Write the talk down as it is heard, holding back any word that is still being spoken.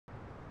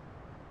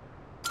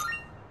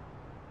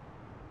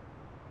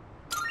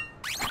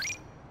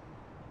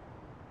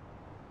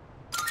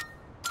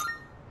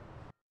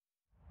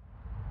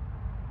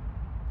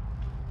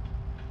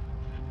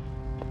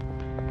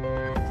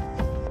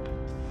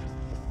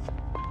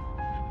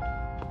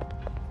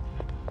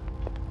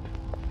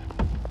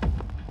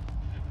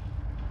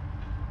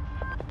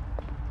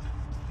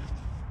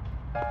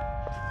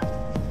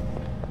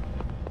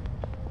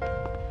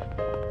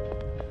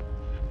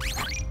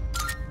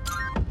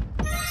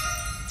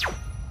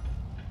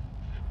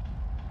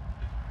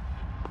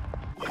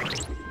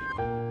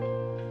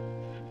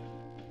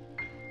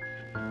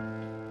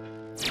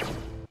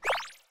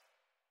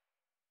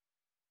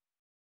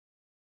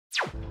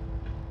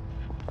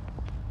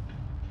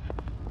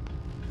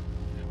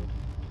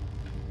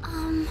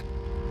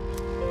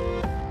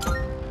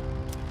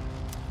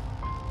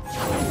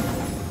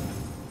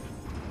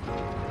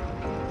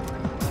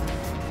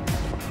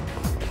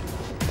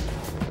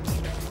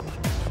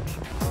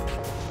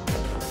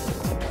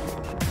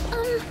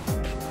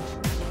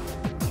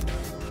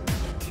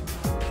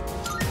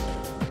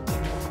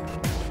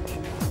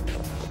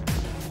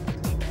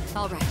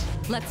All right,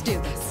 let's do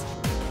this.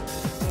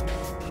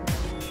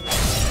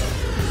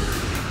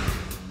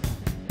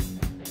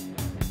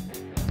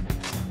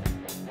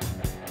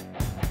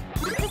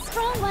 It's a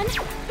strong one.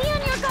 Be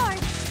on your guard.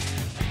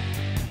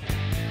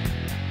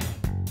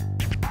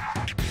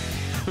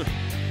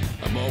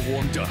 I'm all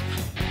warmed up.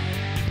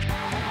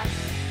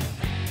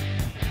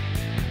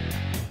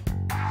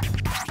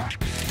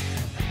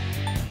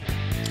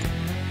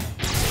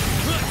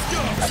 Let's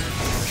go!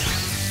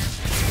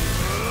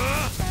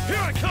 Here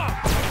I come!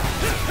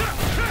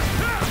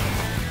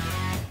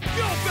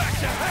 Go back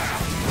to hell!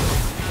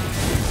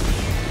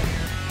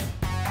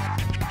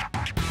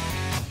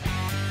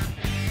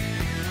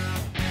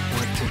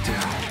 What to do?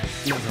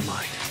 Never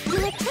mind.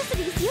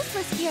 Electricity's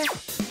useless here.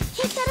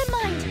 Keep that in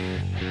mind.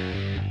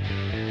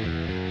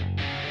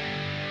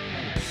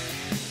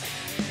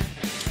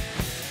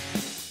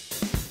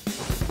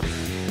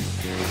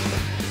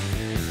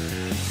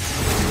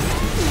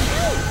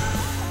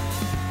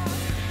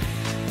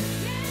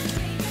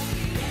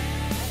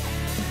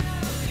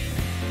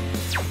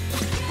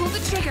 Pull the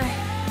trigger.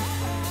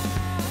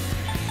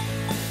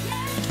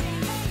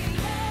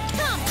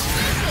 Come, use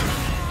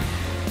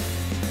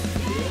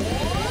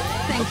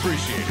it.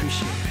 Appreciate it.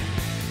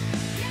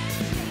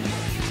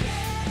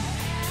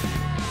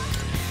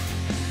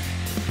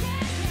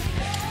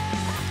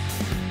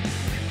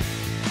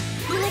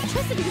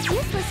 Electricity's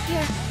useless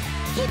here.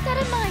 Keep that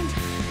in mind.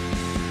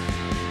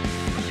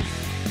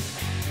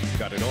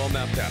 Got it all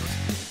mapped out.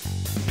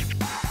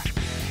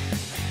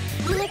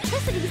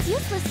 Electricity's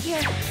useless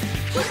here.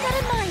 Keep that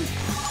in mind.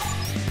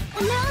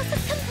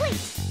 Analysis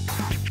complete.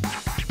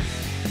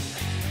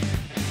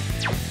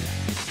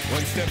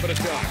 One step at a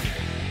time.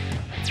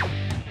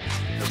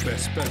 The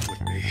best bet would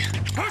be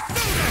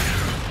Persona!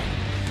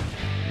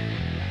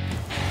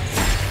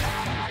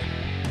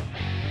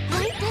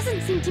 Light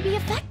doesn't seem to be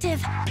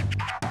effective.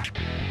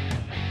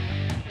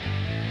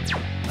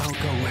 I'll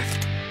go with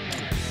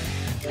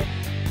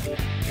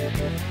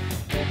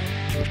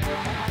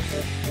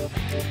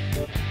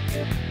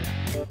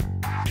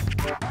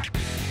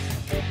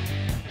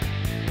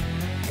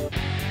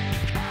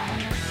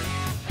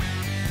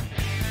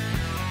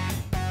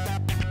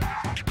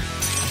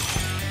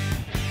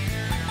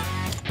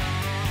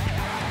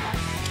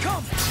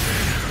Come!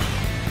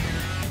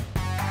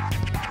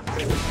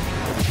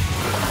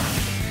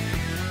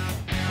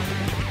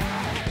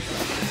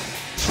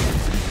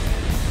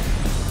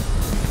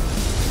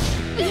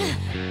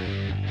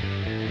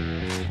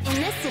 In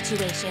this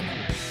situation,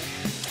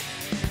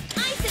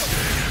 ice it!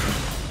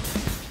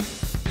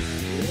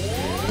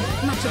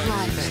 Much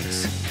obliged.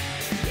 Thanks.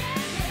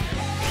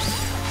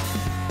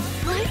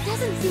 Light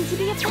doesn't seem to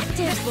be effective.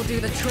 This will do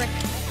the trick.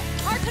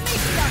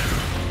 Artemisia!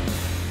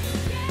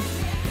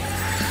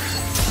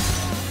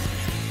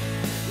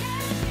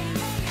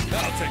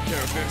 I'll take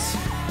care of this.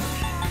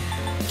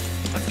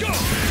 Let's go!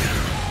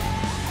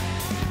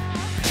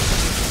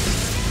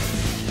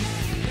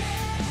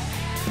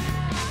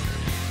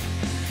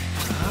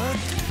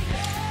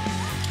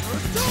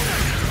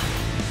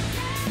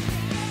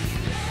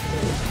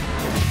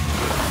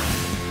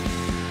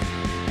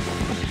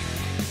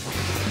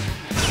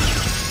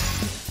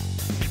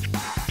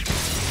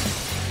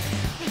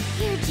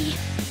 Here, G. I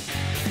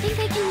think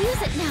I can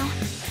use it now.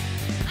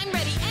 I'm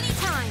ready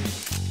anytime.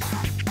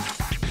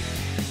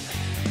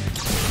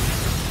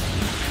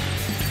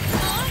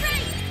 All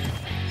right,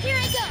 here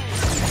I go.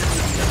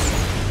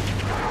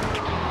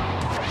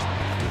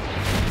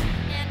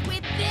 And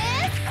with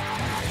this,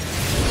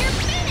 you're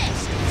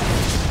finished.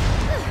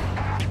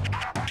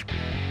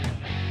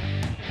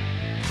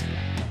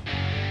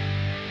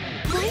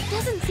 Light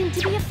doesn't seem to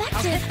be I'll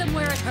effective. hit them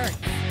where it hurts.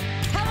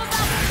 How about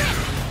this?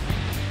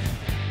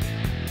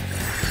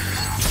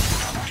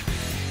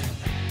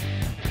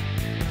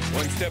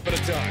 One step at a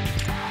time.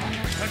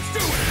 Let's do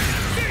it!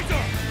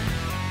 Caesar!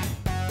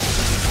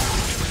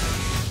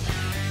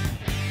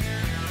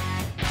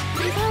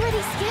 I've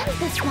already scanned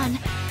this one.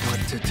 What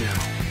to do?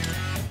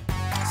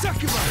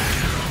 Sakura!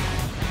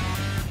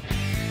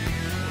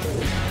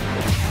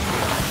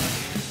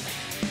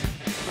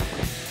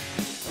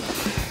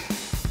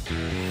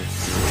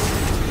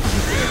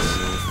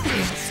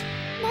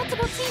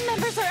 Multiple team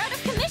members are out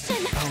of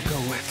commission. I'll go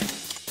with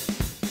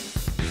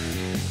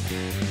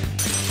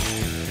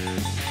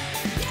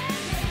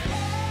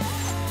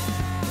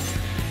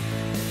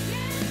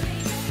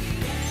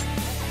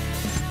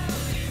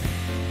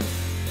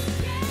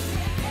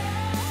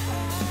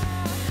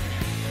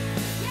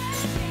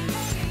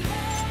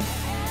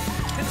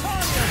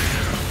Titania!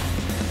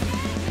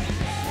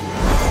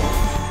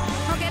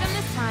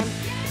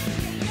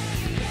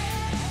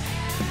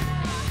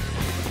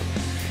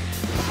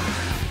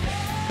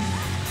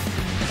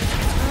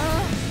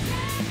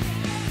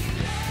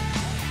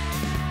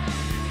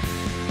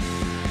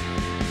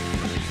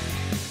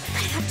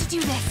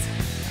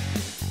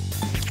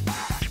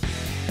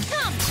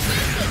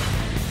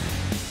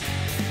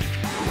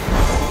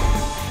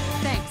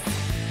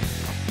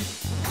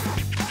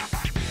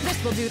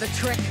 This will do the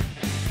trick.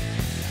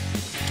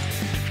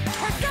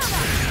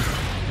 Persona!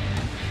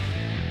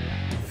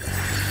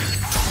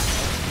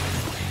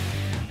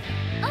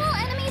 All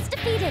enemies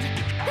defeated.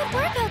 Good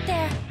work out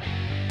there.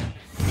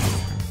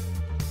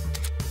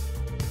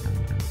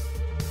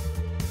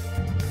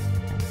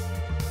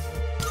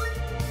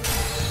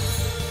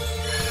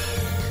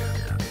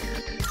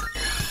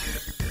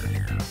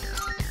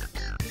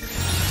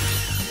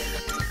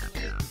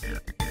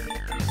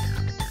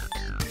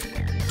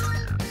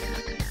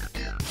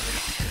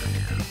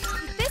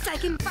 I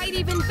can fight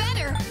even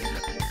better!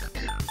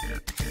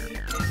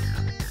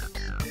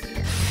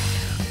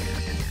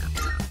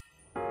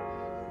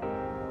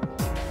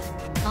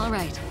 All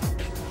right.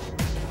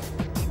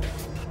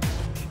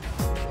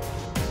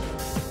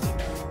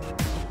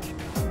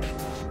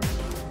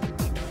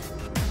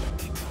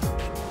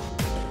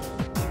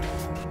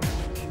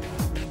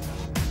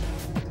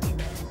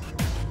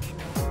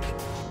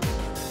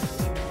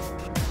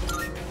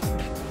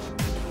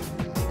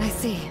 I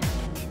see.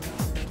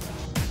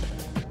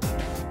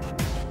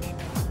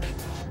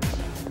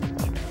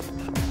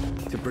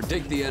 To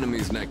predict the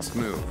enemy's next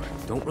move,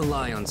 don't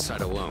rely on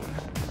sight alone.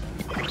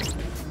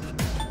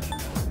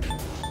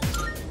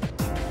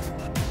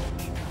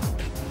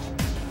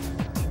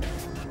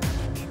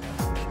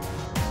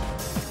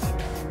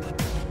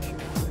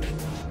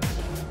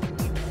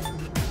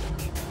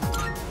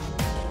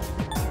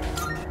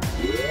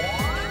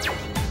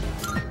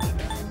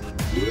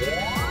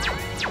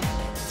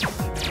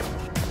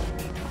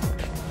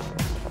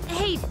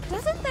 Hey,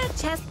 doesn't that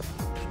chest...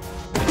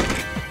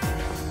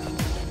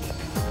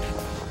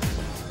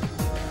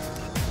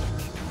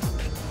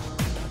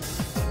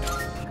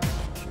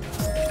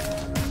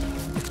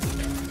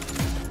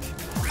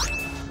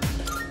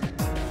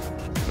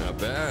 Not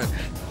bad.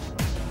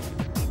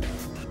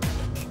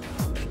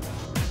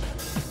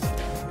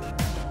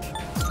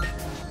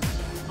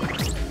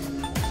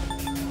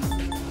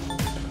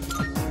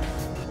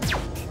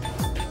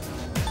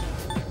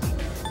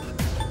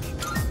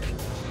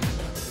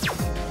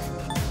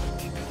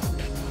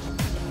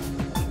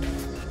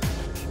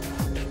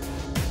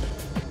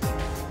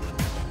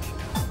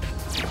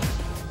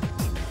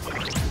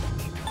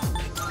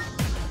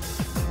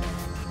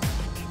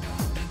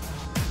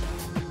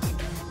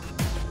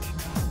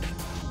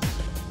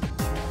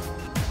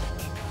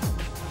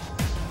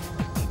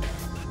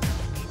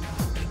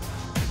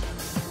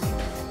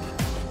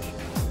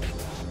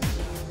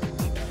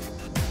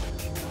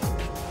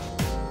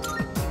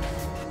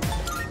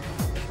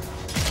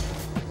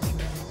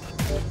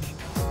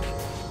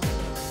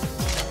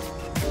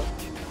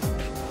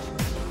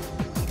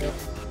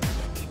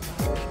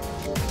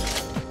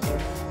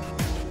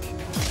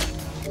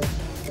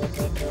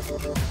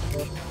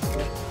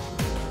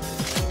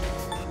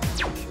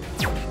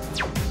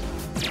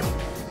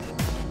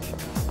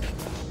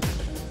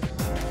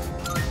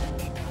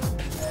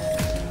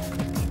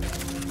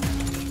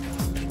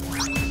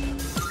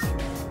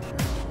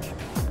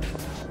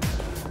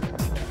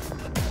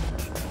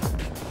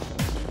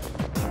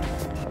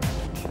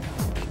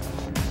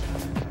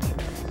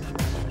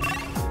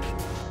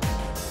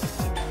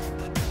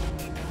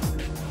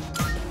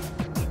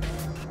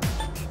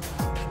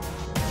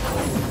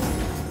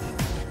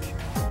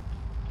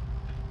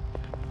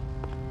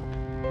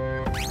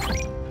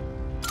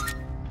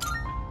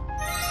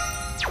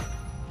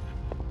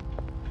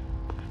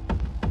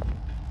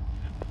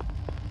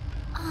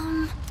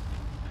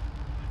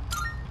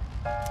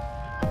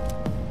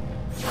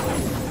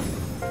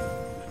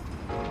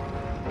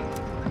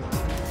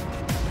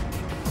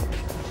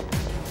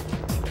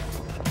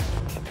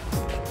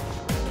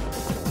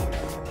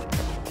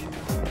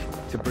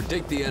 To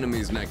predict the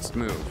enemy's next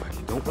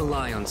move, don't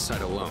rely on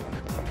sight alone.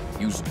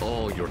 Use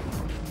all your...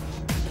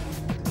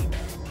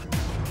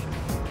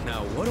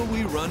 Now, what do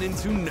we run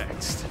into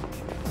next?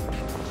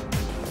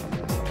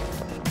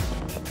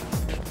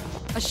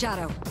 A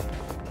shadow.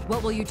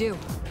 What will you do?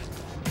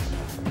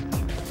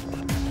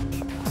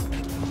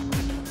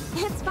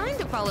 It's fine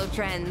to follow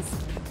trends,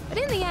 but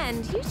in the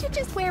end, you should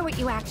just wear what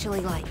you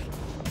actually like.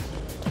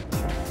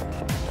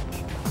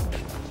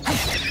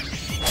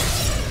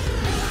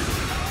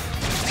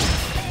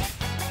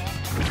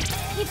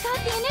 You've got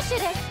the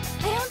initiative.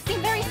 They don't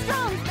seem very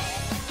strong.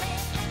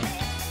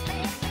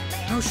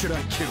 How should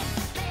I kill?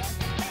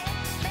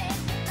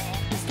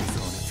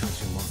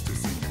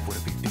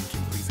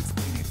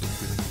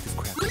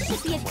 This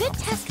should be a good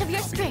test of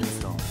your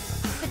strength.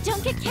 But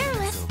don't get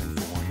careless.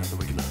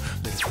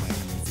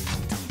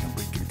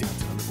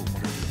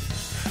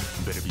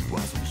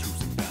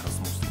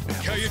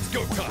 Okay, it's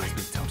go time.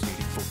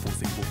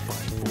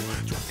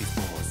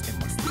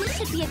 This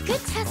should be a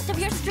good test of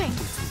your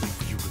strength.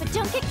 But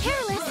don't get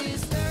careless.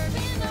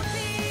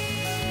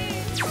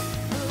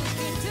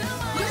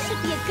 This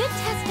should be a good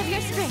test of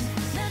your strength.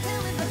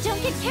 But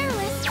don't get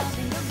careless.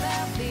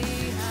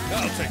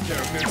 I'll take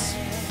care of this.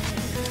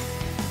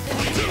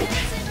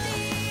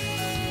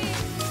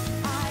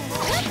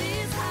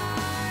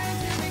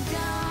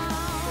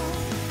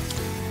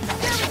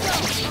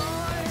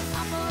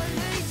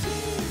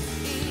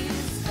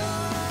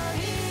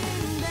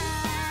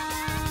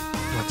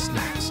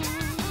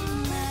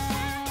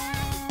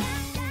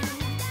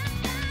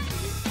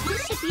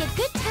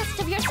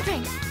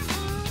 strength.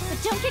 But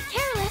don't get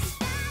careless.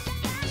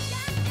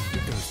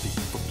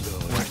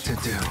 What to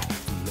do?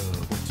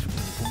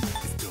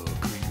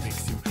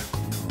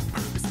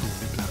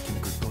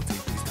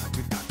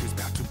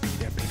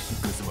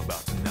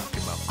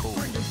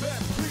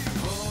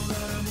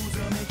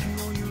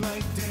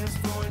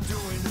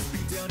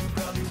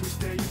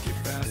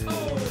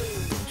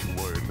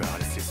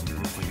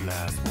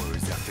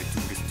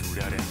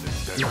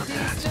 Not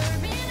that.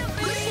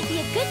 This should be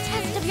a good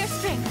test of your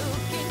strength.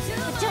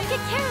 But don't get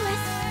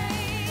careless.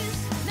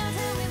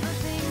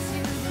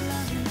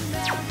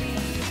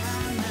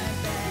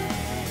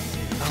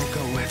 I'll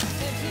go with.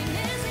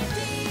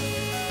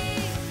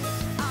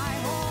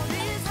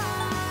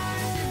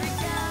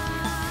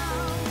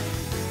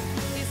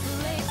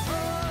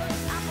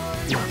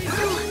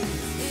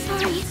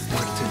 Sorry.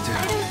 What to do? I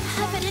don't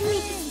have it in me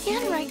to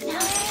scan right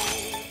now.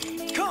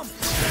 Come!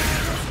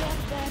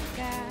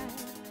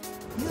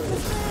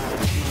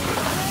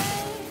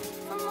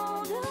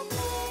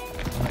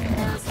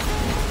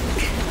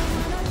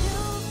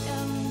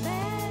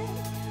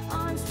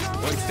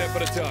 One step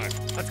at a time.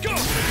 Let's go!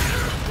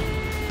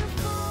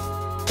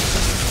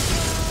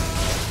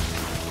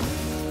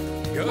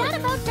 Good. That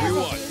about You does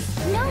won. it.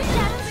 No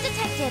shadows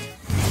detected.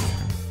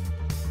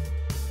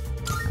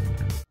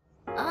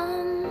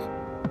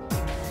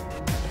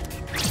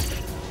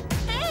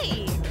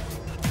 Hey!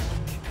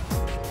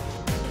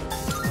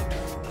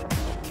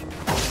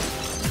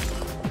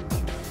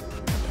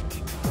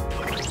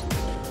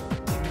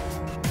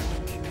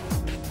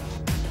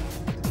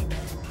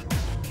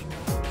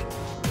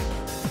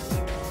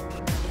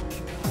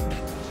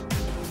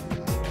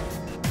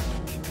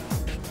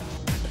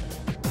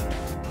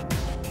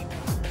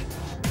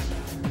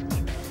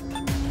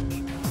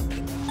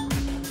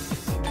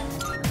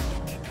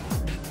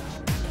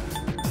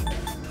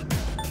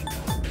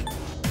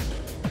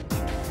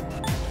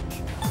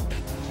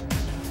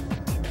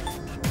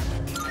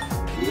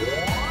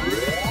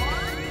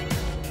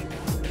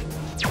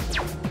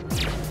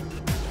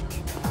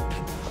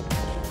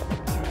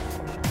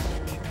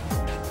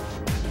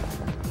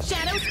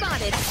 Shadow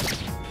spotted.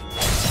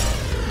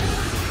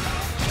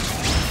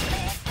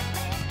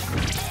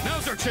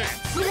 Now's our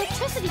chance!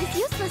 Electricity is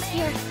useless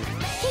here.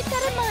 Keep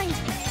that in mind.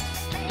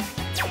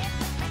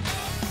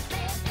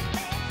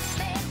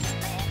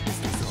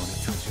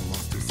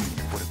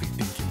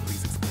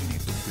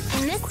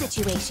 In this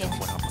situation,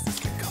 time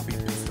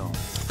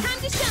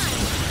to shine.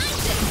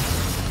 Isaac.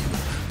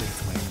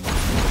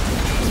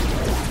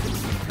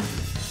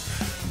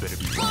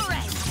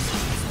 Flores.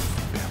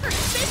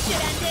 This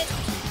should end it.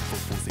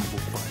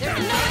 There's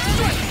another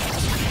strike.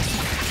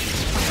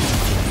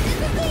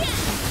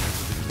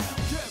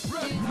 This is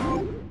the end.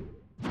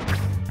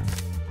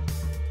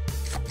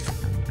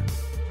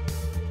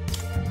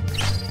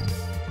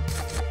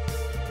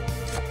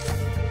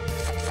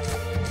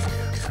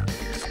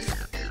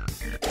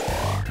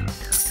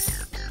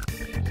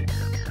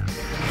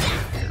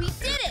 Yes, we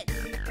did it.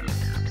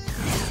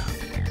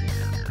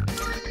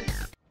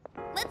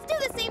 Let's do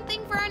the same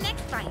thing for our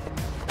next fight.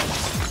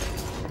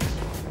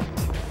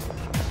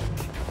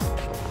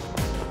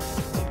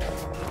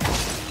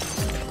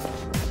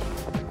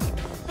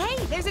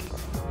 Hey, there's a...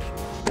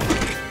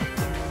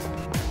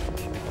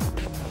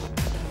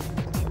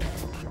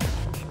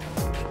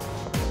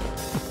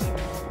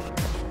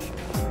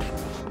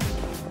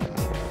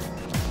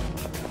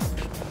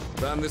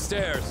 Found the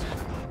stairs.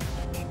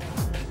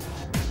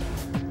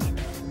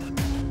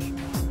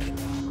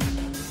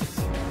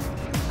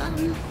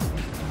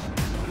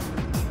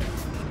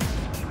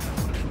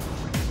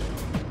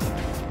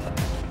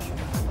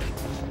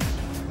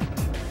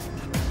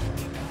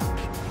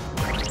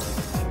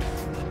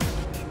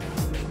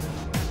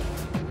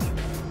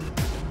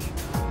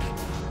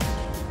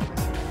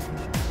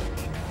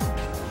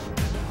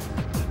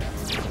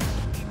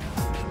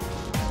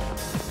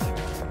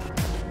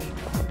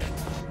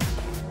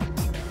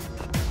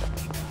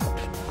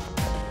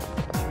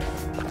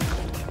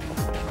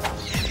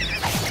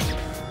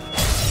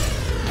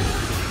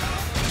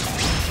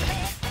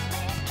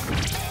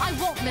 I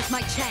won't miss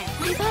my chance.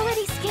 We've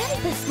already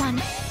scanned this one.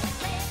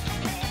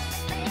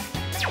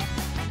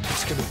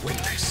 Who's gonna win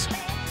this?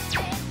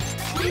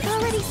 We've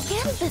already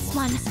scanned this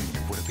one.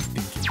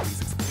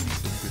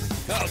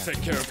 I'll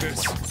take care of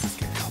this.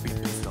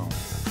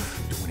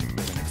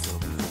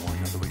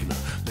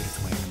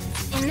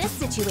 In this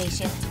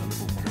situation,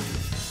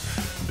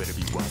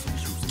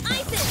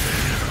 Isaac!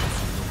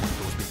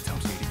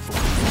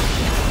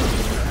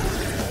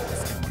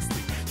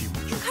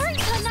 Current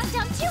gun knocked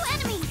down 2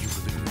 enemies.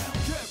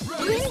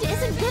 Wind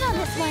isn't good on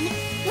this one.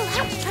 You'll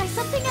have to try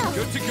something else.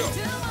 Good to go.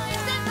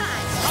 Senpai!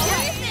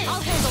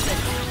 I'll handle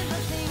this.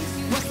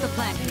 What's the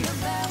plan here?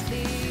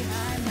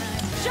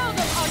 Show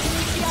them,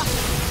 Artemisia!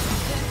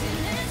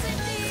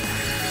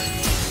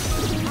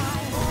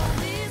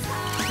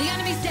 The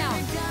enemy's down.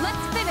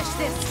 Let's finish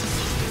this.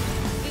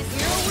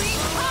 Here we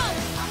come!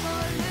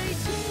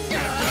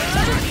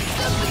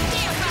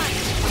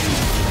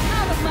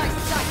 Out of my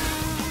sight!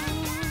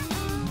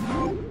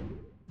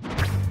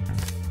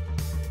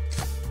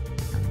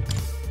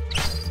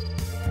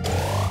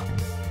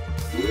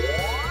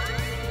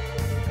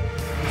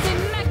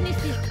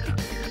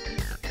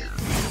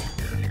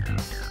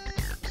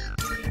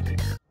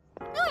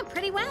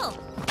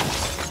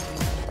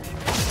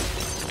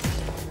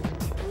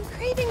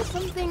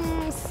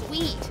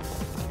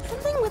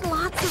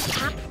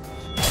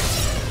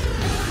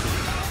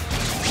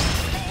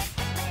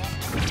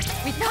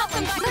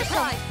 Come by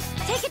surprise!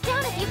 Take it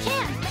down if you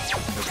can.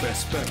 The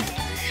best bet would be...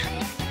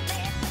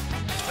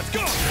 Let's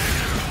go!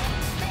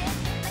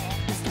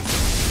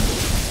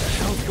 What the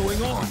hell's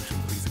going on?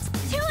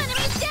 2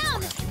 enemies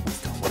down!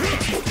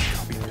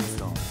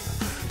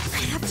 I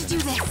have to do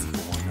this.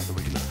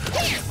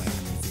 Here!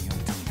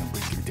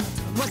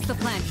 What's the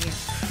plan here?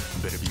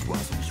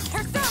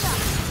 Persona!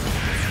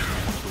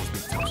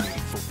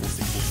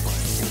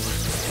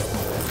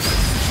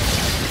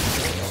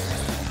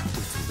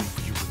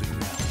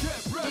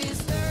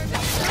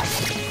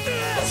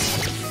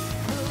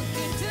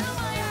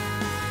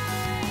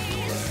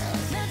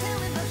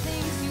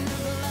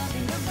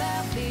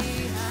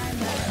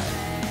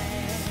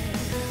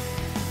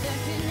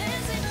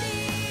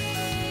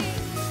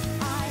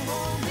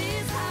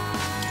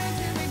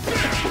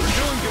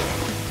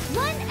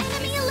 One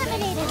enemy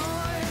eliminated.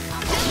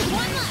 Just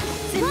one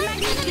left.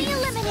 One enemy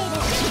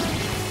eliminated.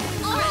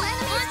 All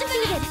enemies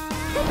defeated.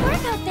 Good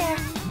work out there.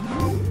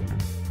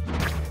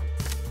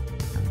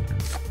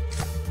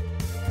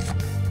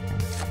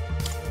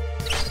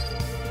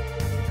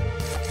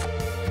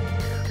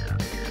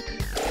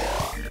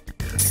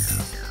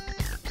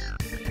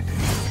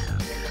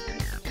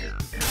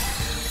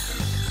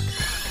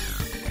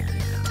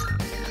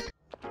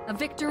 A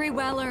victory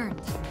well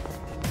earned.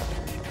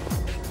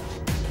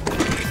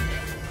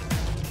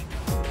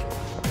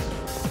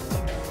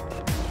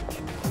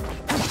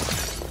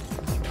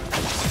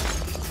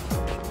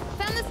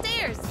 Found the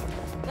stairs.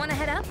 Wanna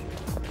head up?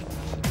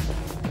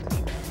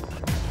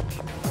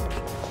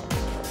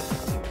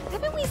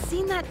 Haven't we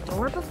seen that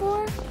door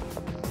before?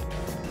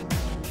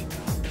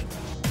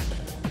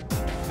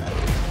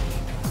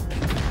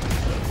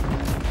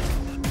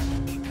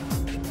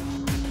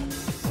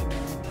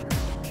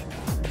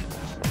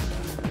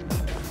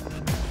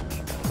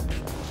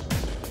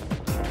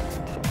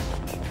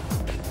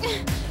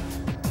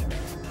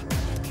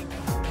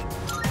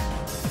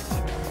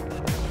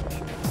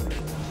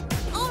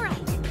 All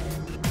right.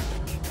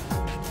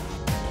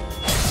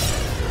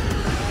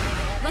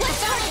 Let the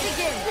battle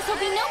begin! This will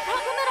be no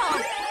problem at all.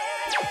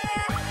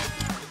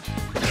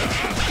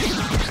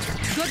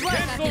 Good work,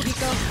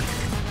 Akihiko.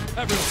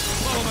 Everyone,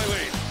 follow my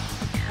lead!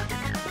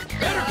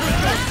 Better grip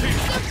those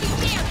teeth!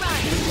 You can't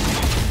run.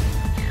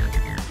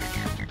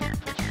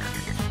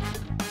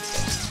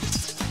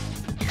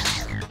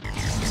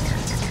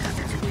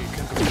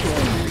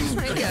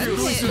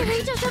 The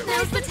Rangers have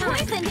now been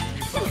poisoned.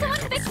 Can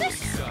someone fix it?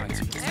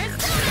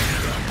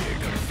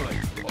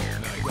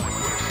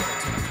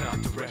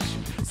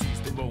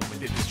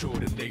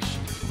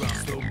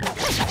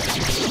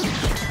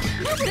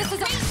 There's This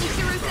is a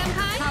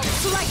Ichiro-senpai? I'll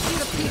slice you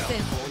to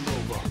pieces!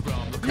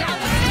 Now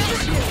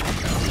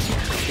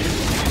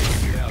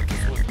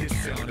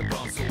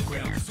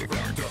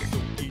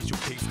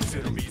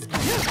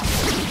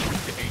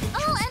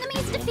all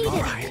enemies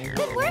defeated.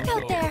 Good work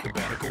out there.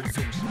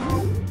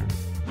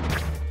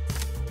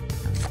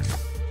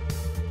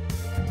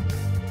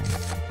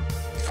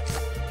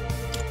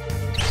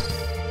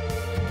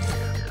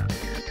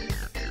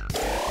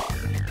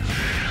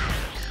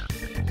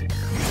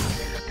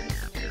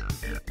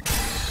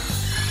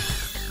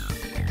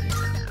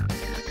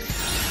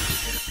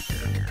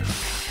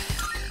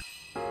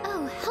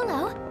 Oh,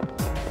 hello.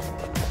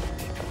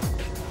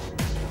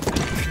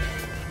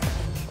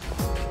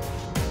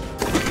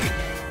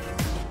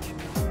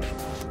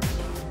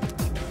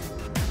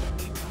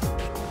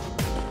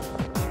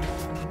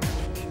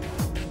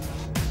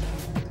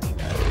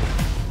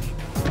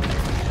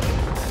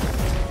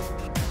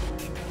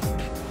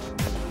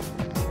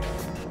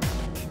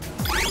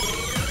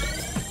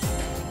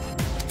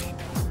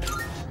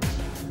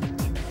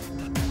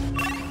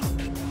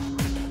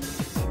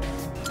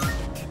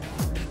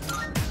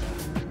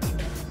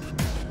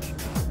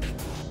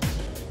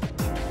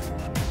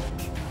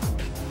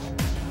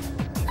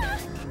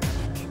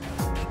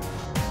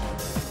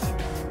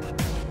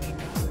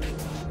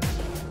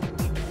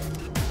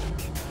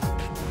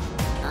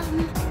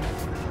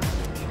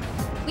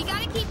 We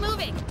gotta keep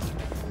moving.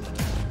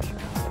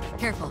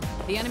 Careful,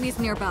 the enemy's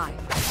nearby.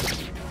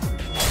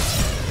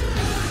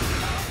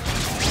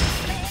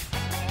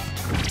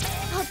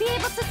 I'll be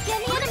able to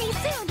scan the enemy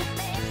soon.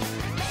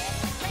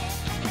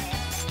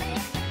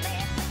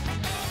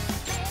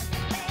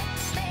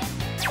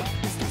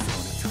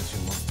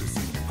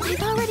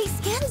 I've already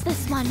scanned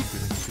this one.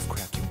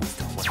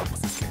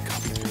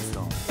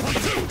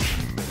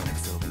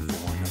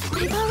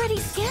 I've already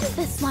scanned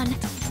this one.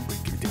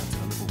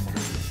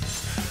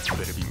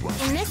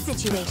 In this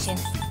situation,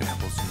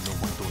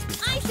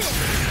 ISIS!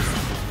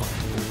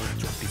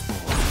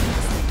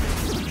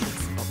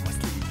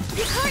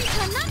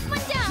 Hikari-kun, knock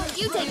one down!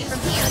 You take it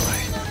from here.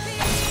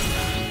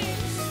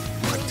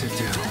 What to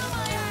do?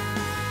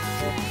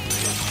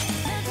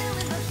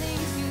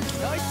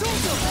 I told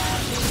you!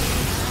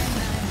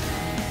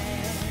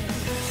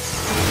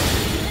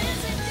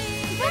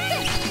 That's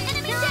it!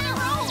 Enemy down!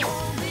 I'll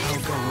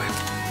go in.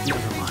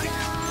 Never mind.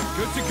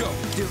 Good to go.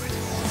 Do it.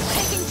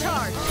 Taking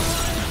charge!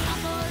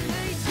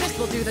 This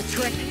will do the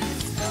trick!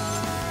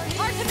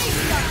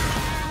 Artemisia!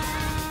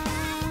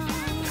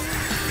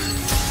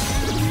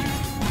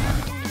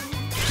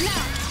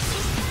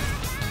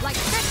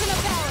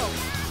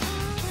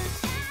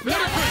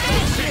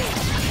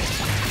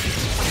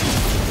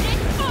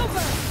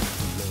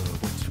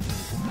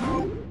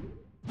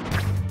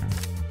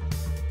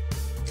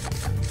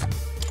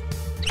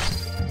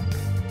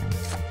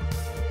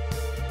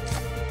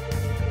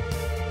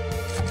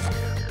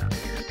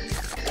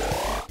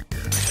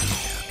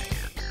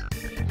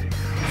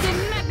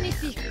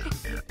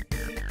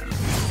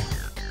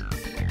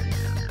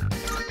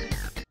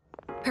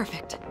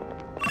 Perfect.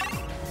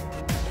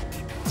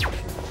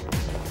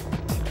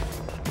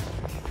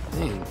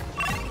 Dang.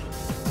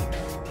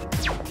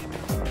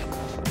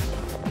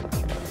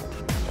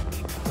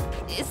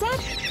 Is that...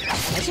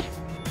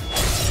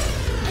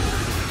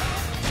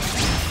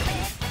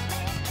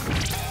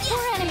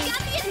 Four enemies.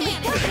 Got the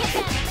advantage. Don't get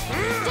back.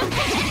 Don't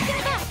push it. Get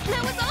back.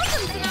 That was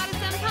awesome,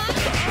 Sonata-senpai!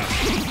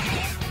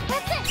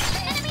 That's it.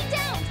 Enemy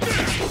down.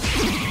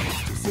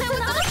 That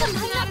was awesome,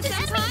 Enemy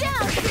Sonata-senpai!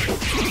 down.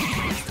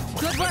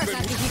 Good work,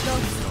 Akihiko.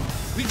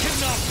 We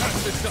cannot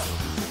pass this up!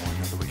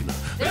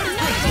 There's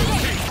another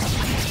hit.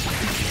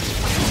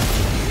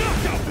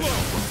 Knockout blow!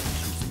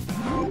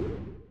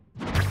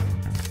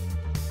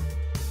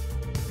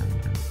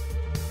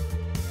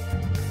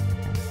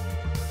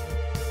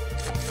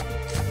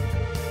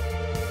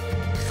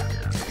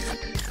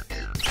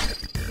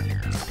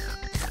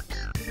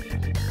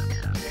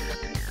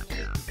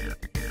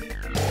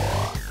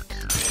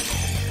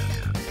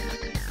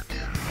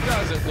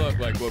 Doesn't look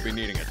like we'll be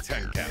needing a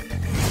 10 count.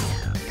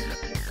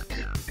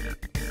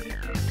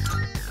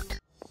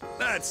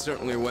 That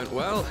certainly went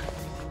well.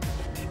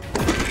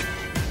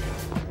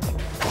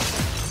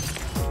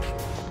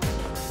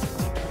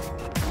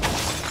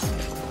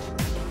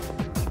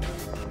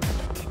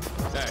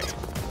 Hey,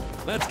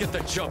 let's get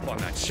the jump on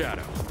that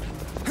shadow.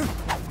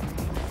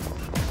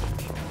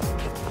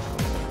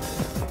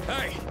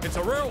 Hey, it's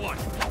a rare one.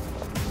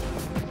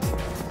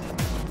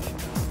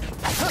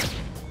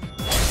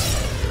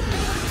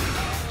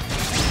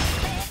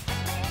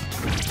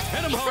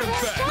 Hit him hard and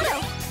fast.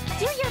 Shadow.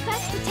 Do your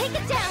best to take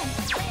it down.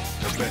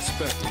 The best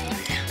bet would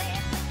be...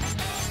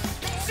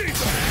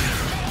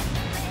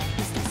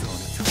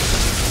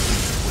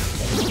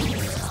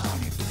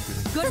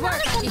 Good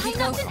work, Sonata-senpai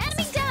knocked an Akihiko.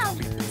 enemy down.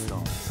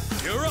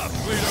 You're up,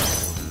 leader.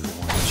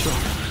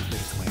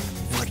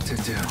 What to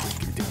do?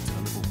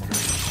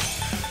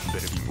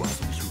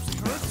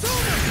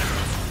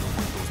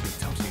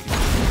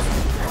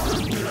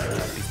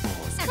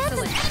 That's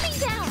an enemy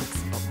down.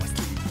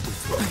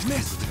 I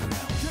missed.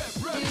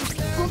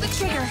 Pull the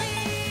trigger.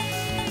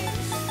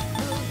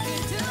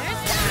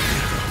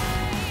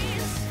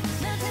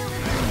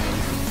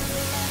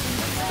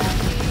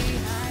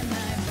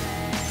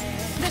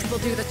 This will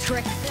do the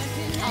trick.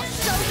 I'll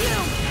show you.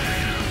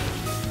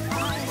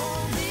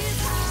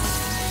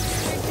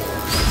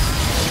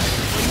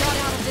 We're not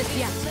out of this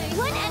yet.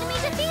 One enemy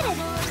defeated.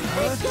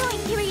 Good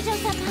going,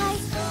 Kirito-senpai.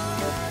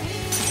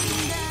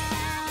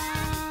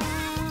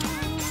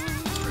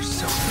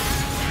 Persona.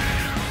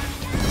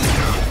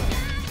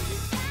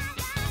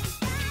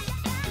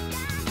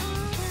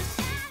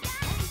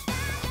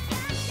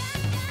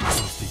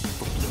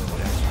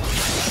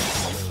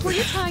 Were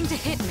you trying to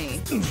hit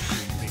me?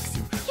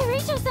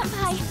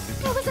 Kirito-senpai,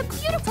 that was a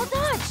beautiful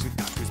dodge.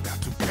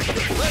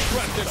 Let's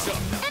wrap this up.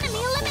 Enemy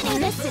eliminated.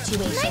 In this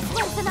situation. Nice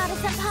one,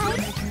 Sonata-senpai.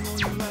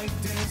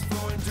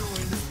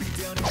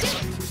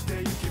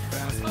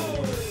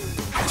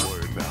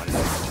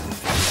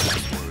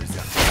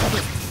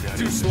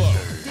 Too slow.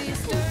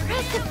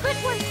 Impressive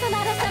footwork,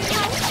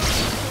 Sonata-senpai.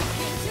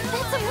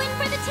 That's a win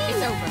for the team.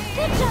 It's over.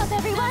 Good job,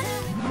 everyone.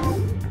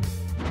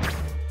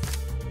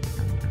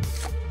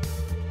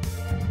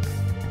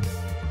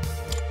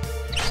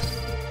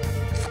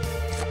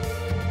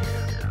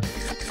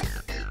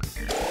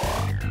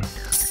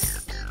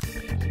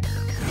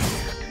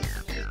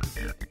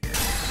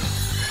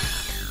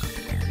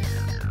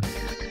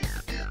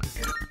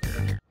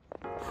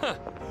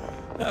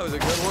 That was a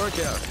good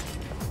workout.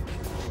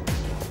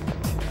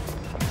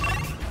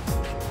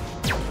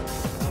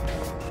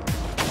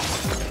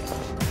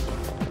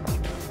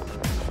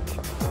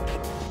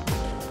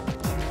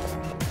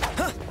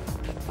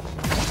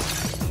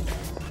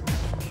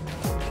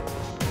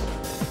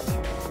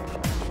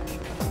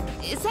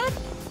 Is that...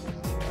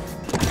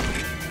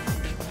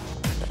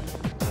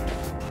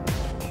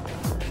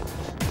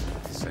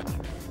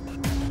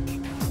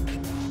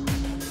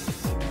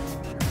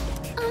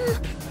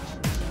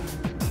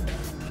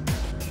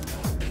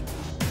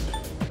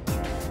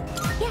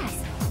 Yes.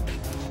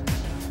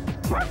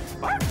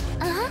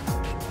 Uh-huh.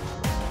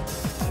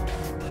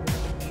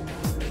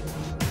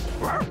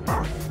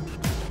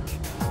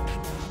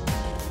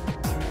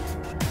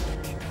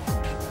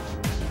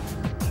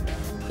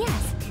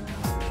 Yes.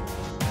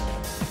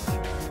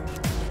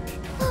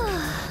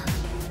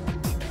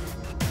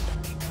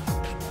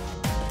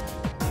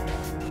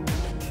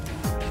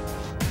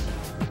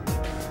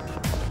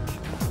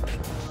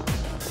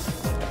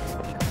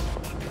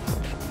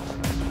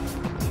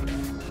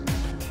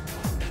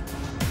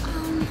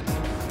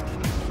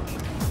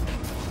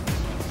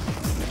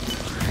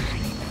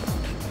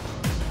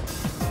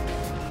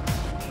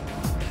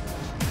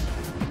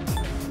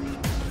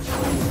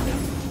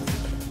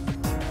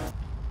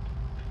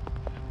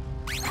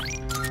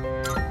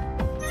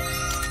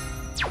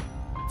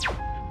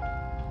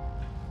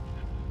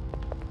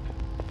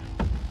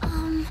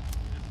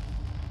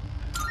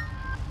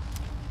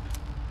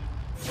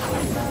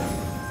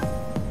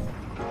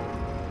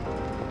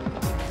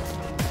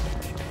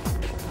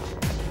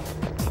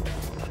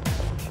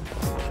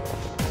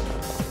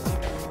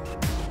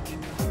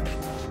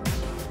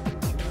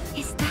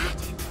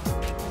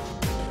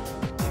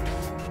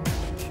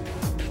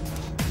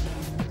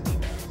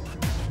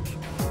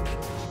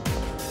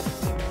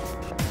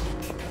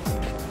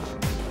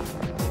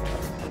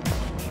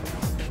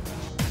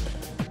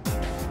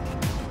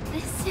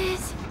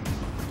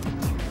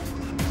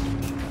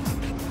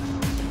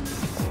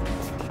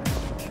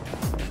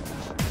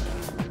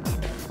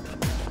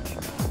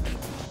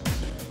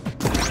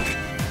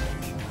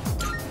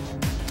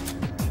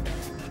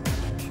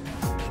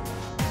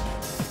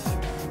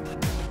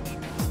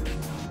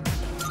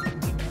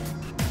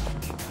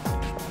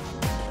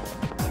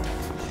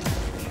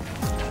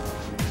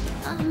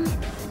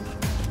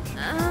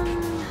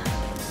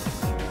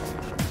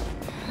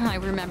 I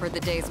remember the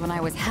days when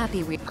I was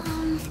happy we...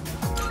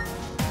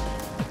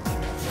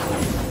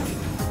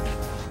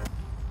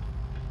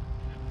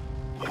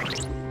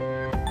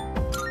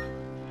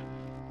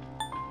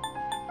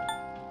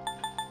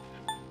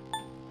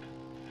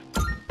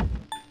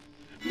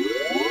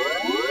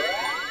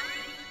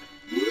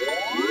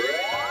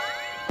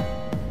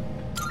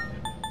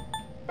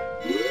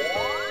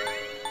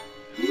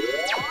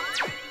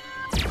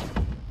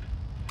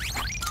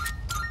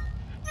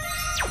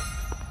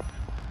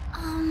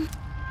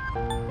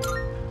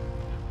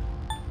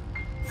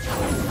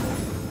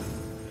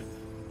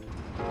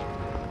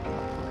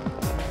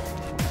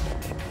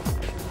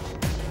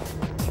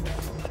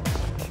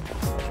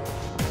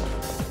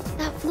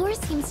 Floor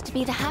seems to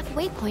be the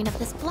halfway point of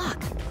this block.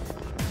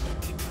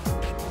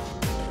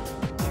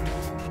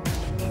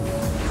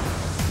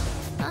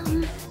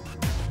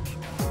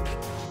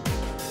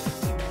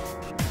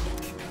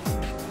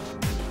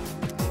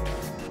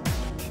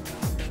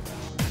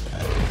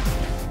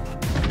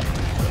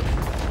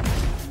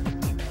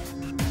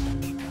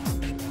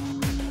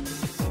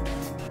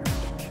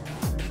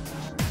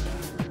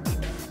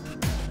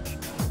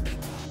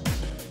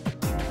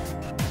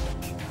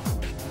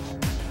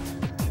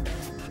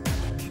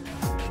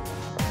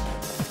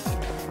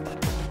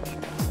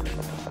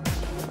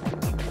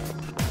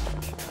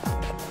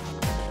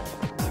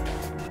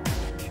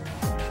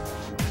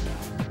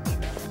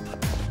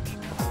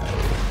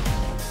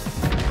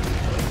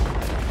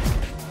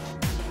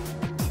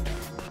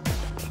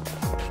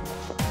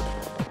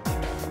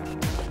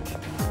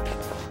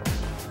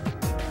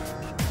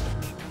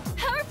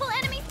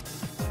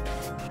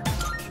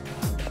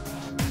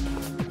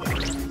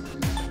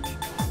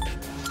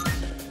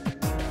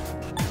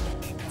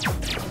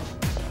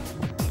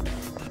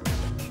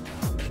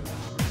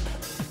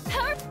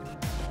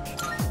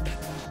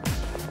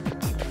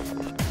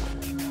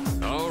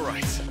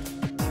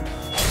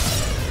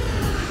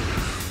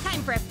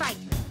 For a fight.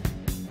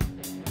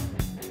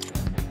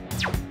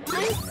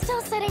 I'm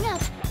still setting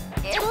up.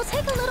 It'll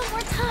take a little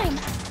more time.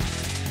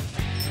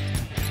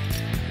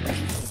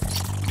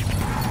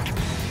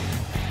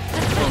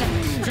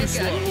 I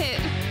got hit.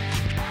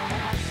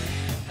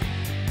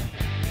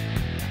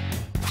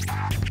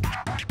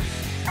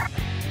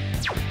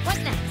 What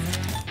next?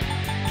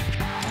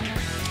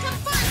 Come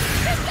fun,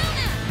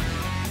 Persona!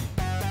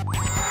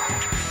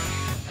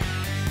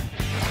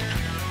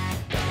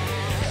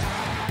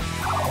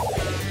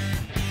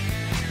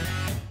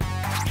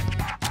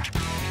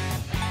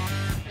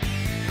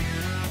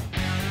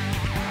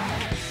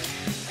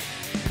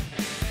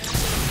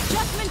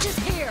 Judgment is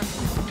here!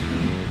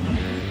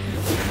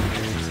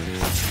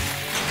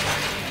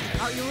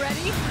 Are you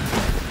ready?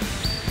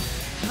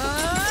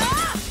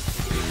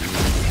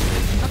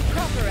 A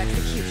proper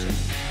execution.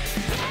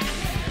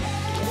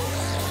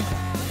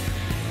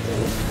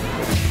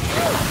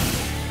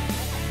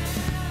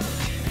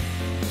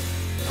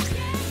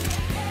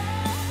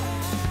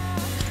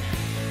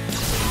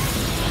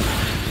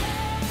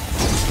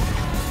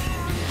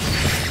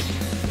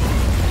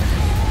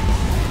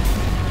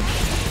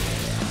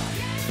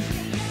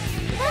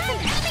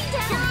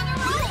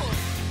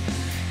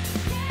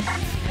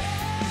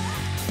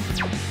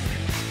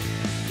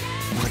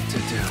 What to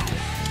do?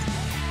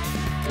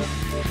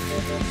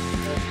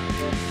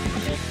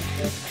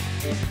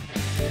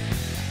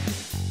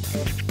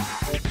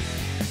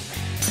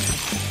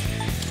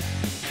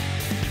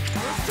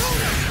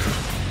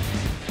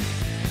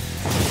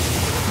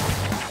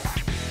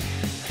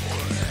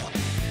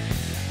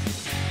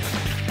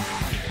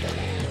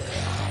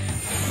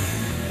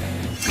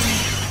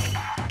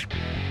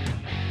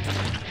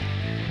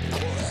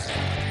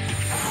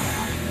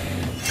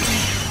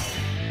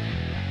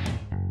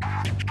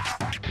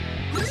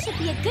 This should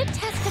be a good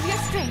test of your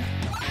strength.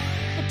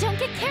 But don't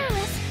get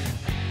careless.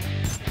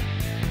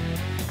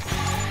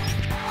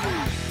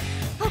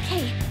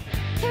 Okay,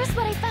 here's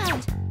what I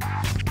found.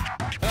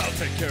 I'll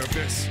take care of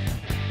this.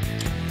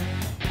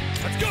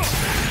 Let's go!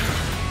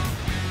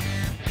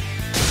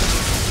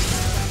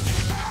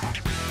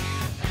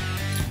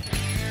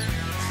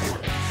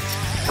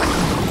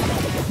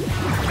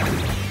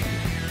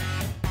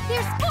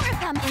 There's 4 of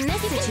them in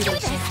this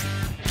situation.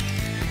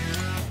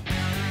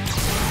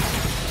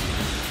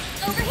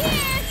 Over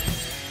here!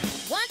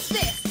 Watch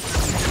this!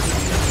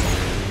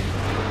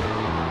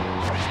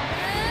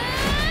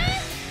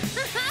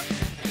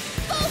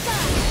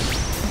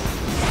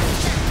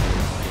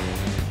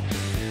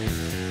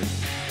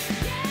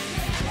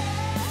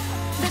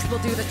 This will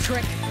do the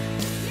trick.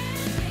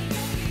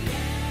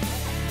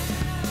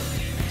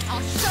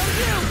 I'll show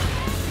you!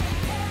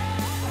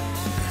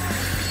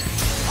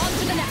 On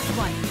to the next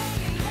one.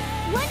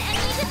 One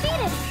enemy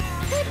defeated.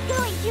 Good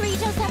going,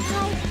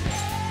 Kirito-senpai.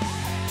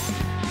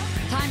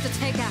 Time to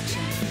take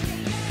action.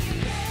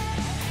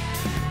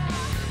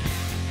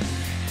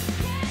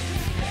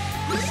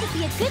 This should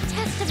be a good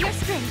test of your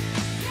strength.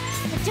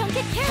 But don't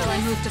get Shall I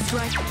careless. move to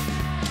strike?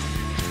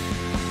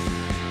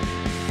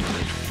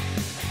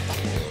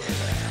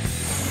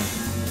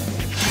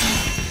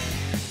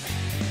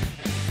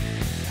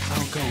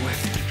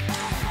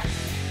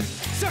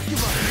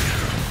 give up.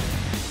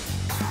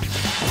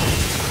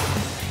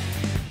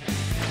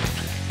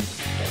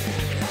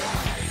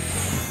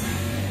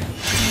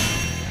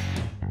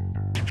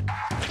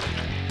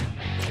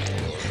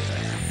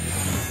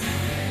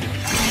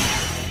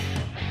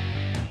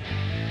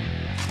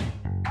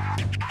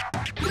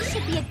 This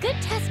should be a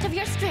good test of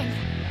your strength.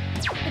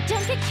 But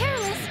don't get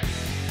careless.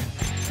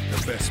 The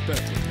best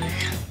bet would be.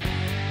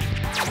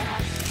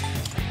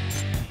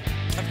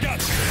 I've got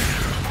this.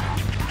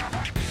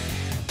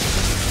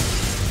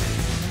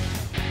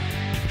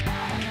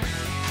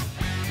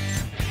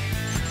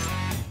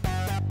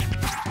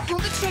 Pull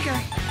the trigger.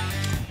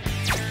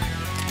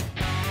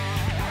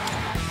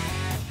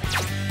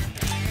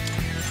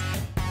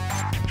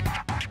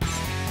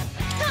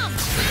 Come,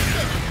 blast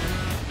it!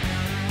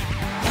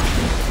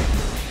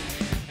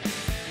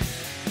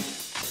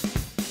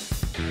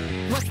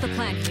 What's the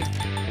plan here?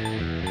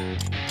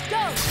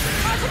 Go!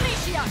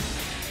 Artemisia!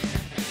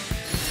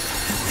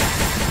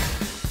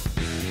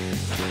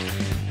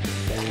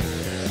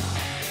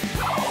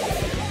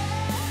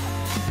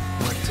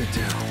 What to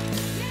do?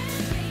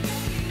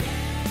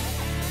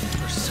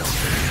 For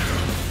something.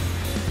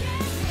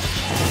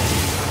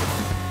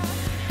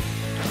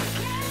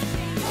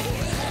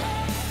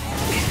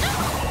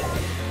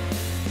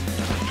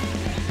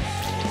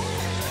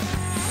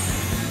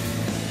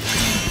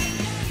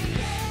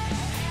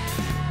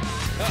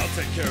 I'll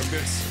take care of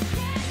this.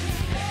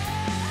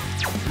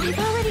 I've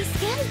already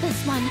scanned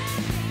this one.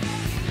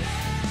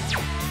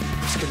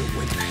 Who's gonna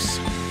win this?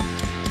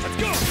 Let's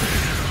go!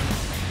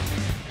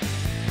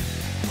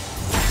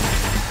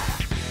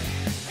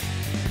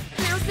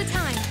 Now's the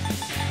time.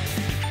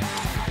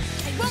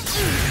 I won't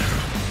lose.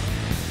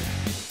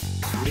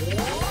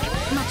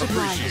 Much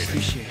obliged.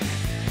 Appreciate it.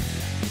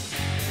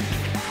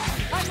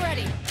 I'm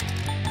ready.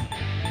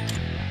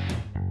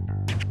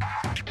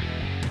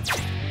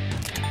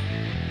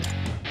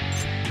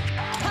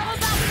 How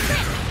about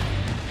this?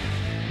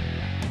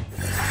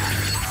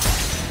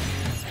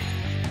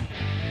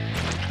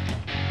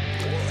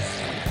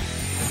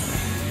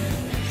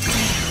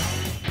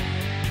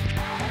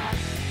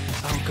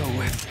 I'll go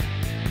with.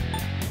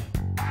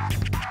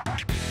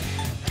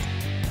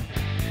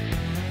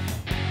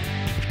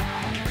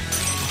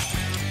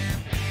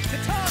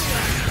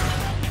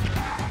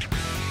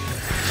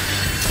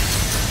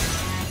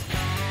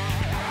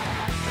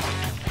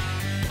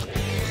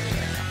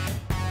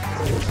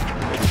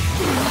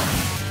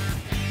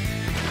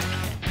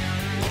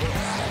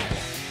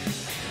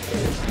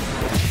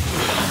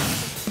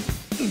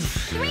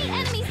 Three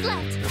enemies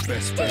left. The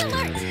best Stay bet would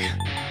alert. be.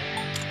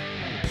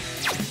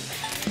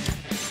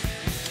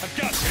 I've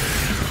got this.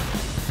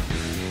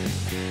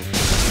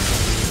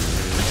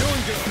 We're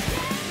doing good.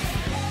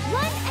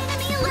 One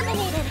enemy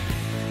eliminated.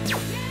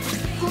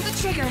 Pull the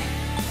trigger.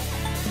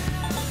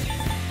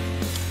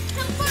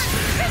 Come first,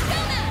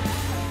 Persona!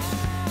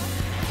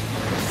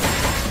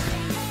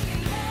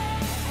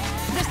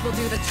 This will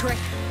do the trick.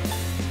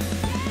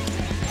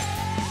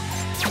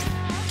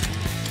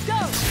 Go!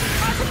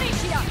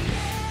 Artemisia!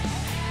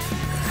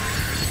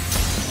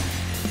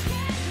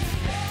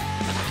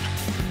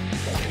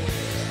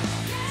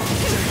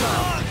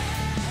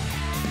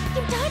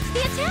 You dodged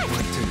the attack.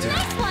 What to do?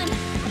 Nice one.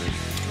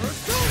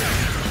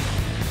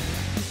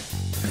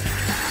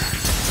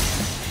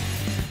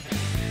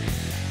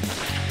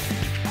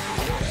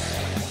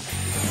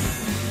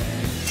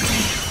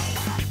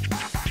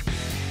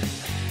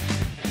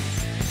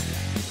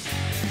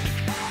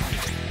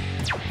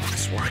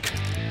 This work.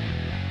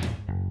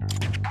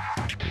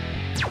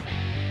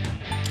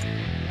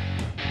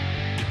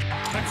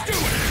 Let's do it!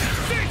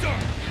 Caesar!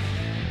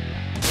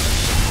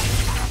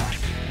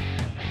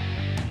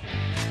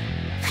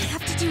 I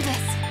have to do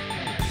this.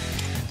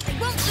 I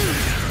won't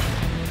lose.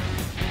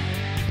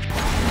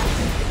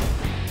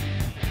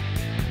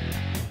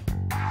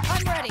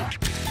 I'm ready.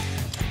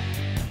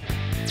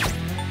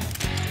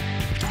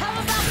 How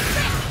about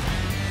this?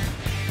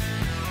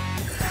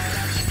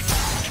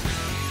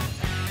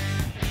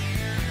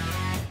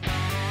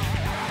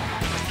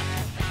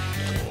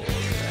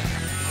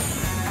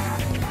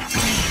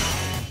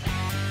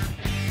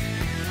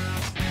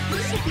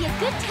 This should be a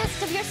good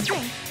test of your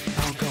strength.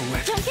 I'll go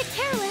with. Don't get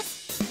careless.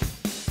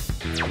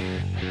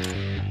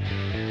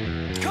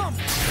 Come!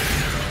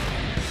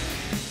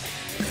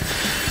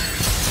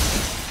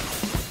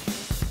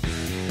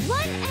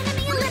 One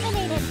enemy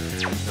eliminated.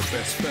 The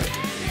best bet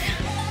would be.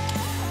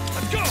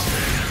 Let's go!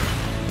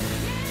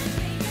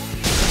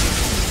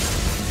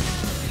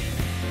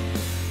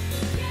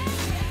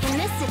 In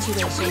this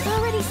situation, I've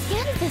already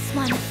scanned this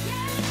one.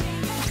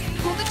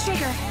 Pull the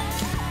trigger.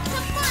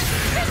 Come on,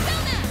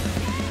 Persona!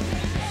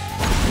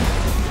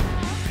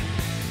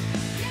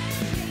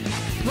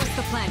 What's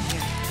the plan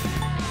here?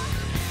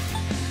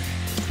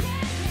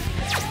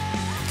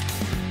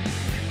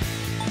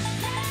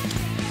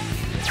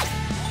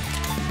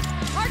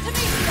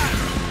 Artemisia!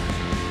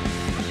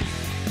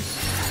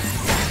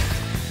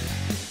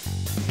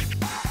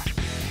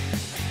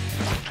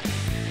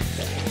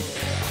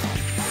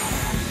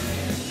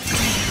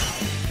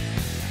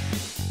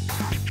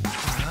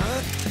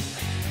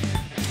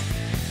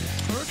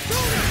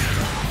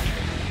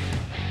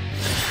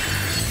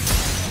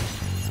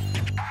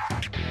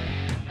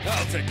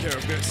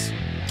 this.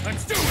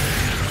 Let's do it!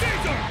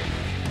 Caesar!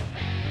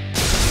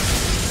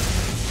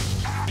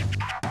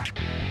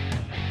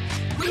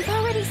 We've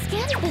already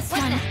scanned this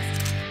one.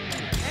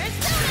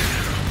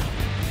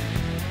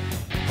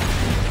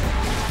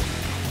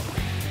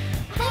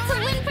 That's a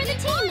win for the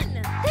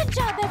team! Good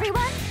job,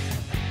 everyone!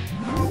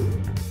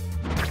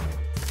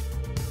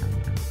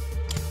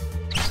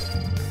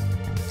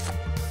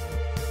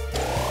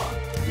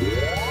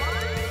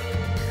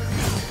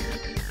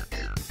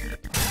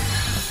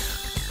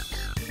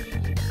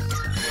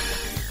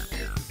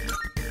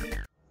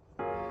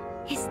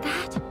 Is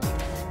that...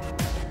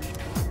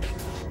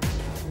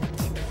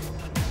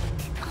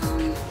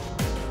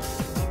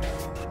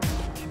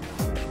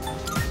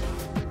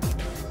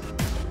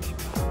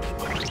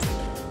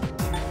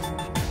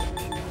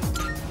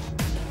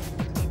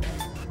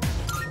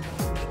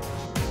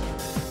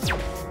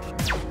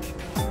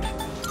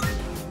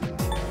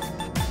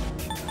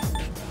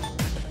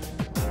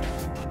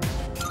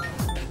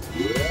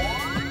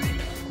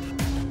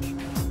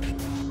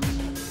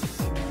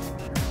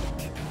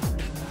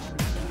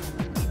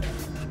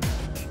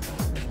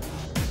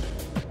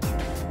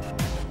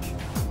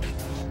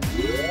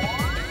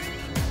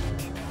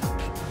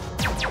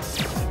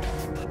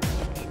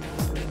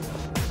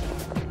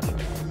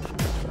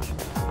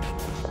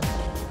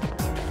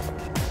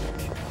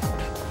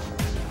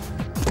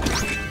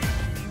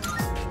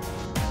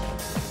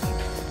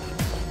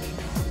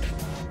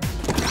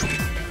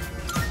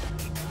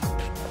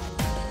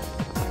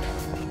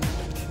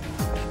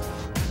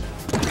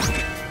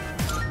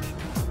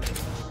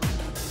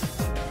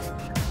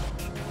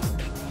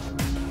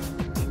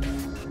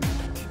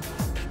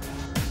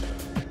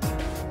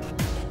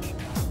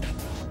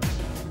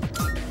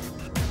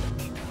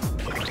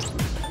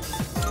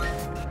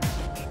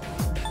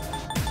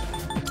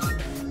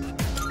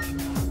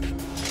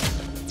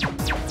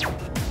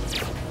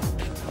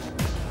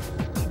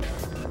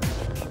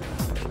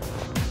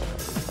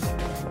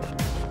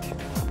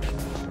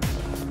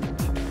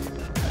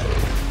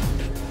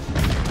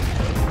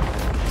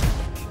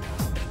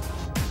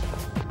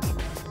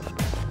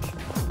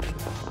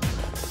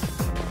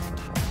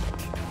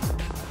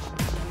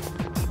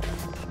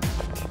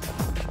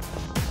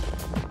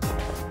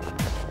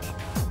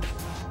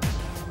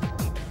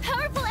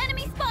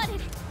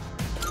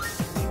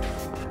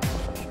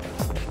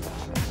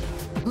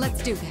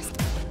 Let's do this.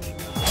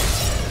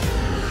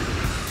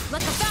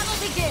 Let the battle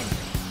begin!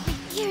 My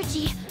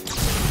energy. I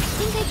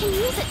think I can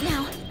use it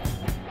now.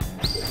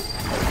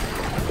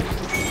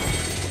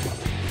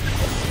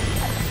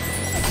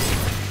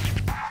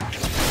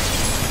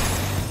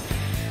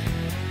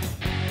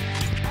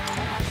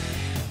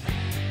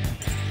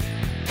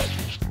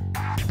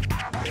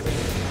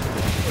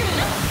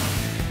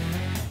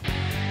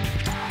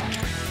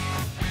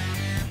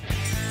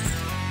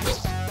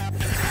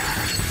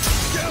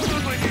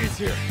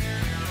 Here.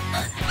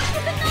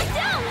 I've been knocked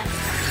down!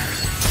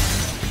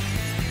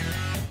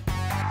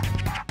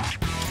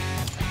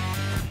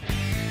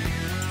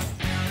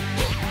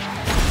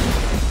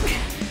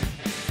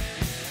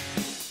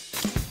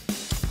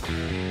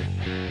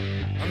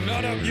 I'm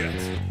not out yet.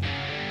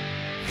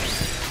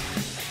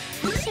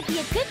 This should be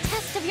a good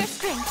test of your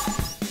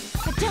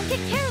strength. But don't get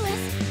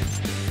careless.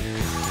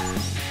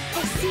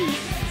 I see.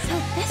 So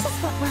this is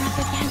what we're up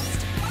against.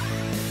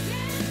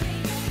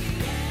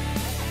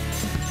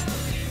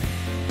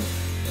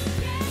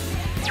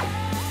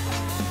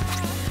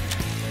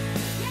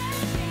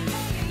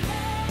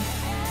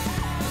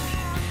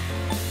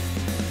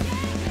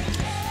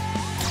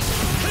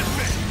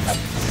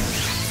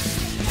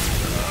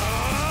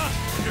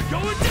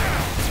 Going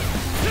down!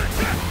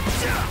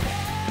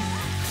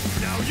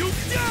 Now you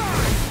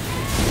die!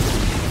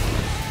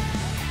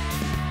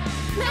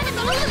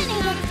 Enemy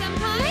eliminated!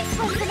 Nice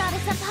one,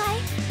 Sonata-senpai!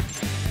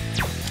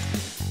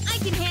 I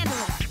can handle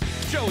it.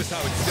 Show us how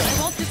it's I done.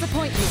 won't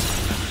disappoint you.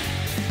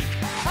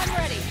 I'm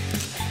ready.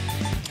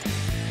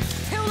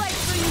 Too late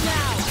for you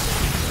now.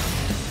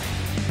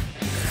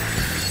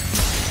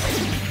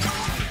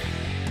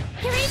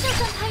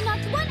 Kirito-senpai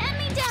knocked one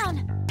enemy down!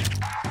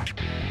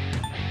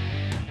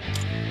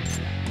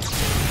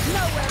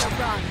 Nowhere to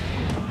run.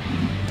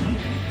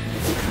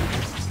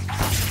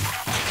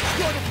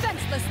 You're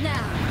defenseless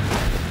now.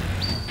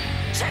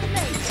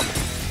 Checkmate.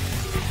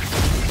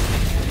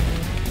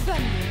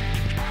 Thunder.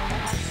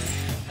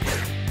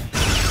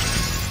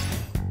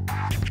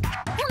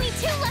 Only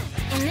two left!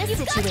 In this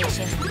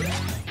situation,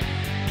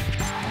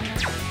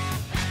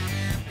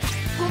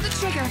 Pull the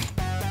trigger!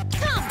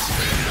 Come!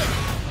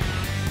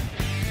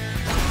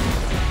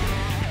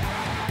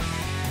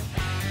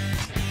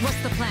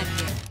 What's the plan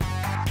here?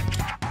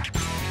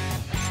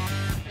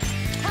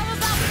 How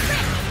about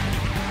trick?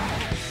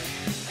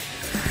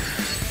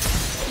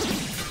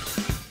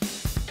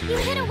 You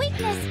hit a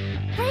weakness!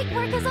 Great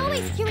work as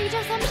always,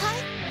 Kirito-senpai!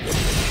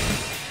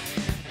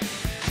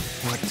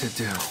 What to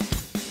do?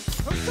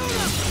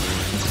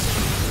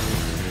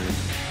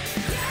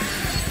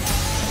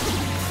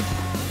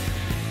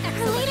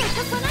 Her leader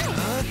took one out!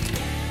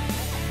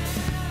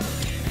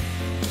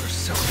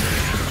 Persona.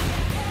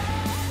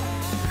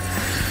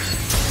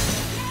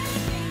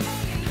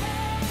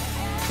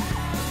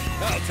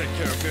 I'll take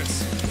care of this.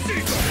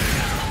 Caesar!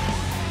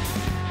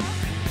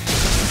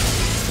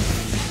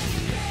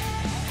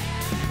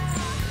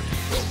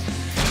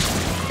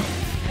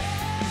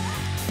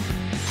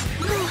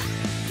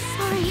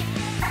 Sorry.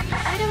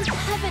 I don't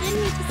have it in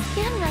me to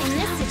scan right In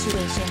now. this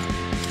situation,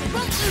 it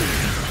won't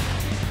lose.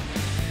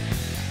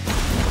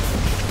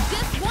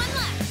 Just one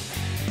left.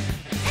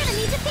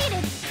 Enemy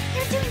defeated!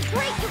 You're doing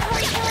great,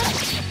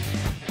 Yukari-chan!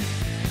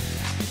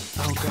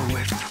 I'll go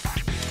with.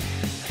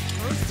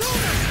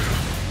 Persona!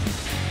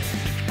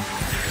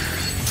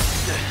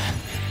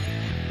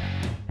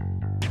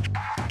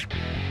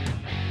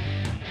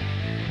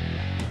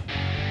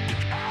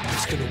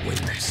 Who's gonna win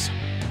this?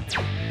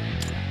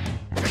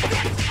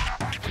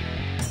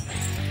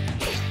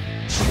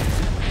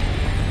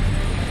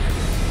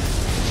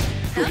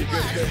 Pretty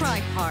good hit. Try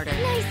harder.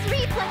 Nice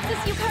reflexes,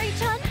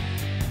 Yukari-chan!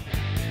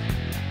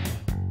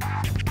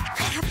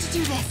 I have to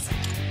do this.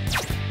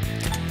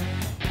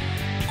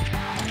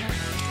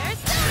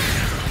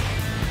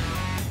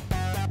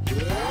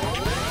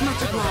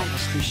 Much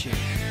obliged. Appreciate it.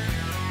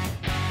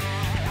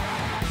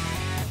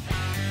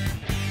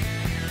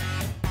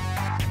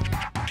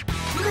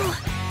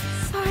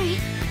 Sorry.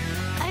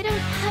 I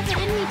don't have it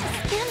in me to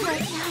scan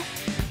right now.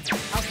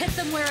 I'll hit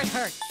them where it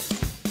hurts.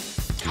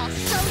 I'll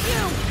show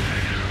you.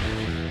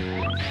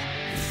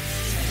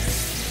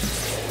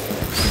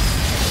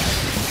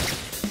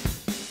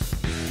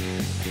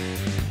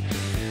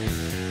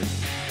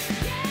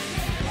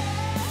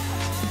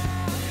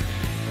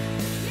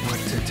 What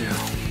to do?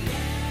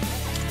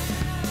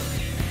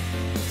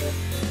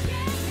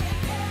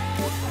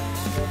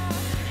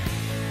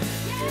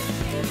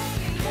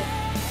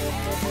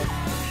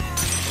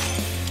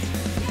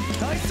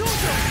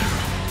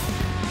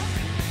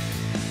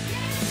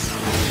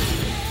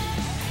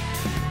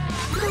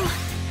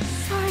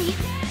 Sorry.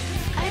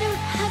 I don't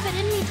have it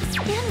in me to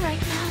scan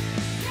right now.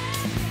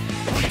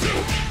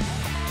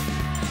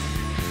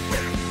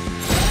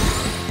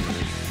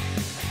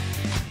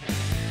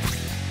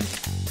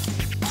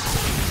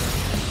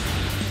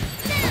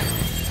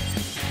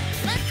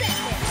 Let's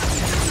end this.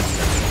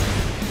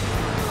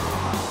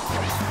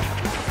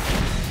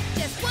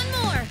 Just one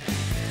more.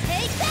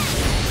 Take that.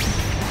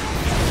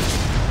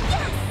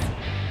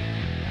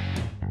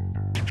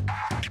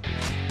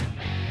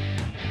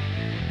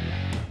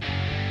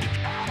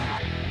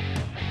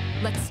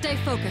 Let's stay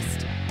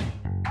focused.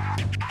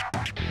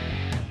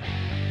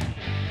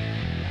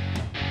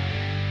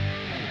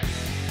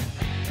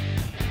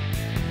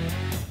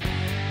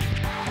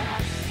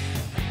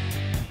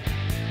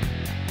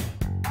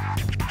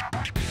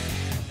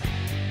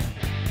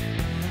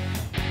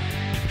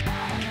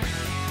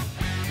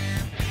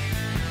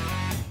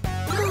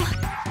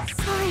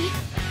 Sorry.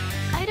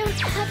 I don't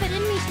have it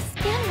in me to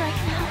scan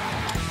right now.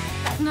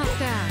 Not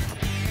bad.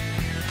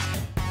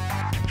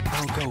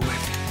 I'll go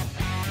with.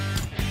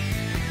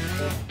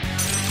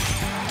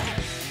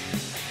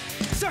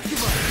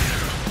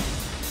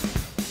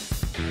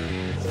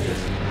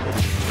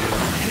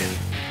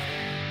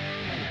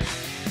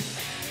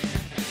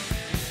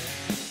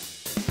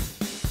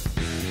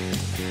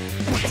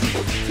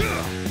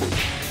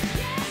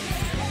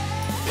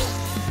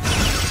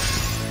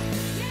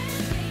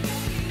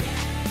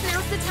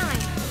 Now's the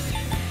time.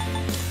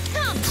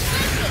 Come,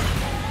 let's it.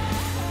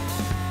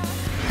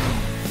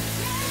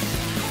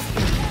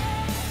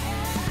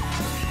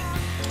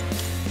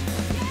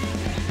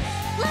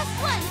 Last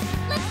one!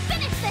 Let's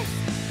finish this!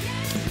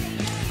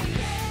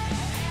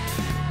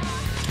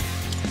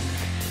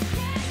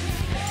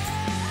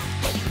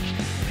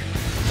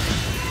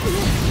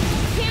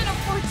 Can't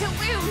afford to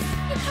lose.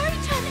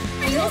 Yukari-chan,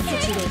 are In you this okay?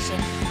 situation,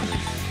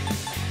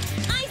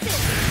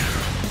 ISIS!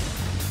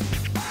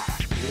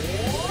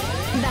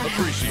 That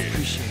helps.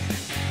 Appreciate it.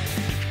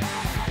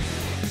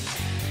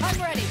 I'm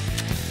ready.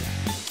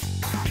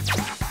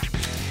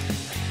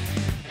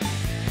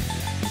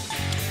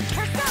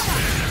 Persona!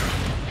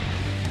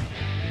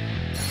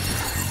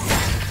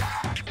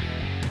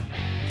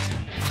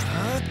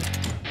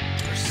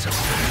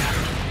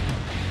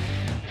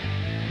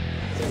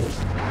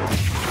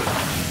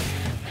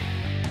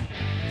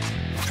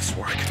 This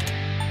work.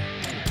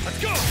 Let's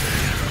go!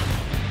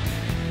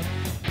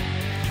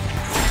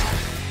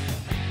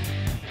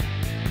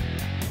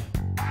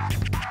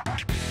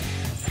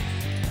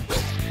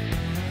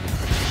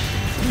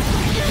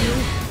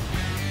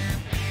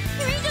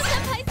 Your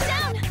Angel-senpai's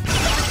down!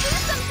 Someone do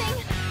something!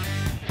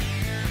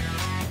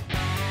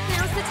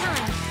 Now's the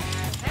time.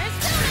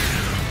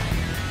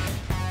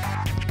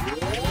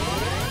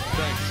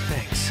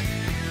 Thanks.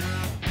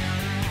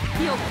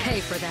 You'll pay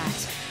for that.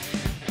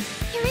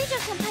 Your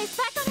Angel-senpai's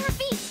back on her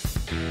feet!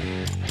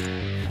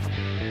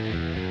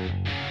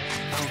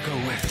 I'll go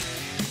with.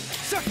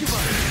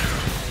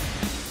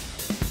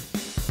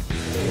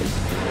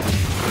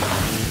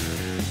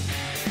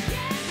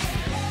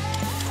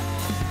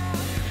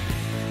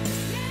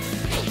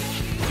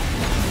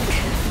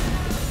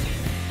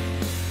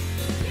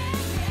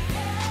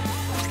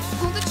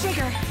 Pull the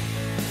trigger.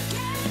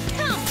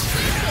 Come, let's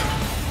it.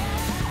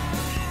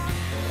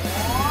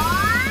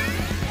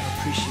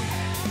 Appreciate it.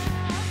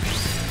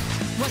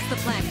 the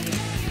plan here?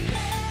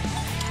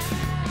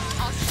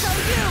 I'll show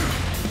you!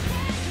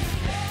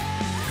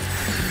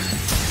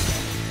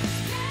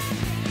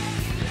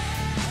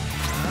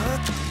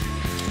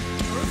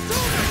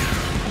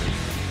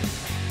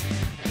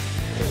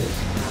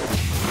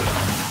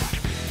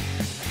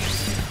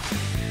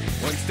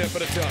 One step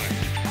at a time.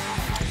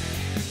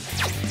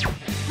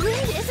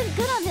 Wind isn't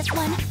good on this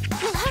one.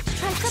 We'll have to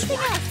try something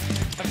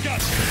else. I've got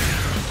you.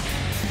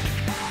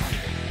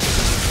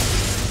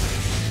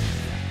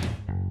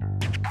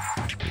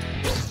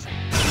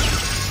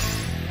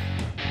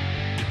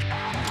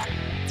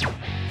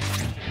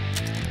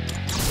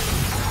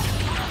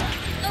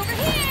 Over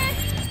here!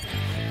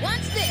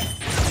 Watch this!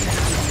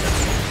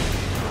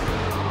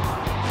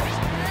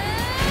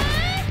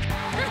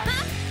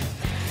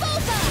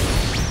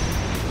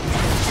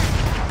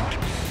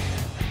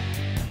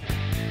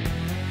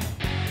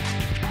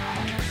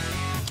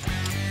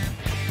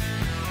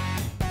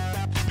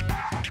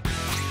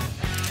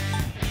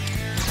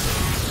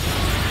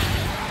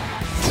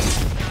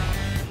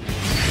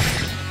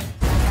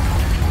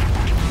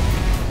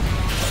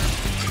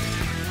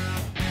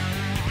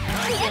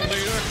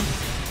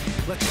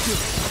 Let's do it.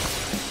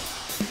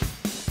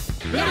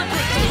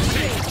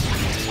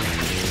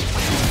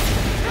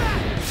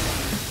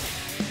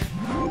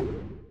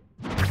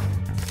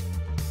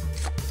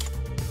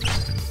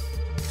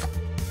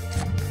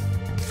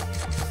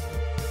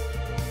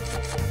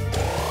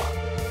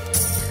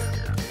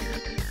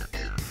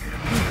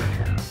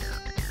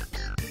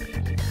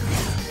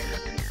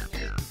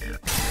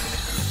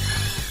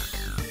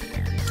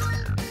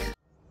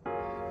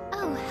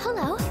 Oh,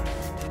 hello.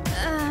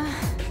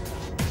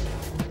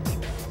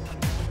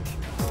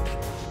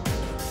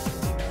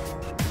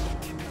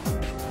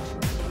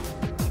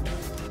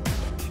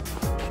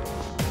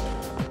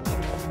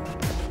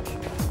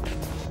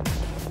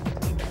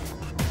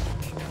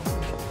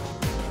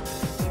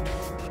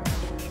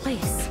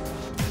 Please.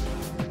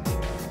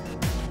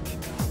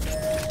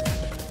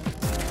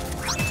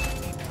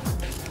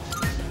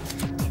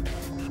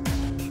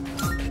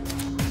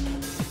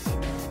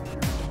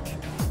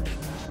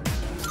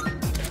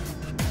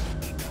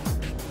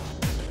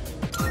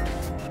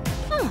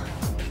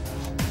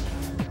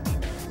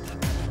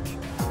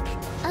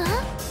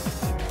 Uh-huh.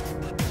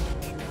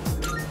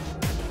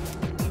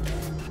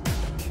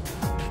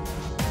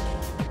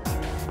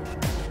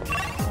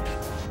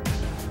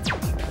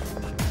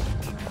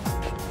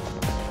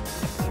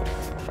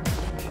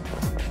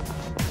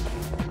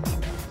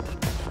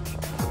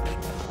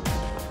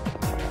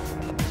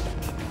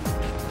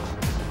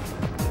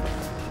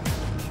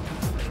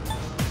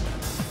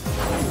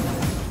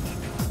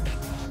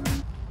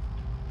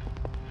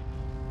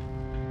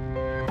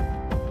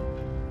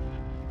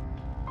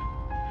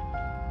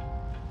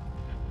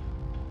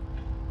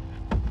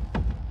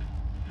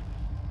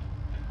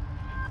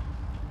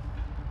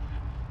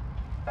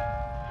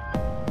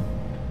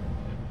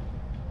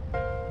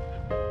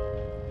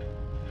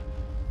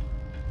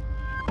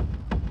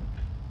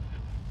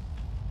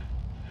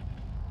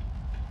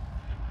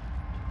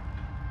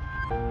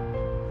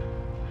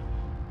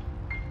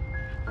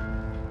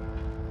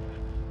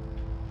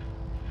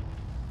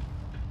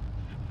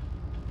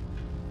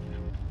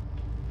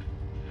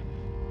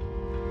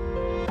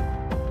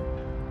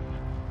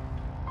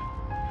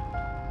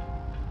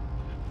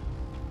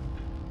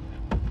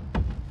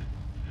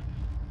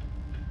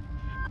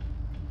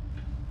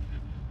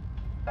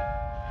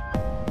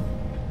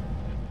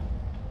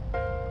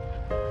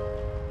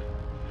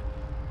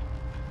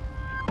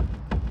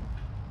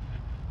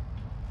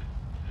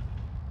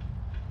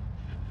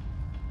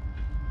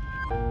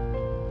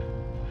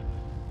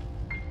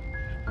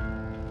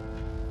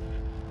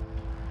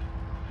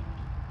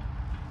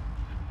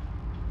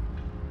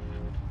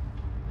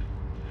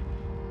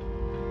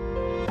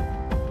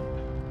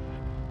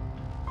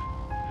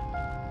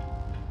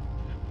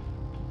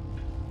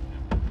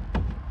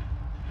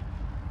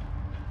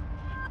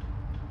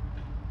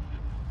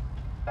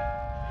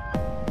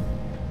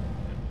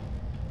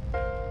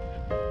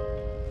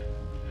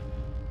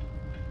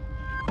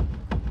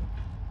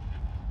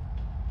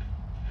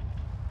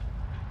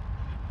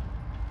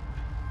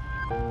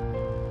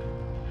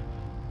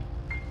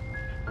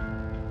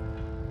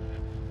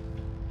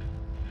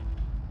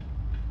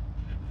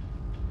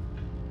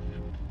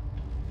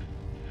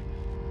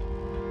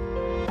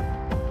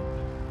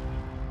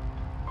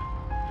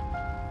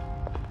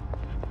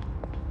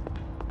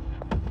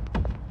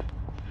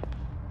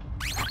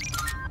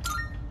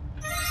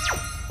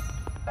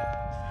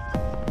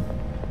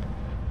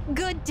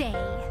 Good day.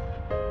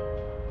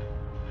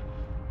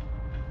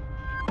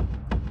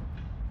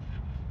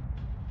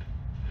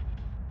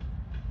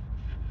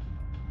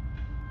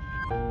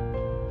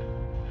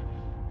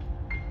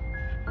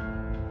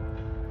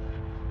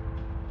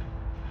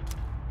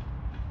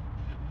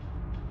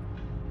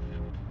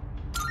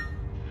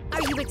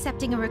 Are you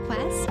accepting a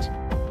request?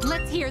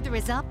 Let's hear the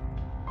result.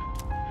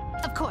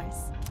 Of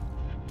course.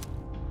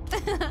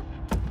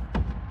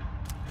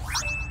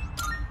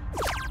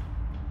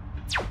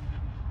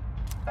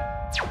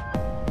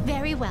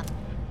 Very well.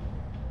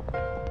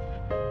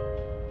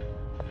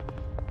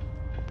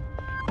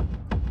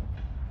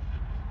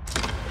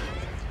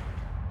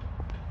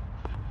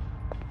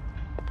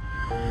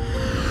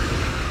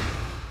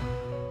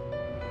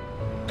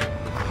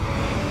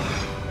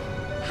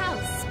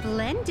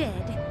 Splendid.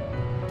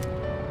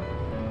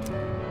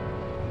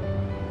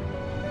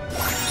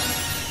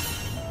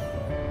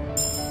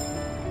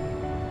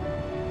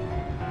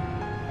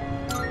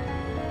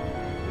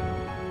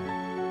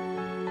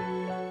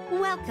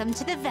 Welcome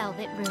to the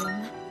Velvet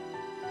Room.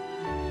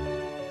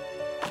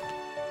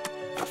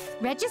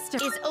 Register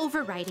is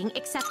overriding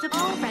acceptable.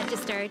 All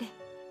registered.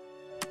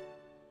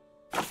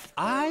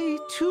 I,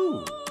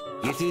 too.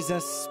 It is a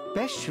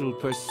special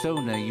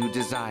persona you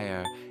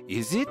desire,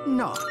 is it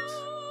not?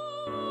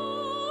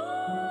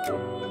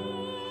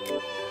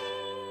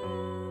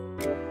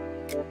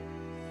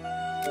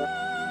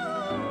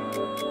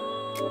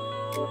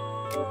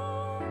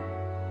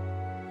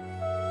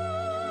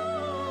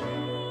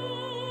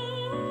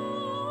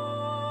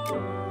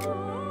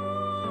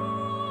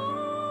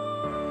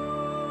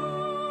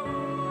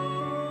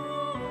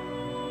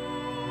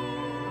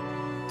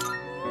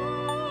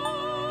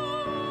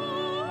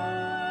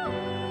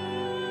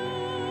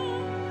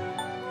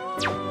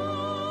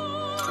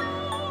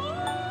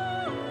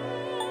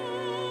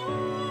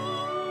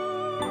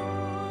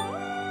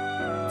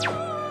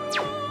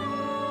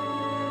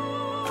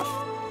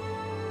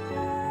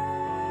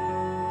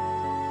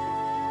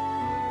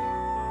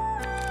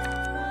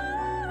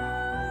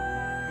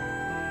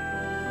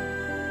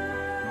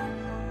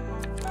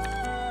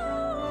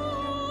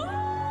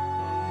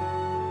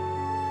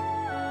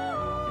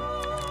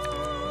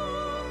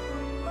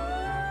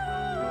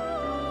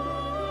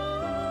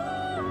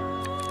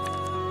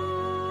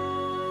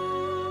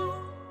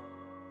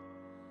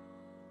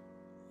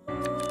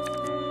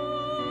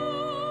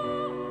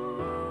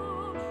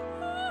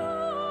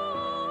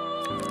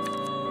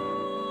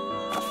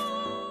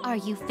 Are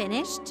you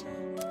finished?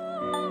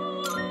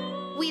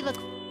 We look...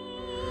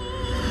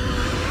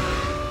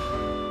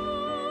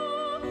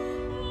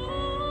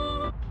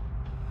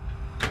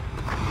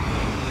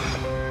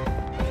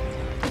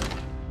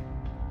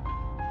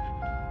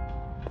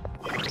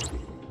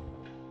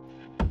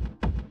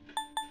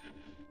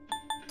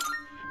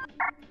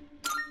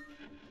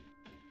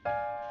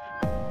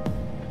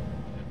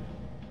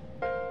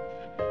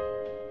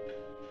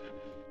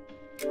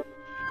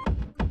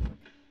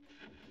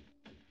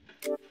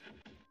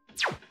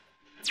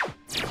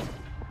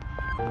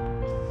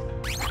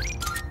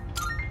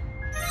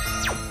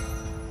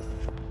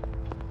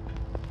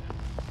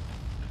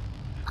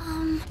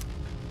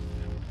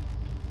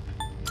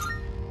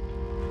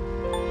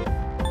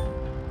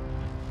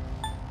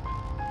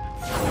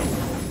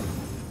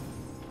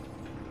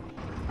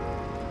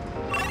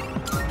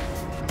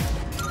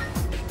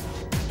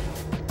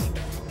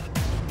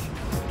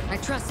 I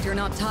trust you're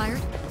not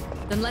tired?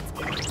 Then let's...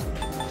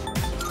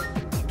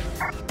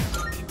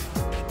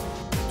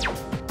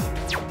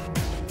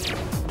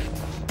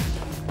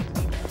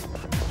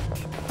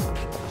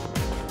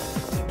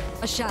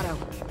 A shadow.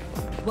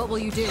 What will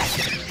you do?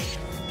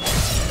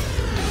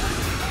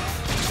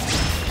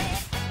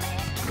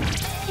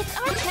 It's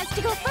our chance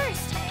to go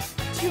first!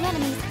 2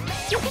 enemies.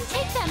 You can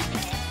take them!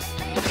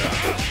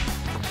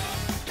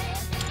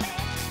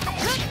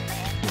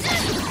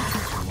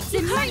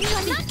 Departing,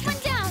 knock one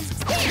down!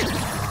 Here!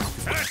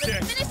 That's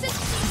it! Finish it!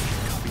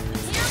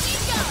 Here we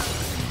go!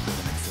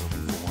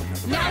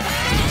 Now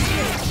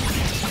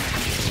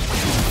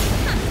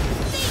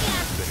See ya!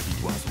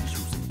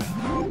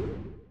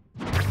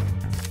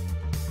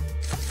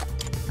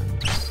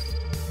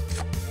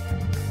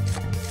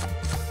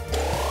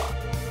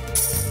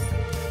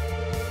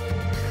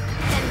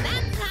 And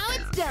that's how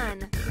it's done.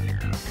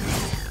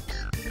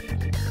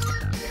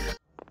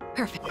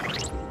 Perfect.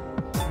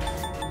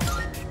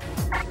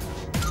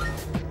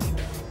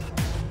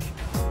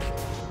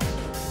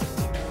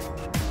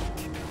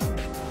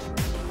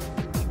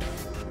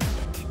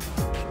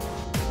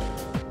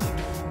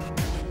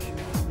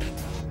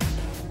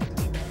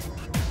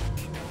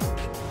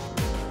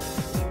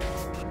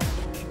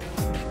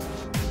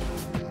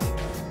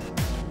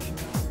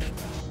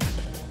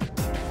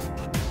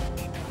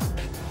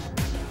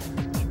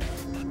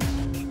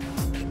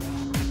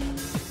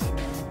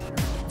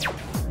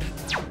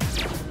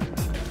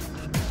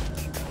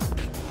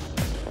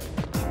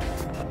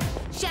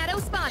 Shadow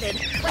spotted.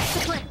 What's the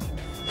plan?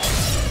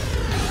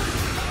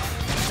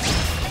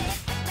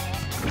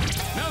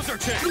 Now's our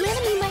chance! The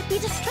enemy might be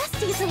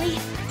distressed easily.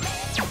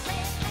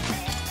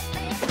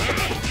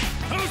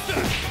 How's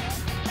that?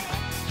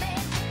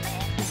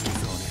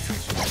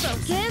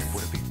 Focus.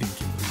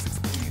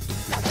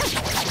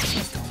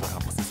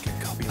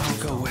 I'll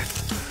go with.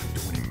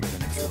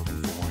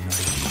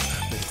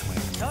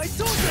 I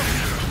told you!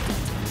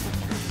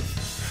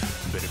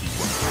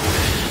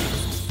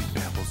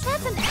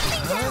 That's an enemy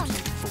down!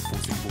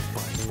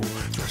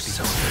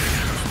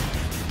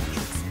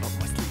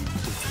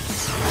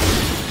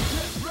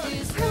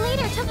 Her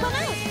leader took one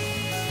out!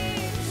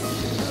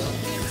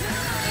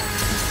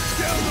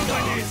 Down on my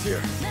knees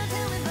here!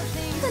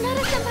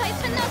 Sonata-senpai's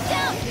been knocked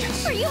down!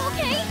 Are you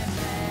okay?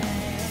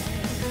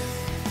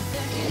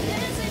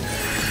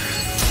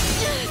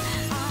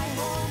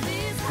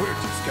 We're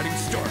just getting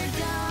started.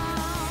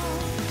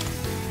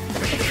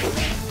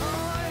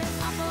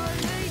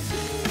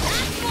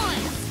 Last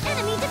one!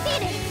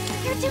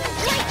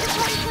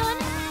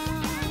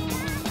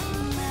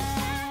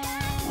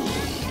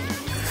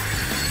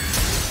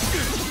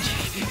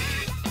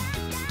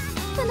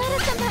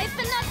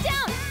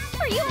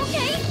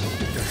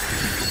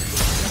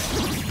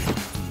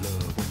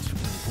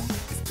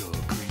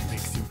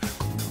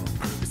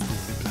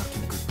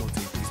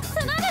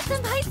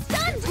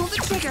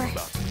 leader.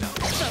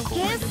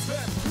 Focus.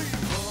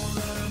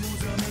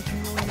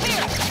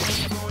 Here!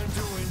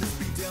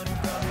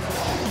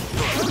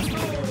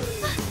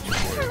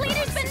 Her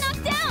leader's been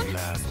knocked down.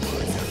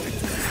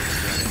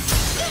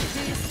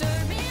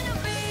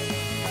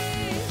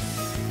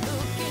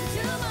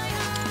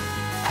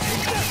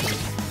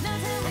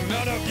 I'm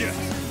not up yet.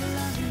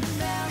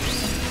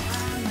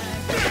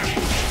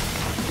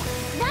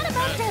 Not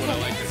about That's what I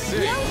like to see.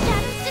 No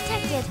shadows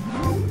detected.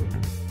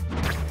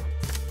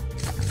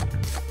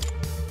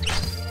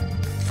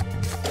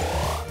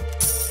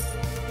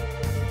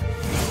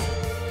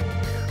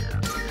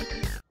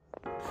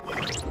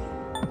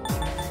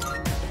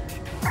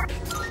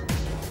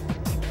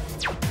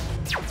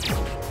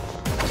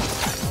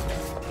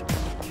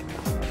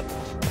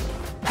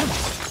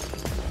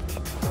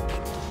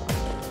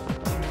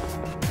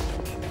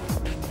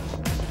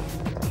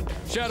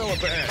 Shadow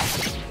up ahead.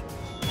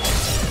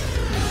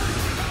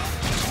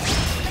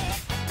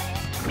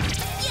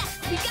 Yes,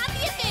 we got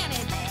the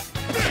advantage.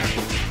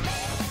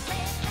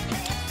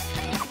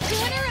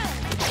 Turn around.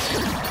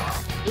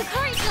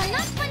 Yukari-san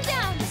knocked one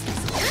down.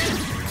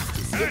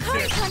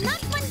 Yukari-san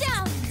knocked one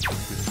down.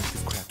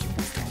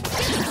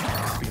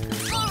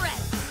 All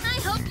right, I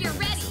hope you're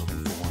ready.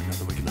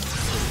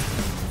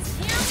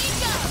 Here we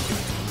go.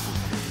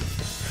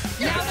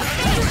 Now the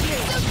field you!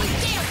 Super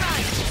dare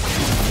run.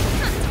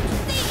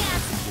 See ya.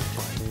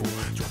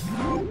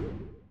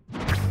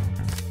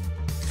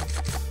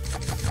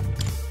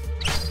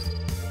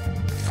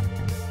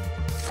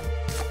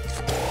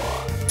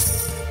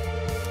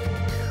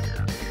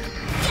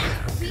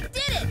 We did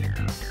it.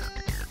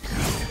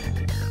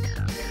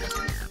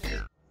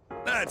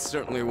 That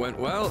certainly went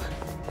well.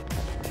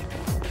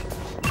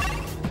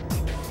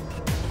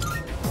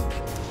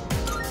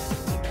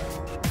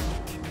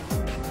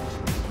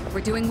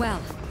 We're doing well.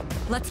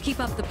 Let's keep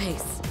up the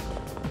pace.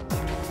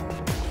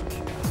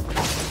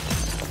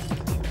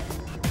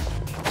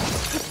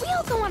 If we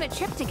all go on a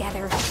trip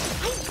together,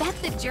 I bet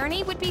the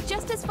journey would be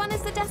just as fun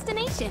as the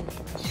destination.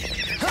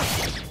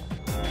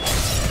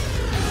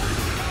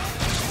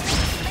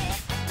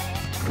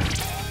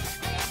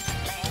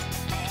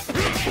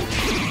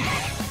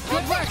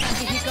 Good work,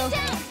 Akihiko.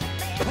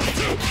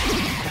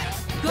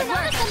 Good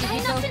work, Sonata-senpai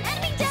knocked an Akihiko.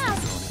 enemy down.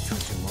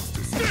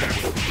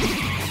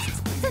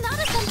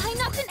 Sonata-senpai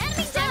knocked an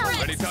enemy down.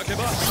 Ready,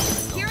 Takeba?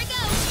 Here it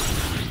goes.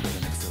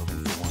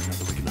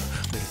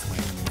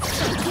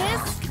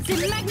 Yes,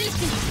 c'est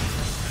magnifique.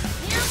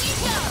 Here we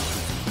go.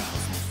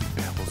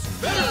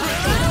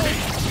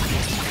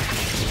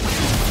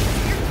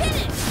 You're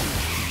finished.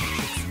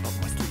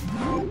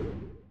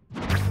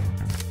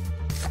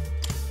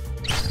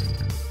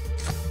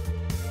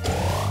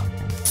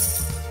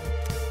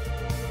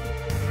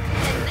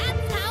 And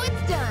that's how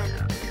it's done.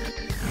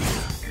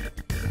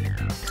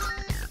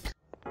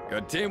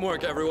 Good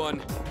teamwork,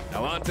 everyone.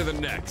 Now on to the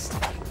next.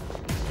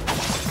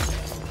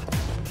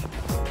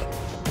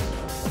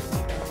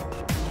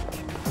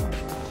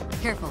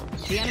 Careful,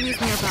 the enemy's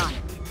nearby.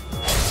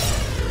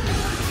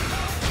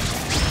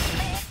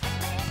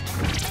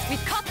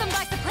 We've caught them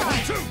by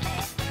surprise.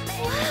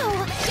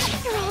 Wow,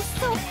 you're all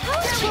so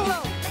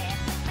powerful.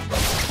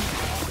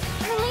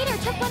 Her leader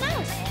took one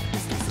out.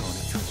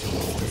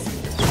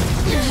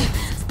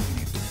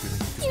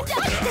 You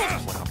dodged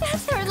it.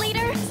 That's her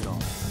leader.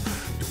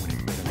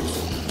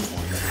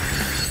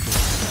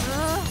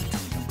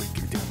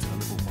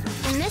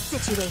 In this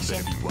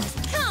situation,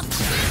 come,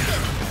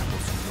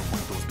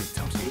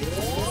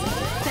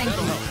 Thank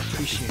you.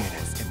 Appreciate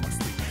it.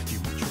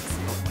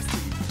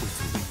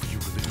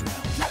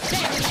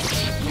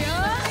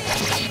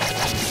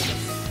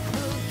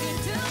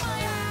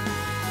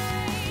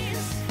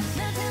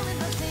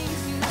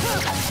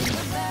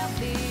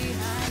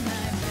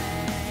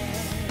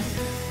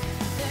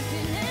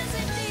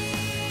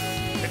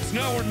 It's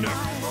now or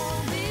never.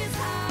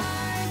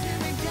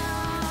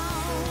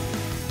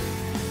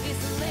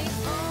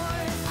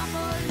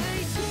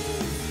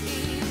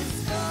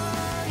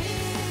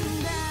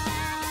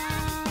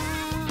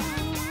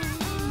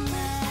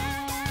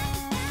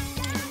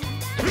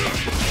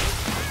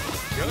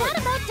 What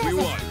about We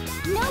desert? won.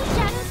 No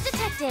shadows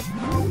detected.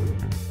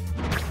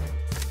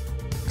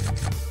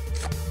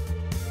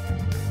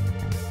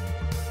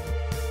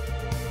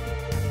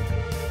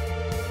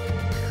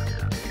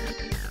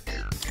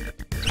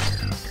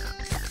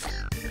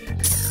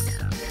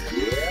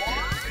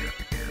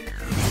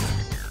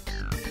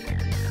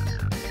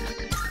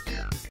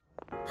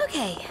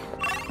 Okay.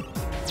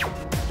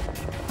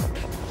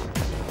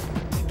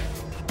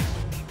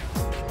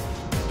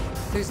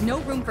 There's no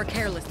room for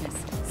carelessness.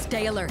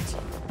 Stay alert.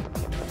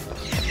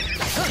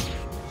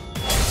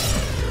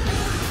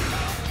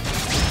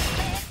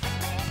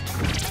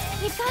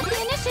 You've got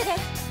the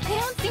initiative. They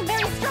don't seem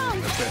very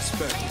strong. The best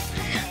bet would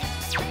be...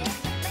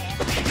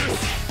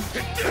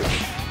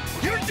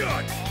 You're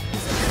done!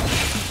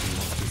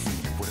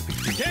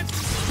 You can't...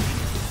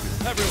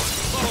 Everyone,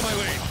 follow my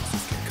lead.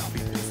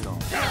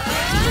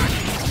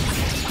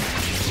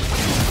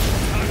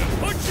 Time to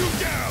put you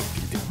down!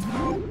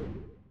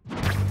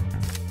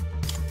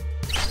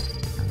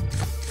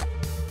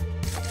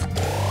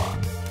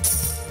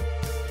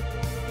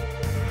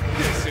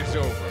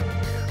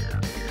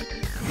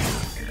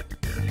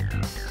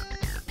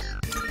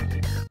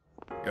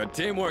 Good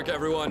teamwork,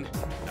 everyone.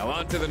 Now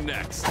on to the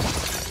next.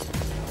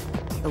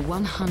 The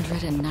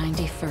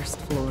 191st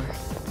floor.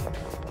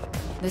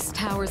 This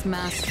tower's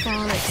mass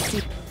far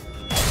exceeds...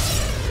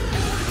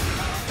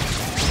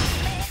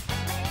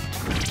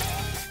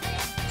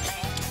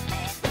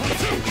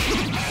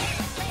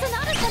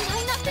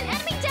 Sonata-senpai knocked an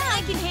enemy down!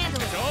 I can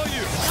handle it! All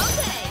you!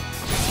 Okay!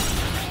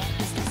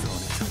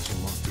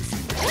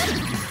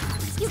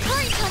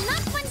 Yukari-chan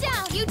knocked one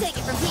down! You take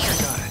it from here!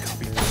 Got it.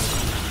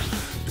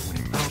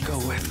 I'll go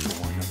with.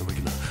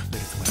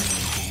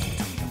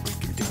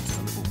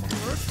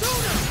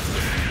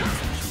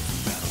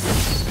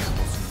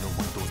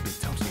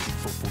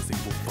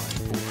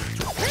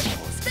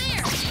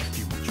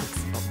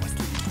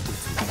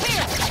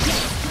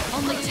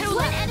 Only two One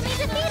left! enemy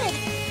defeated!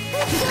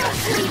 Good job,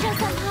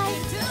 Sonata-senpai!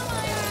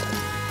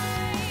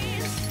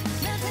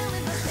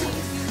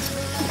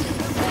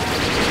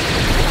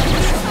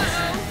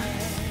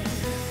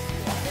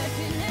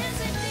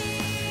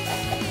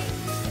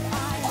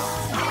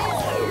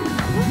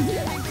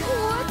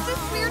 What's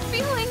this weird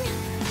feeling?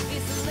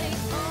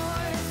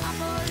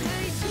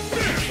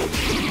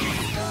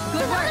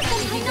 Good work,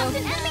 Sonata-senpai knocked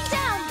an enemy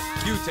down!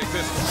 You take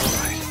this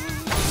one.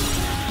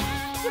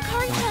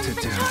 Yukari-chan's What to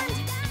been do? charmed!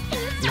 Can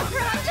you stick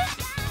around?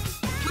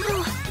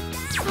 Oh,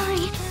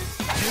 sorry.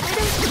 I don't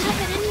have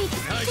it in me to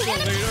Nice the one,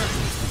 enemy. leader.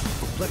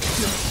 Let's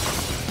do it.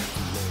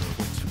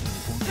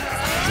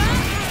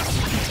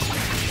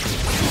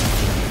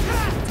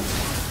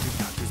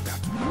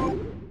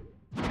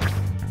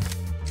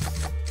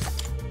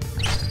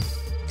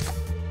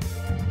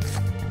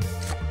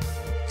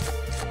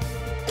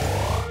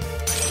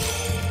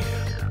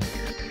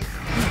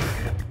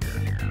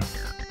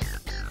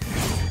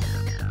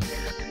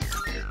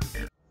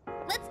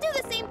 Let's do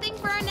the same thing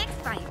for our next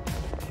fight.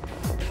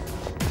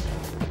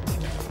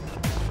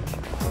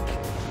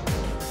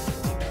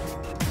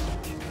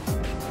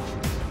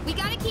 We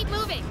gotta keep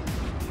moving.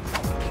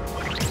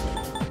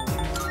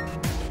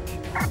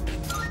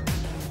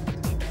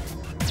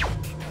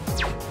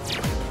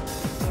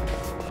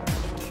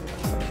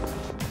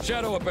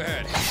 Shadow up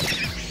ahead.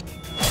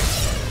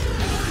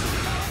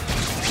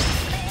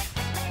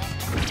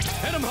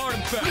 Hit him hard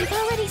and fast. I've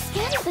already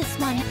scanned this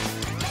one.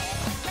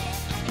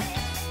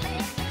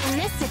 In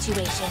this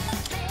situation,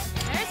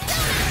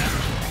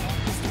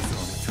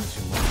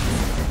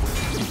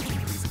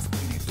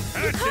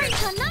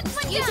 Yukari-chan knocked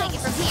one down! You take it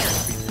from here!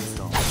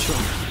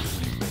 Sure.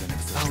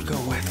 I'll go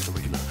with.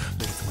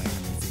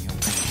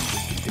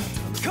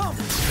 Come!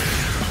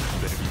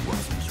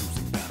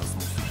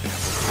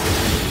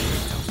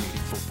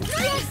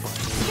 Yes!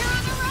 You're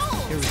on a roll!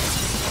 Here we go.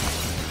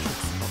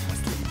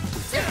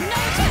 There's no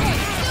way!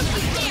 Don't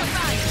you dare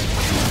run!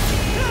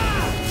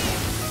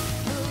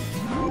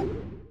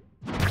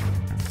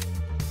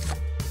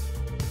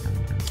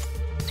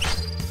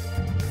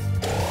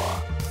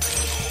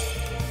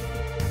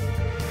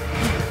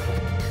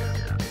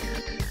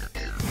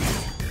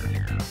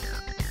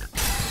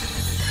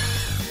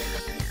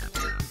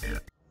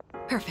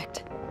 Perfect.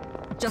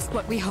 Just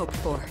what we hoped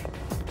for.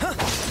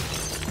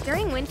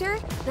 During winter,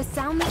 the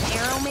sound the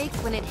arrow makes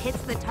when it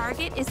hits the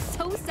target is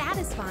so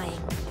satisfying.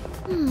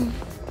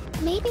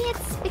 Maybe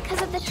it's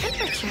because of the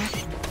temperature.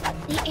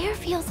 The air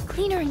feels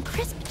cleaner and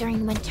crisp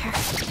during winter.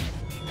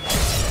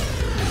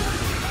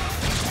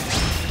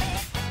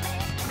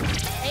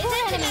 More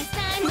enemies,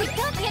 son! We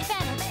got the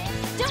advantage!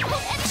 Don't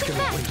hold Just anything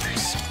gonna win back!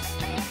 this.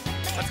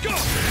 Let's go!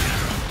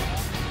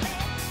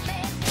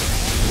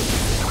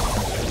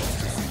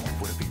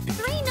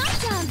 3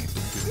 knockdowns!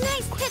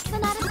 Nice hit,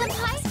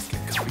 Sonata-senpai!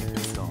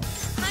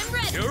 I'm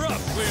ready. You're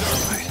up, leader.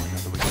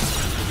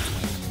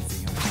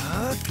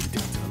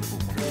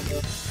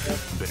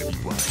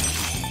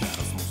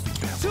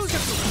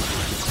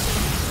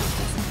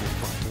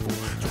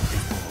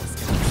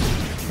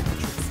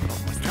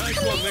 Nice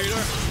one,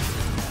 leader.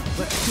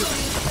 Let's do it.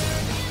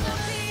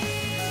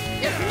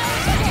 There's no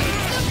way!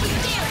 Don't you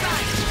dare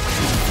run!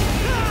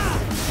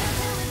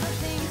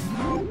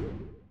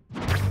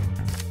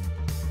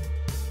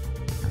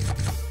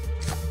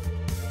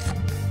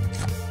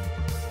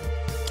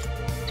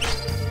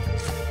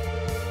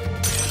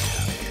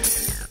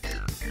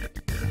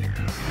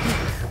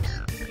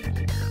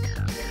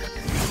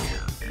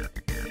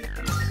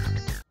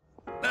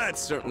 That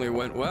certainly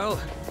went well.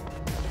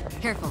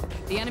 Careful,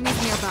 the enemy's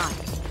nearby.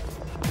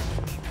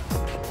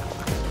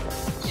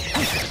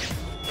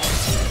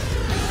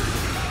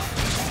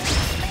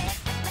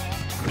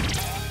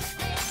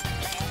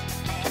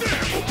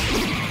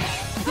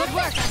 Good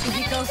work,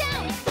 Akihiko.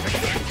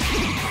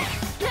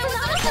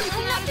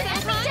 Sonata-senpai knocked an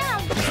enemy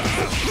down!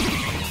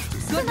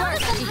 Good work,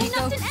 Sonata-senpai Akihiko.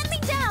 knocked an enemy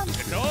down!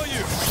 It's all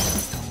you.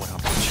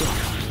 Sure.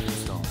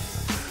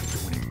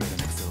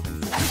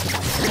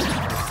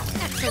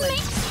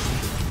 Excellent.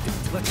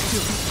 Let's do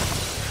it.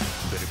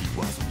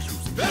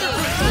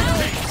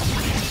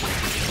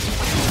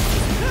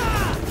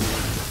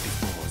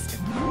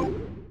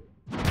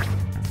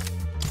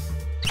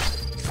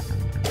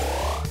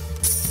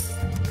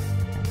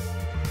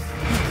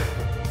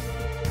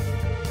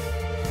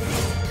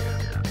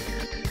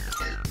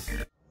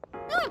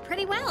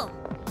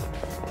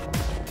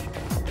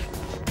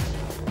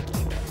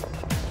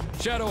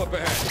 Shadow up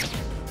ahead.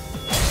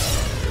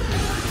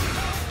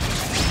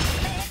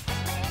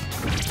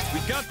 We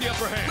got the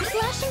upper hand.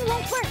 Slashing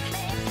won't work.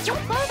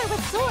 Don't bother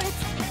with swords.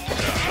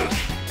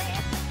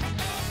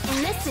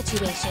 In this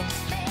situation,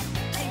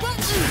 I won't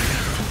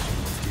lose.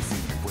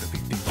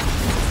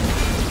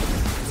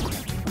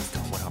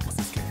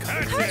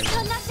 Hurry,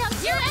 to knock down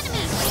your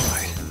enemies!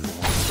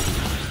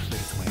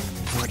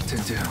 What to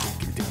do?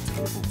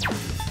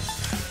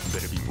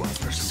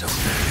 So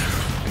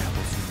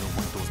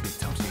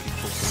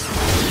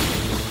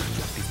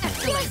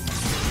Excellent!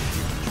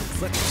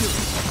 Let's do it.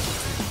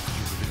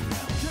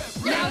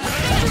 Now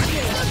finish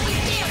you!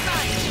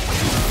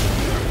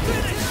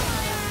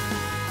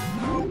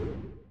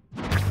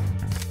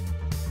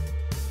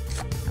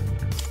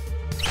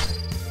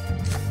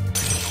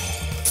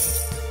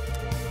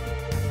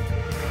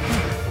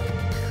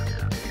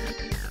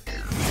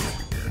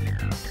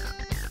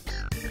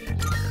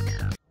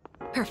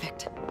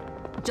 Perfect.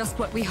 Just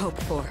what we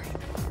hoped for.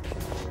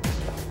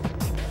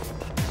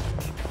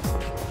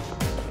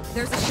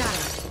 There's a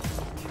shadow.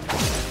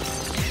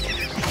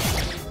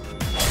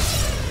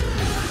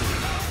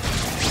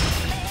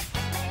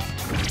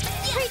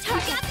 Three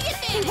targets!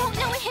 They won't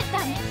know it hit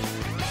them!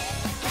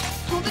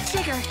 Pull the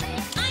trigger.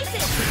 Ice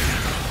it!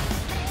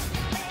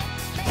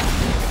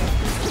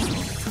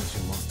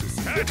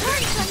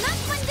 Hurry, to knock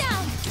one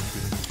down!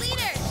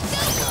 Leader,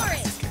 go for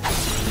it!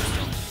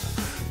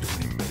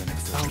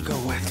 I'll go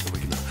with.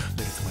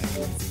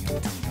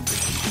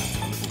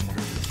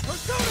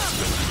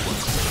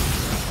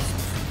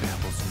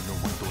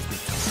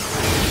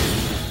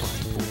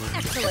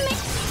 Excellent.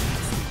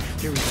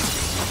 Here we go.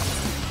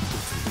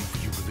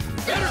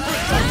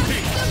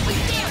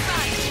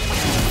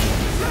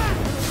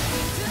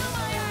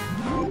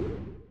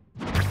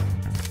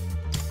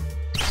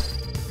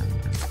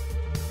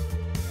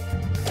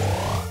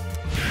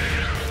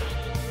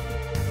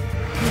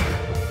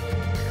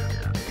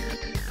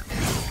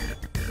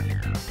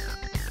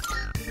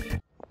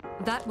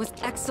 That was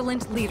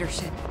excellent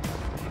leadership.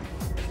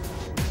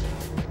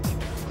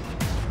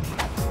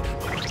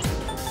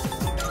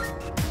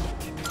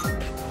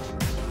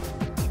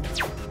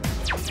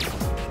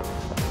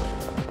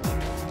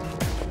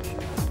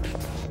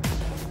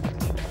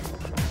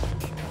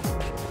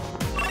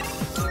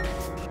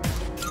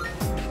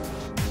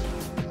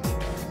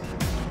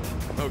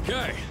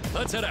 Okay,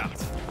 let's head out.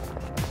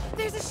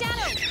 There's a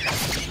shadow!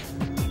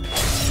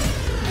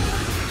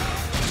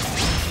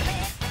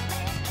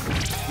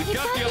 We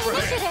got the upper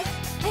hand. initiative!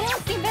 They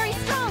don't seem very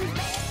strong!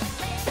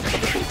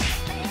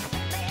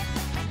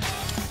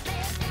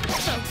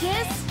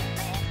 Focus.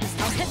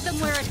 I'll hit them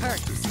where it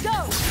hurts. Go!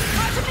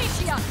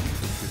 Artemisia!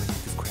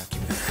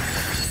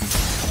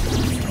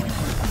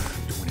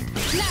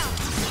 Now!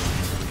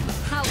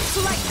 I'll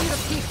slice you to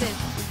pieces!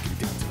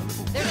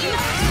 There's no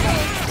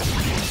escape!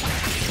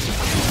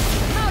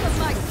 Out of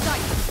my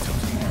sight!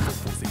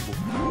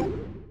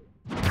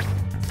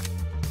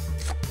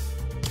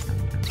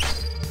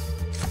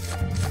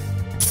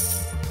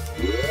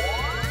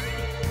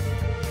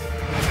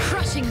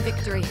 Crushing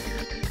victory!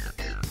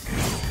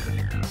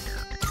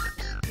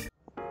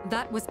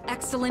 That was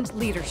excellent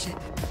leadership.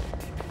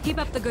 Keep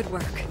up the good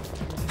work.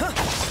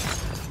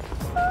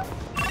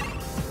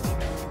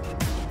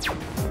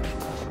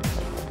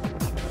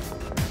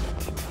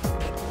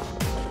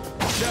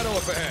 Shadow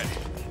up ahead.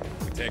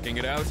 We taking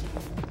it out?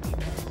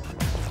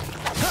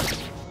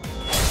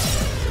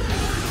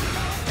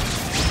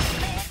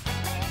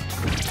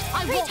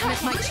 I won't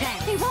miss my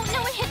chance! They won't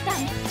know it hit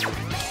them!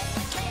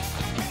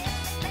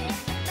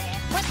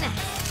 What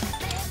next?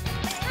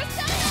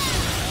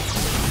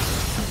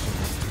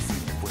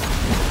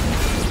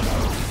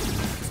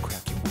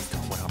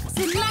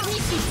 C'est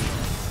magnifique!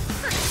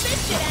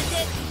 This should end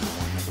it!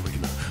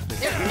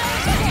 There's no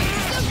escape!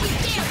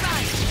 Squeaky can't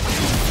run!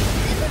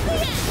 This is the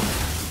end!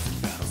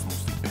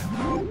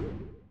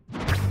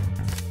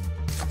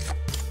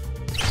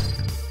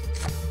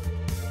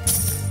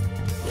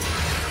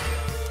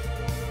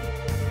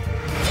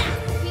 Yeah,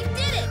 we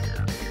did it!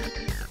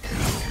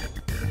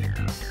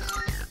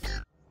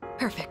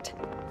 Perfect.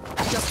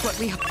 Just what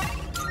we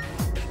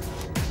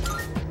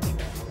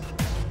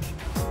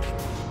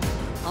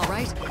all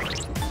right.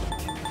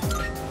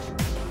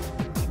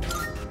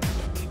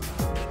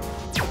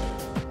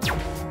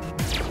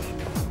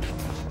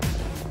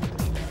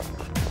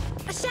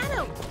 A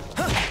shadow!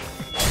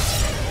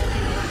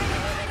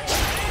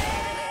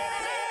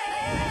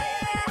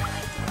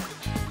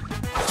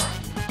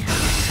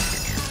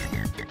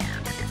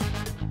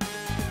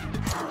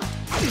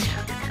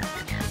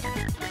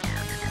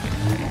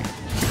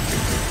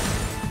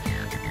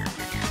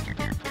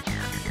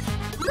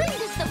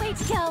 Greed is the way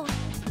to go!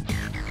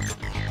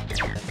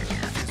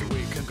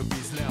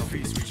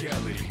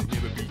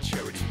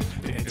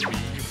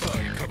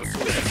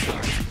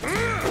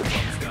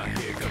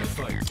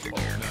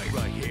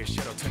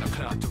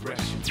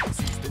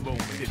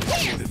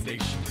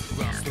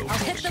 I'll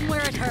hit them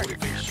where it hurts.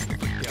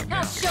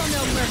 I'll show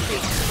no mercy.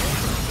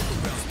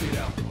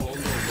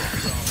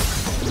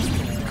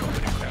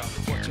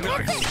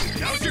 Nice.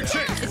 Now's your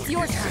chance. It's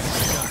your turn.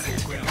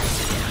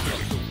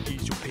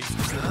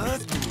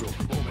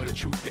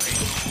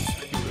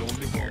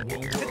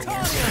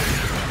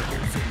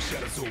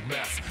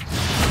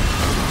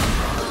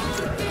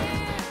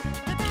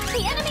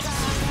 The enemy!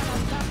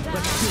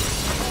 Let's do it.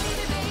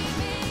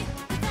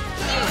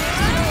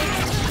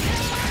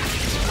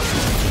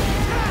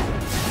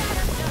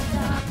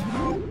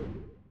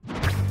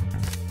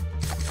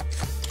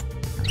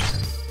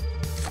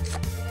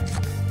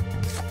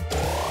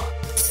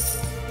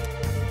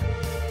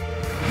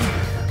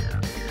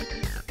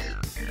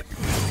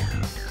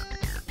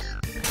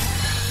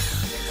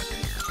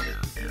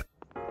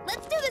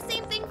 Let's do the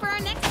same thing for our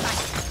next fight.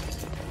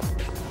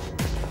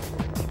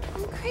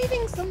 I'm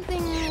craving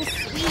something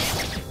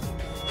sweet.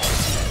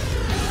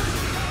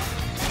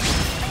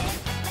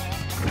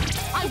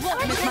 I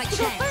won't miss my Tartarus has to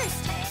go chance.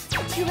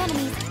 first. 2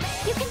 enemies.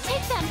 You can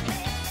take them.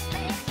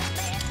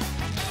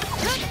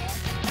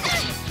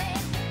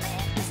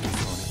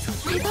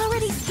 I've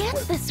already scanned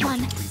this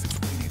one.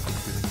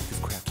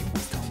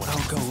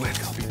 I'll go with.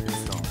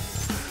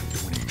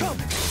 Come,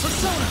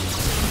 Persona!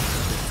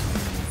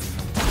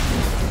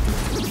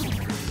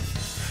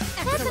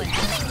 That's an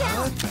enemy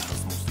down.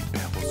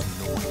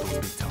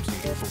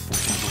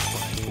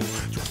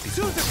 Let's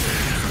do it.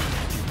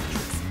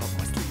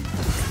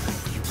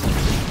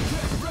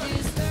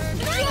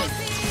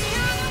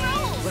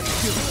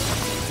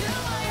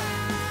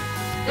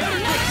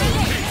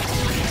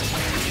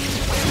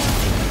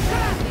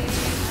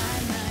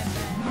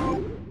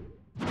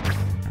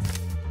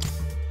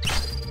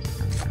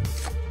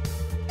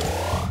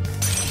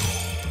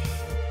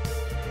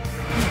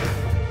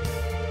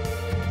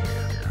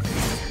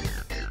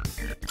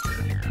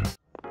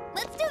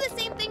 Let's do the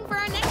same thing for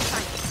our next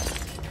fight.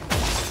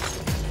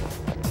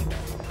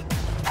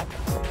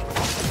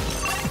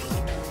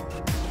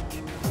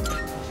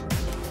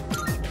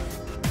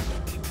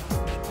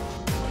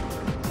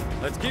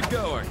 Let's keep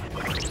going.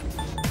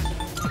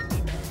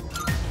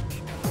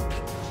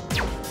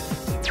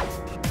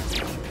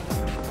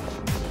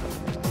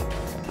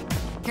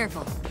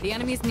 Careful, the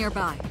enemy's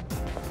nearby.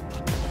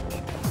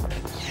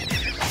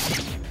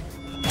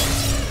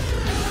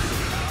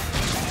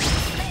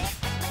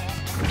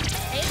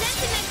 Pay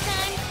attention next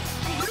time.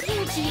 Nice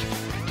energy.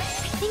 I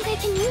think I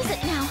can use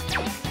it now.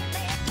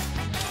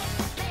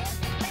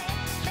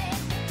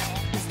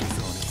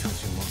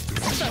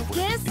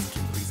 Focus.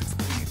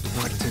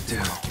 What to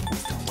do?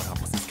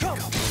 Come,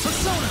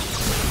 Persona!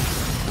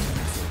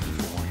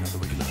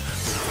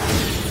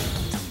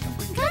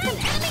 Got an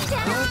enemy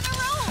down on a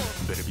roll.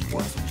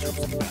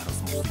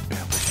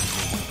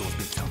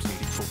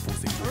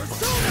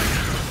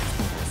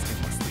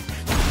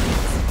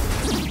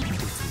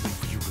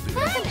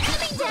 Got an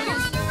enemy down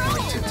on a roll.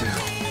 What to do?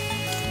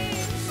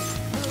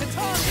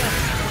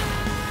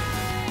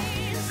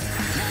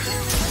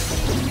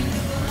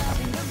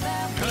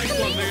 Nice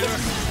one, leader.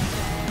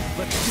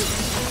 Let's do it.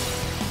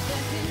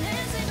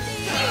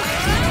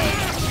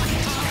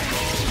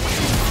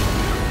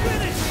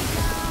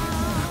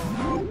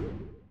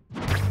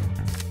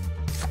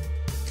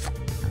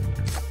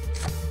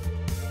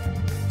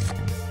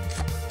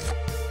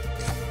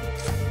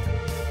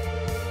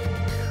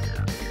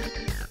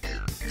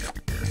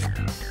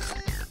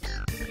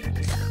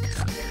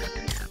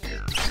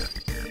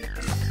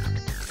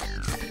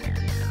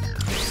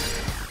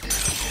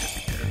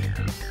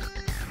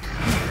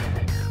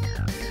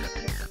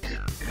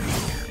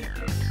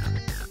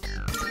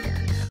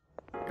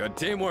 Good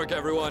teamwork,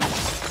 everyone.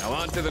 Now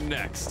on to the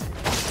next.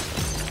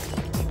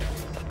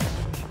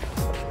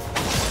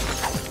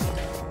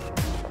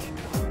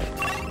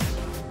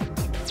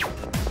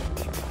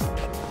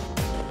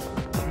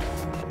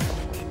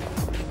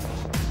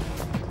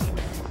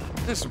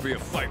 This will be a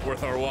fight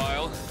worth our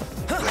while.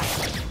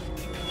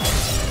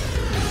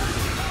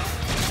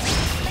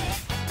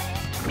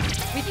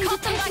 We've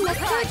caught them by Detecting a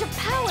surprise. surge of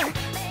power.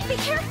 Be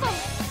careful.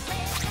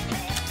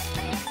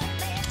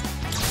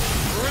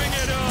 Bring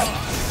it on.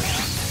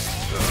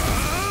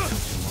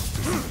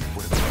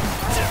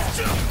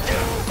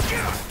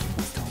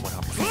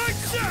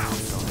 Lights out.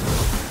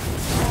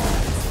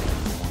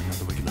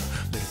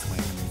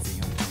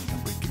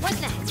 What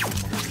next?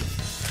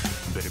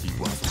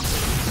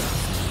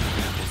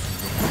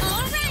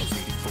 All right.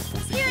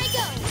 Here I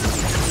go.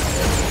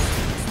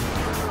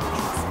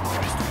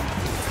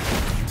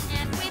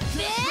 And with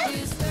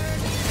this,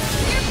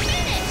 you're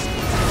finished.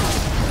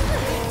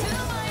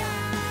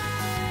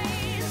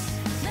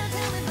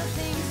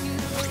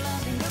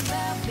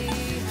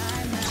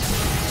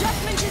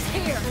 Judgment is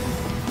here.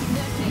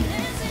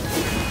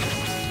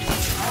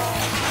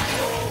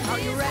 Are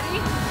you ready?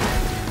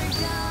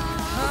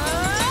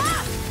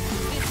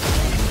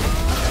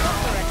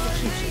 Proper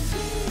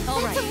execution.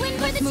 All right, That's a win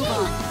for let's the move team. on.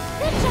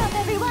 Good job,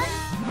 everyone.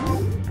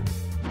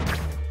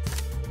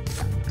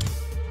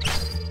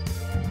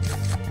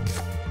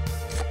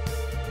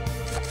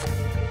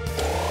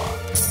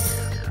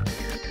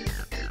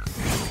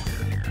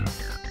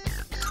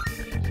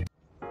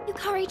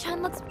 Yukari-chan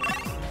looks...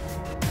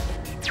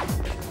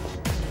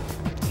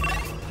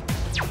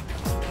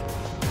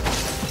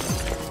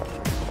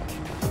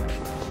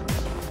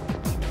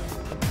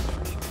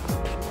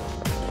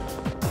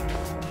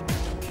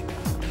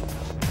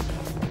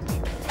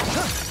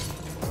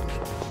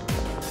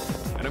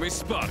 Enemy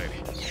spotted.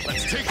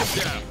 Let's take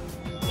him down.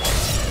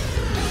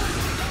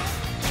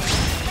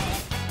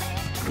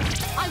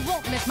 I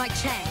won't miss my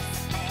chance.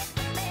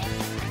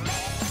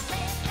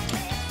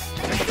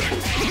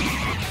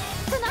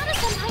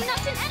 Sonata-senpai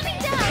knocked an enemy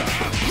down!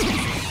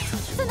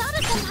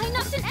 Sonata-senpai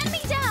knocked an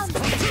enemy down!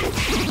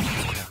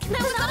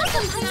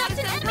 Sonata-senpai knocked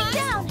an enemy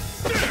down!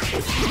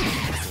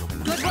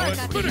 Good work,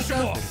 Let's finish him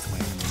Akihiko. off.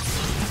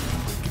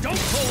 Don't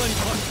pull any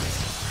punches.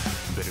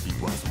 Better be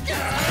wise.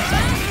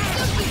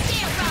 Don't you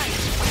dare run!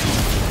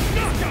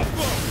 Knockout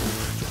blow.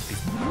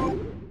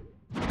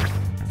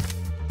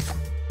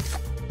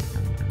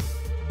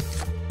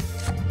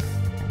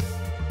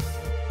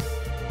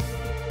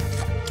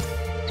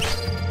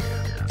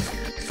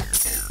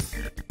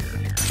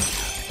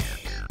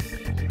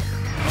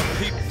 I'll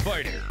keep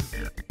fighting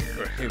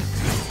for him too.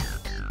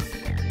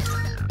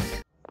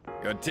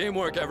 Good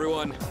teamwork,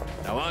 everyone.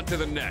 Now on to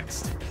the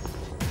next.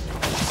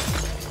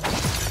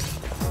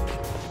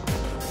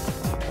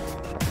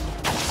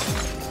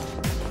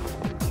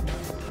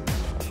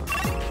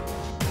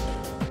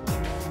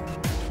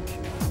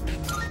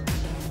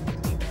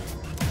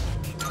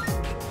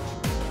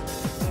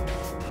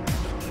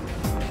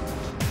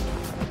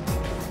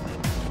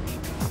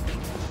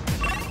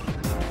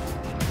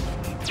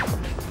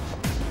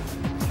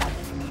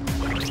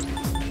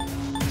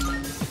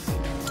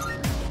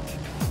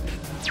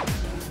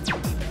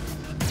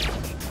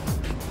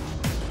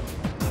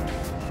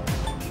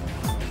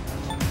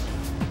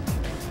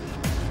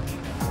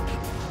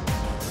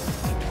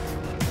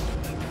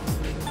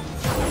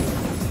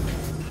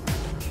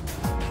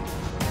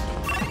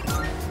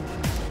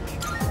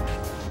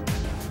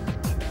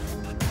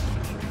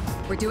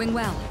 We're doing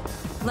well.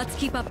 Let's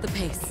keep up the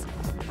pace.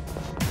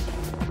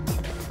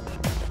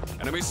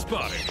 Enemy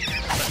spotted.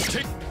 Let's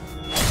take...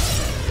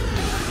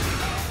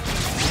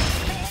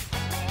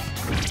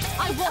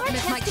 I won't Our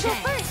miss my chance to go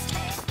chance. first!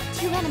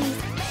 2 enemies.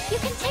 You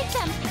can take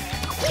them!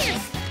 Here!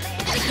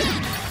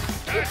 Again!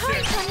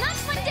 Yukari-san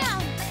knocked one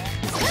down!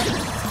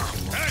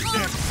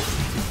 Action!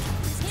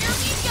 Here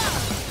we go!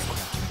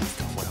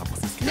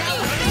 Now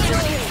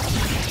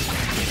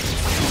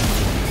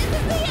This is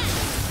the end!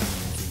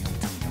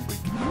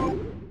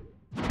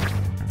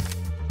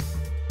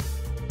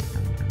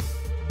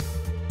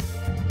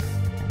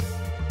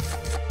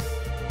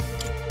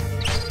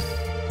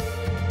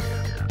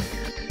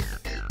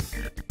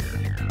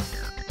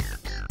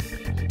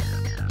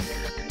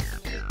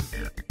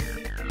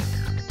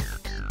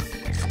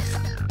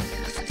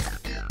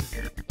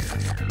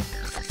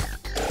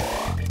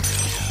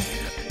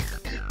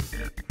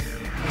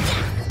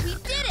 We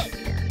did it!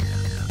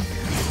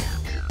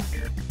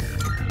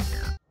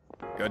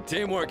 Good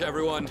teamwork,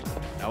 everyone.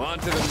 Now on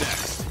to the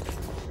next.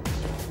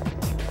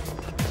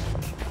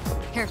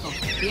 Careful.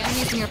 The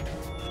enemy's in your...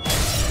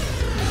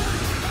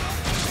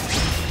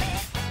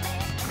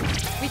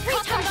 We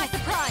caught them by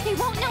surprise! They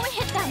won't know it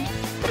hit them!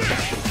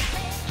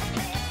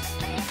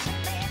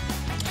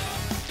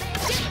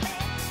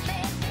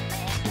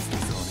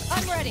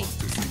 I'm ready!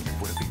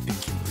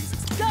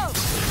 Go!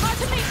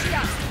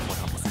 Artemisia!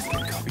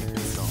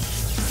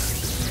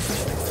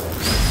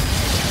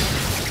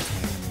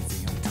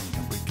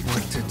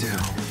 What to do?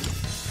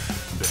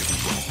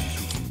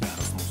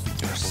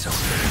 There's so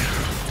many.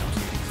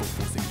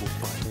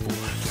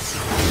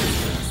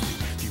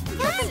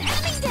 That's an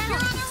enemy down! You're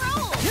on a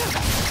roll!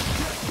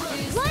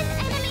 1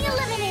 enemy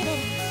eliminated!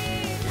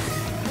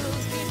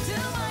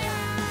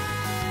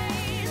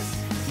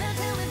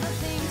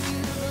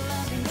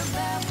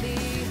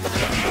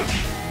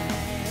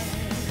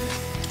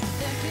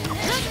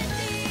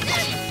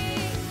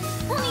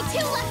 Only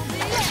 2 left!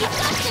 You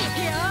got this!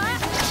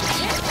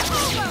 It's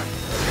over!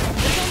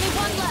 There's only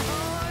one left!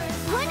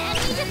 1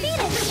 enemy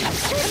defeated!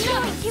 Good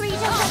going,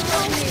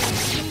 Kirito-senpai!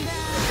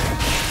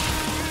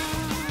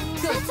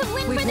 That's a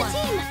win We've for the won.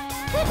 team!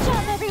 Good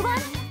job,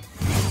 everyone!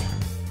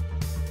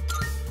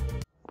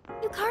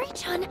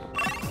 Yukari-chan...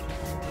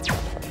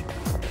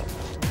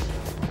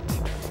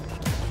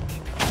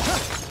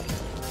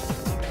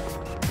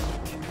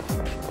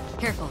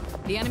 Careful.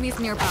 The enemy's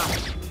nearby.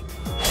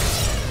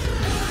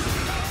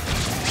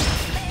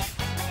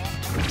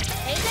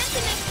 Pay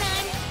attention next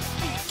time!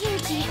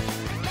 Energy. I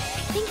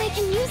think I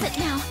can use it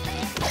now.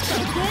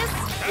 Like this?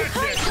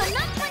 Yukari-chan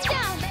knocked one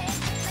down!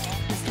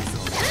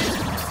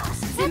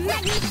 That's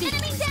it!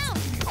 Enemy down!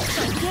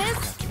 Like this?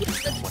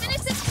 Let's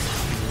finish this!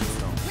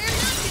 We're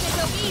not gonna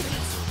go easy!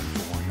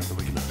 This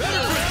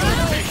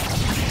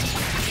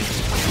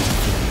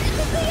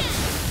is the end!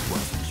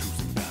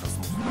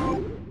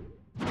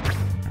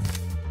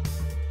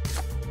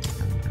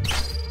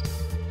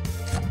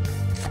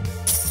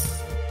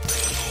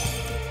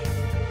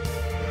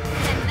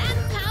 And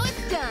that's how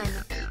it's done!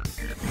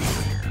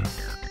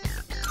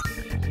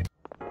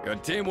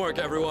 Good teamwork,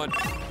 everyone.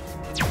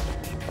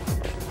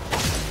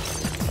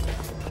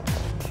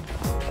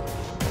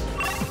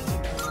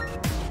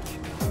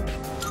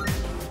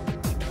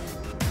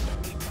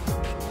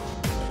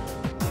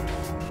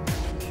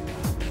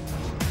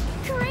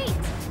 Great!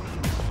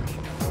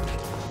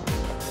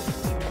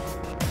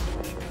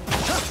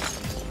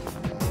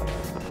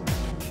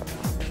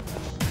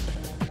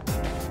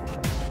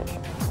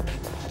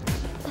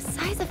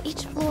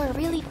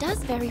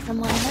 does vary from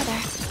one another.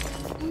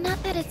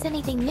 Not that it's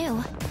anything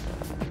new.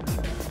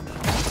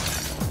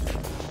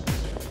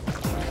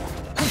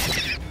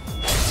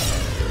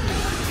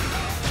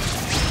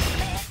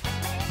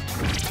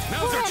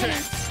 Now's our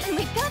chance! And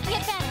we've got the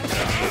advantage!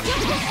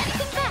 Don't get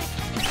anything back!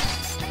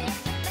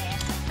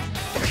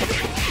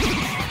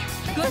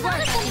 Good work.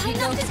 Sonata-senpai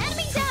knocked an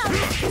enemy down!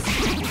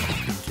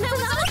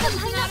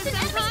 Sonata-senpai knocked an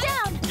enemy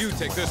down! You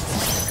take this.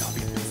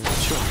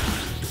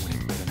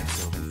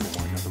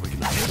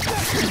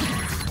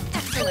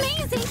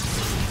 Amazing!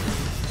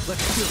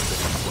 Let's do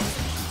this.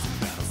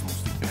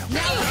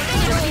 Now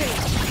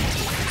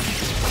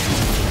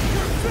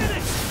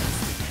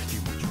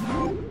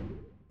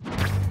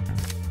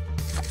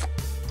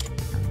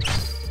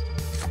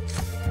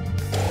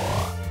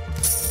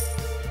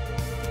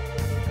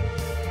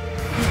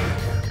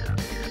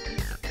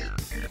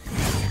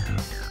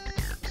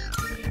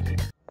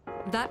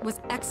that was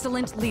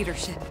excellent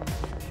leadership.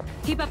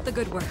 Keep up the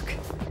good work.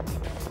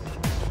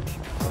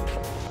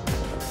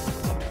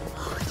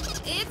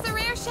 It's a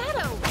rare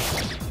shadow.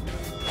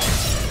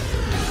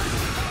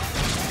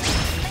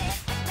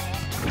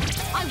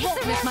 I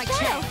won't miss my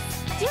chance.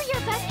 Do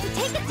your best to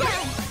take it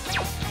down!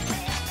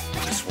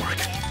 Nice work.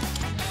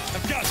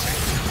 I've got this.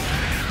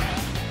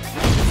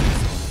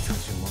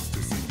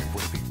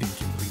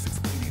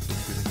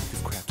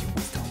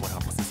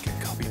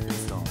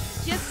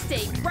 just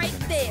stay right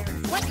there.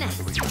 What next?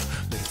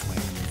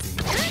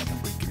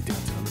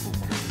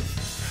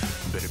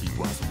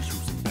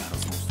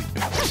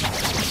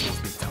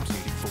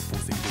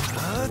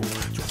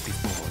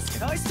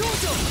 Nice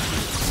dojo!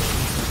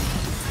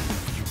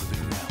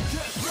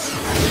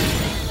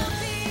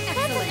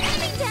 That's an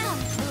enemy down!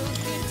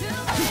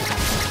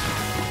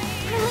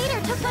 Our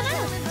leader took one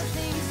out!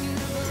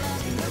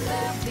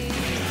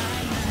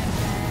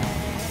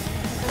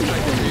 I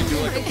can read you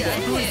like a book.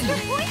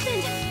 You're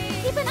poisoned!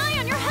 Keep an eye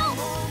on your health!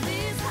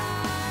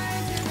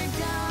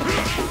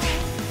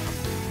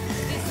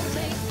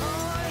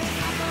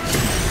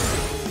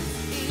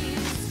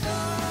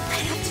 I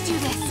have to do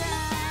this.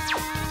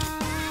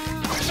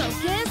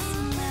 Focus.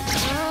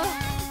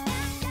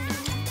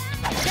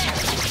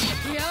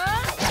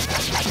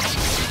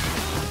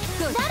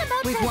 Good. That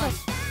about We've does won. it.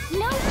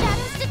 No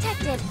shadows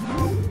detected.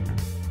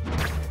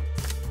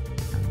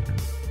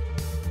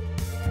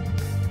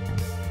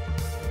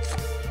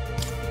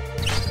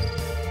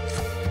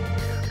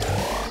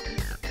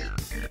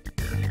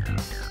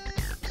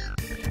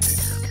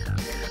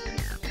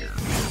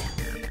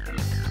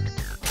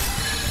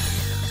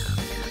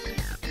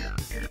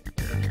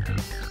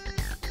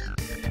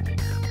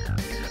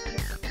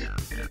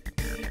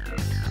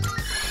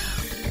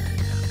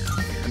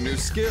 A new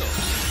skill.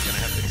 Gonna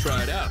have to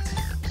try it out.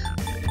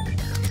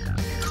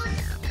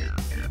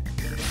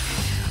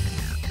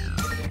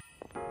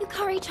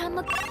 Yukari-chan,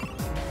 look.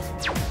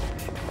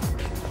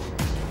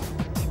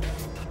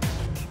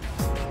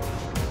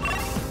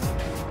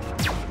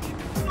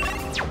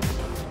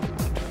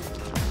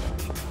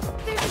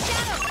 There's a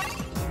shadow.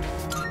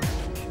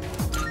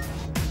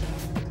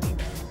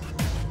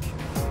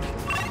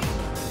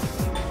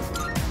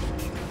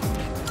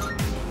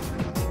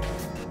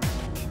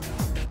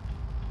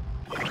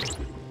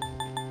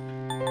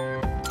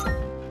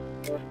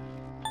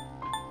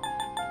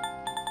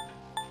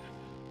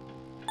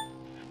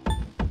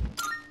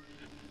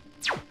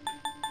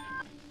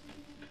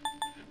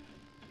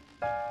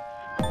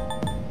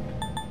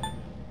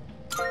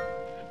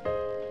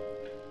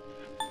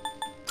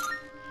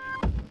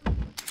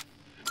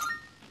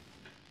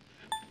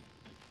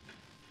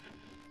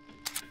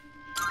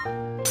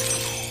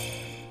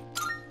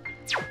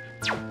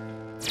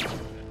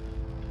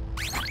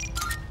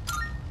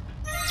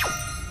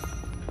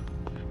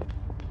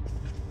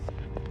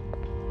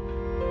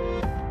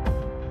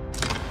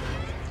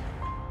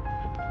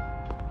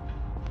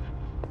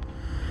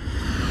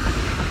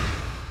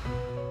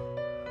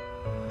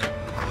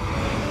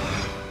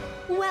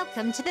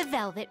 Welcome to the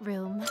Velvet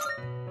Room.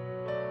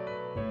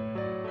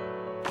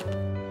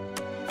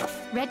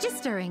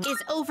 Registering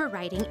is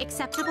overriding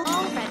acceptable.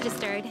 All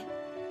registered.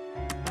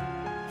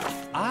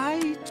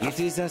 It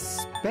is a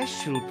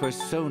special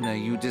persona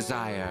you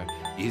desire,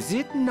 is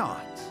it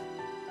not?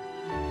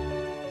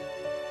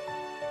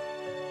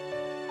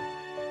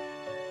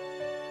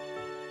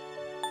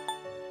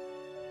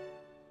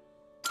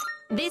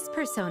 This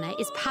persona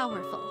is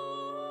powerful.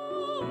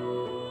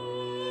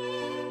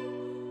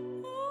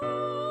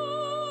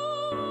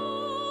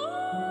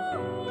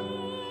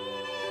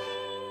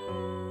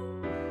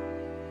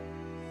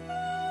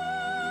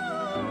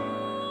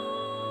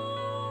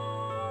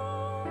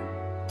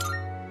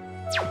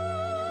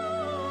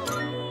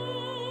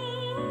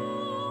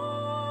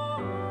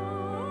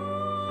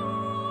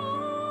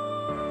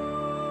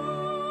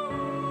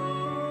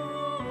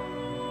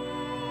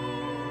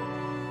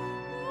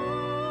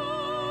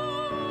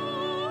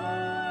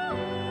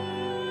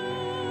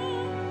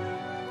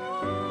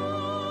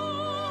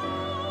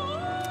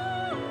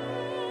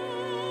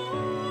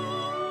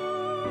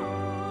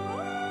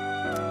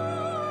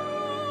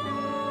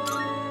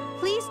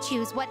 Please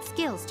choose what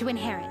skills to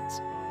inherit.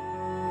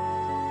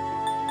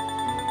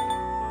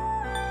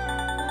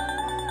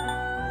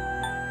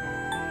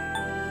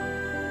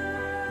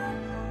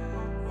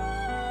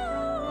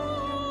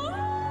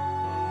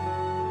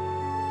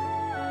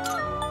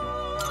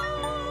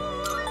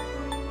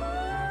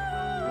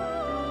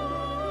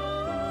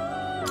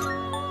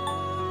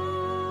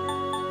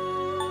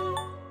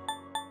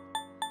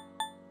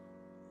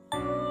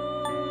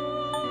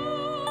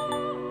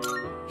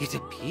 It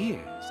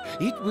appears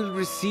it will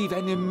receive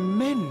an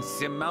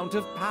immense amount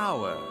of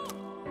power.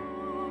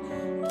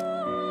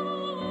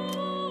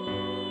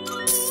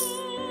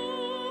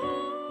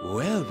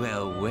 Well,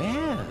 well,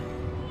 well.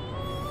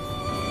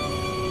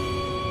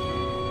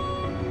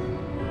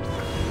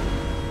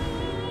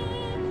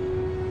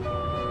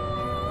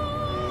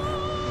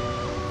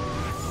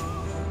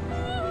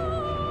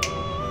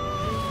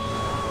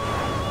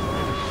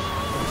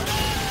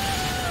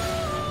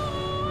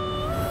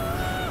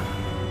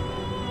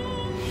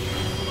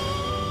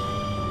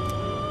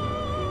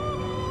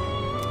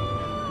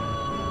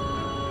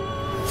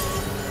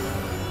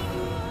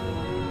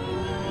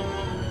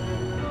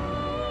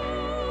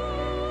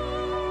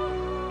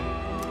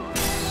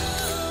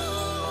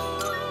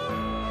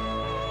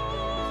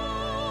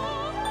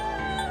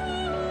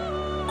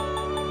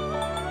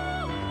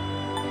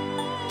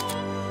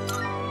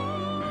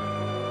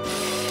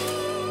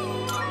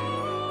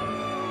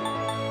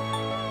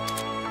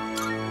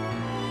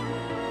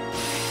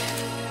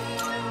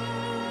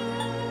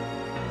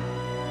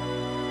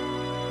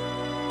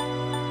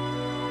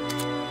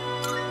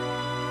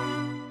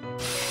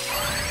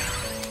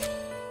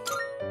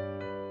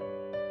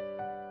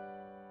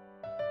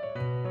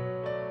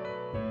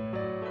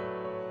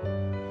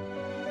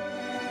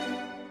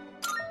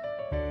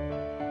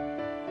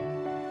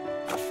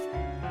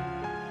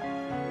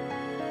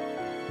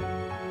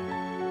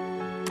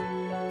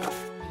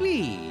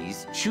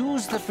 Please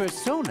choose the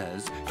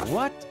personas.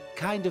 What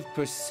kind of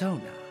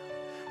persona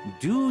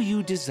do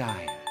you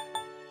desire?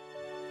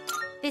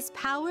 This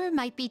power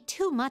might be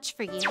too much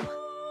for you.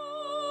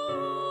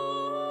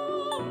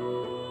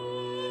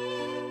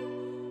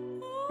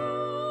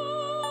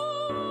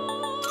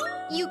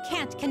 You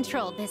can't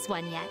control this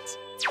one yet.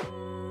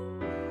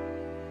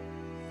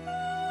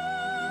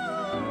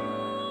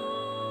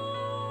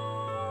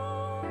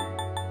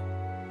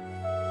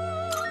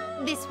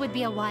 This would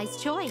be a wise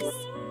choice.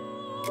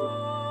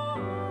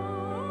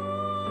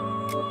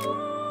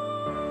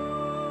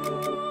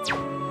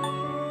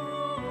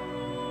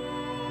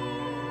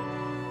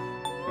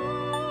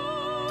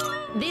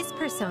 This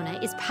persona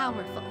is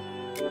powerful.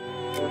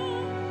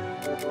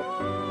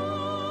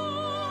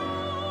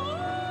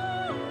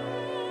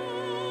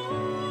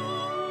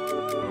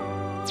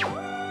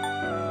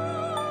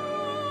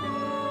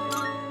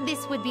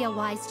 This would be a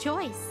wise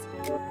choice.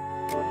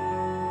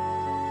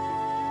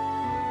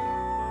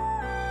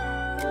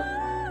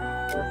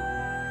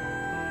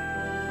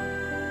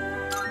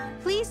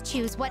 Please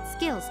choose what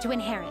skills to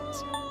inherit.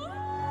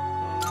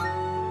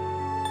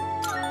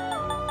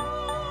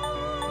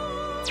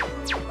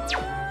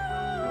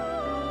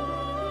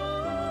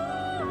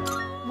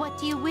 What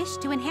do you wish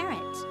to inherit?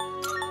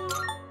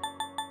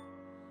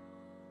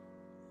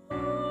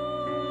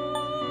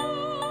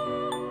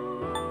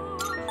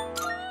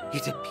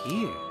 It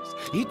appears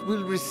it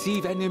will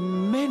receive an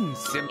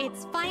immense...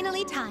 It's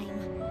finally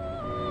time.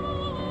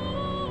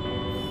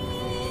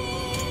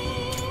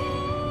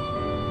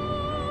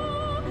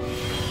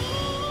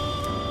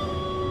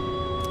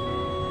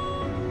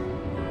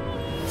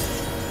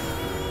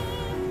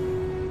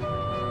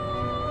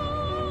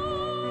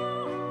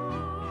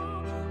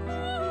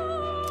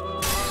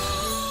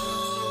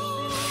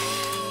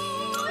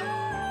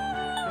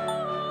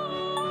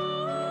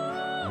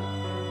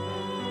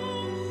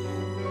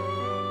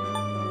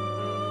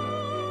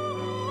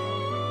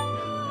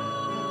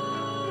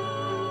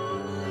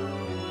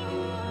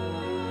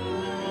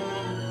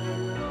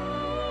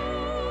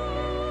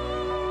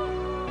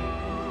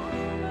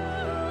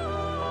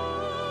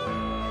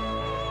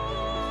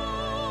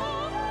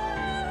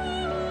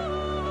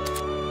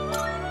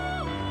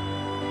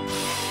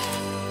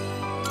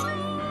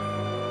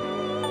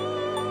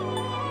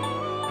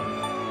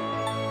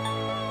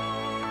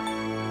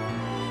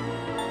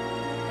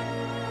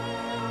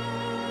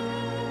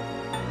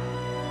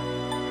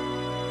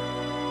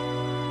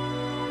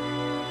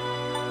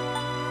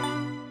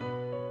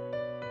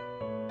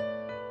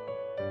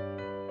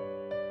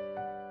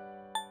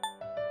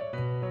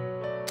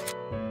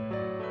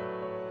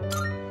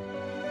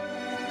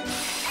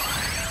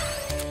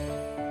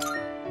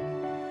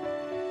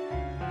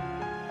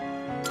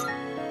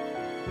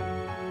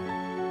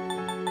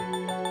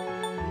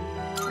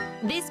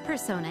 This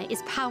persona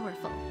is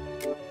powerful.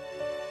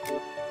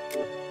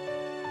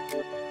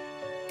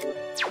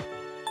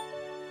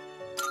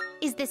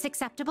 Is this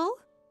acceptable?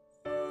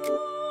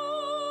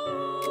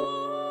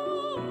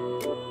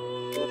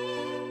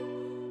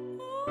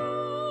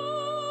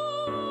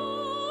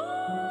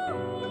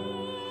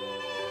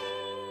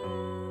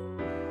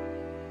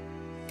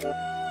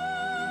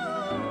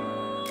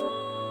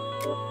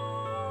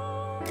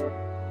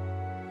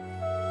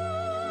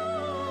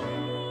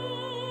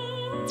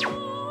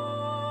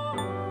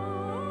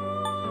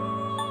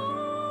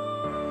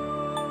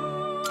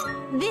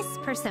 This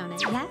persona,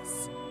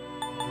 yes?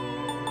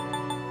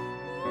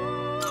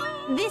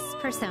 This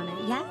persona,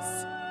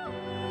 yes?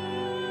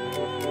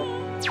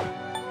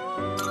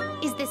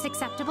 Is this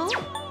acceptable?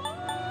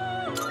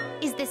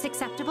 Is this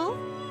acceptable?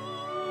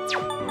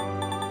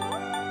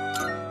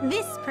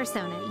 This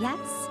persona,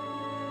 yes?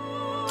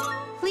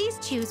 Please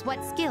choose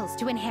what skills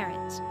to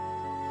inherit.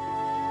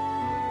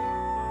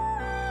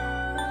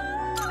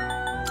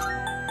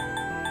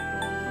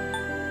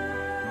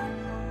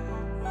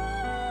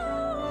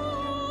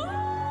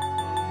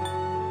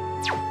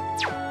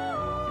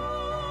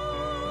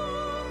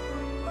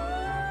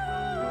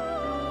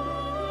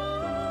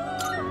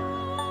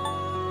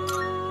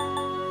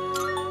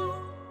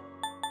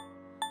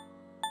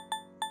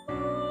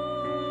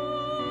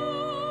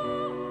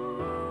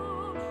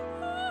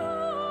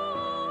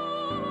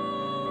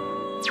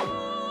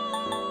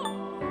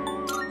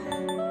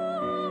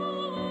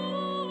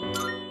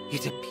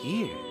 It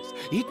appears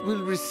it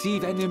will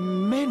receive an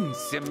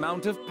immense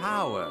amount of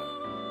power.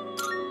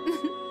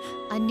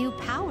 A new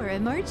power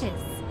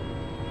emerges.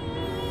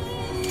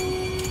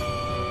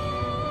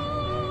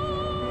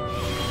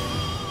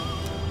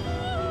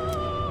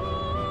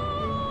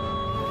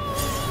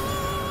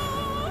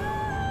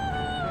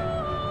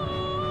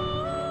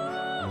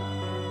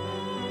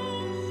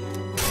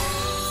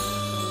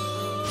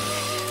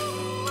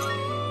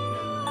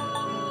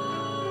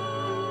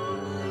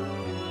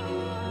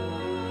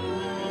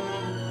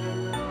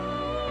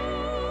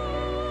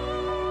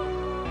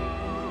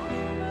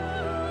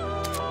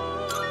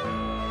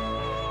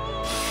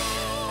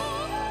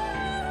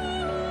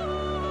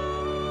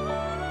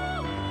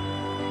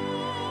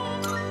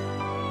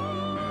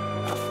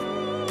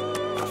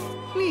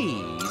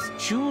 Please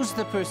choose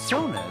the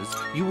personas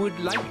you would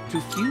like to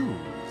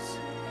fuse.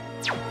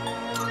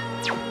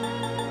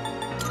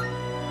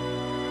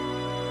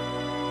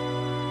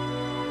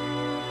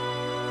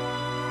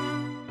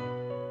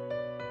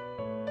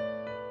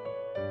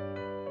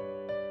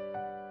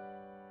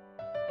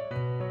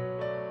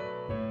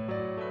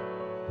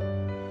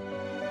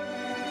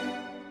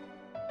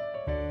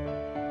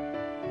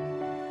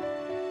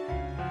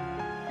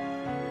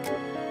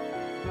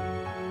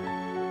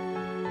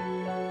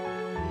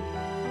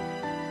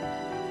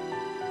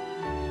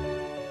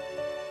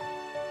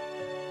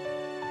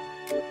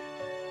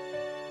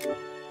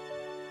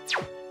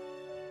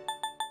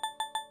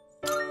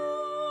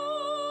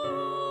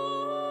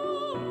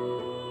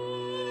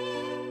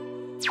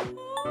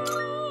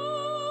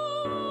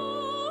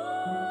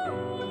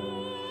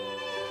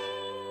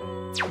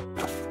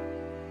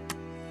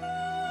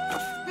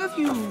 Have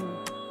you...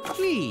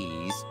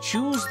 Please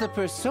choose the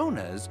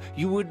personas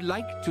you would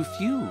like to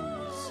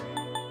fuse.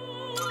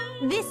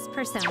 This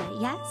persona,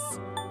 yes?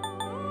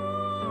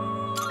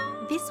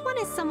 This one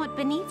is somewhat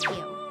beneath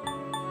you.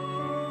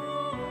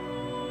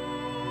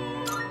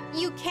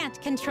 You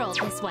can't control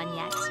this one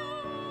yet.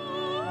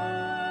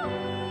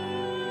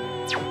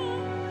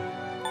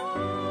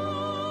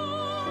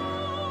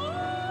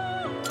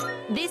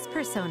 This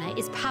persona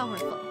is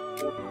powerful.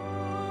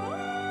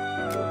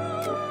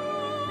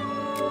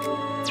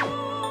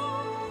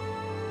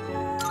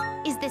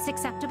 Is this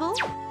acceptable?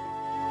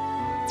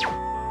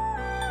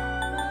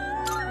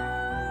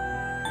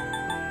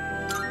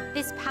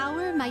 This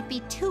power might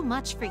be too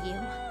much for you.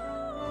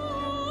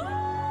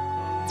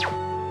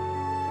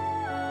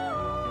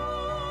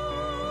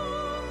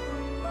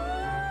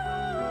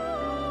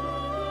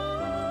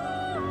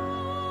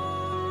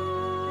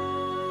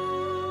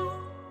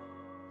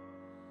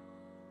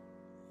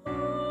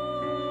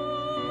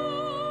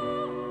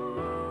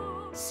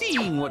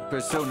 Seeing what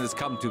personas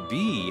come to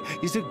be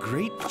is a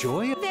great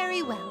joy.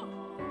 Very well.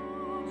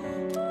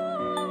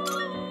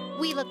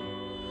 We look...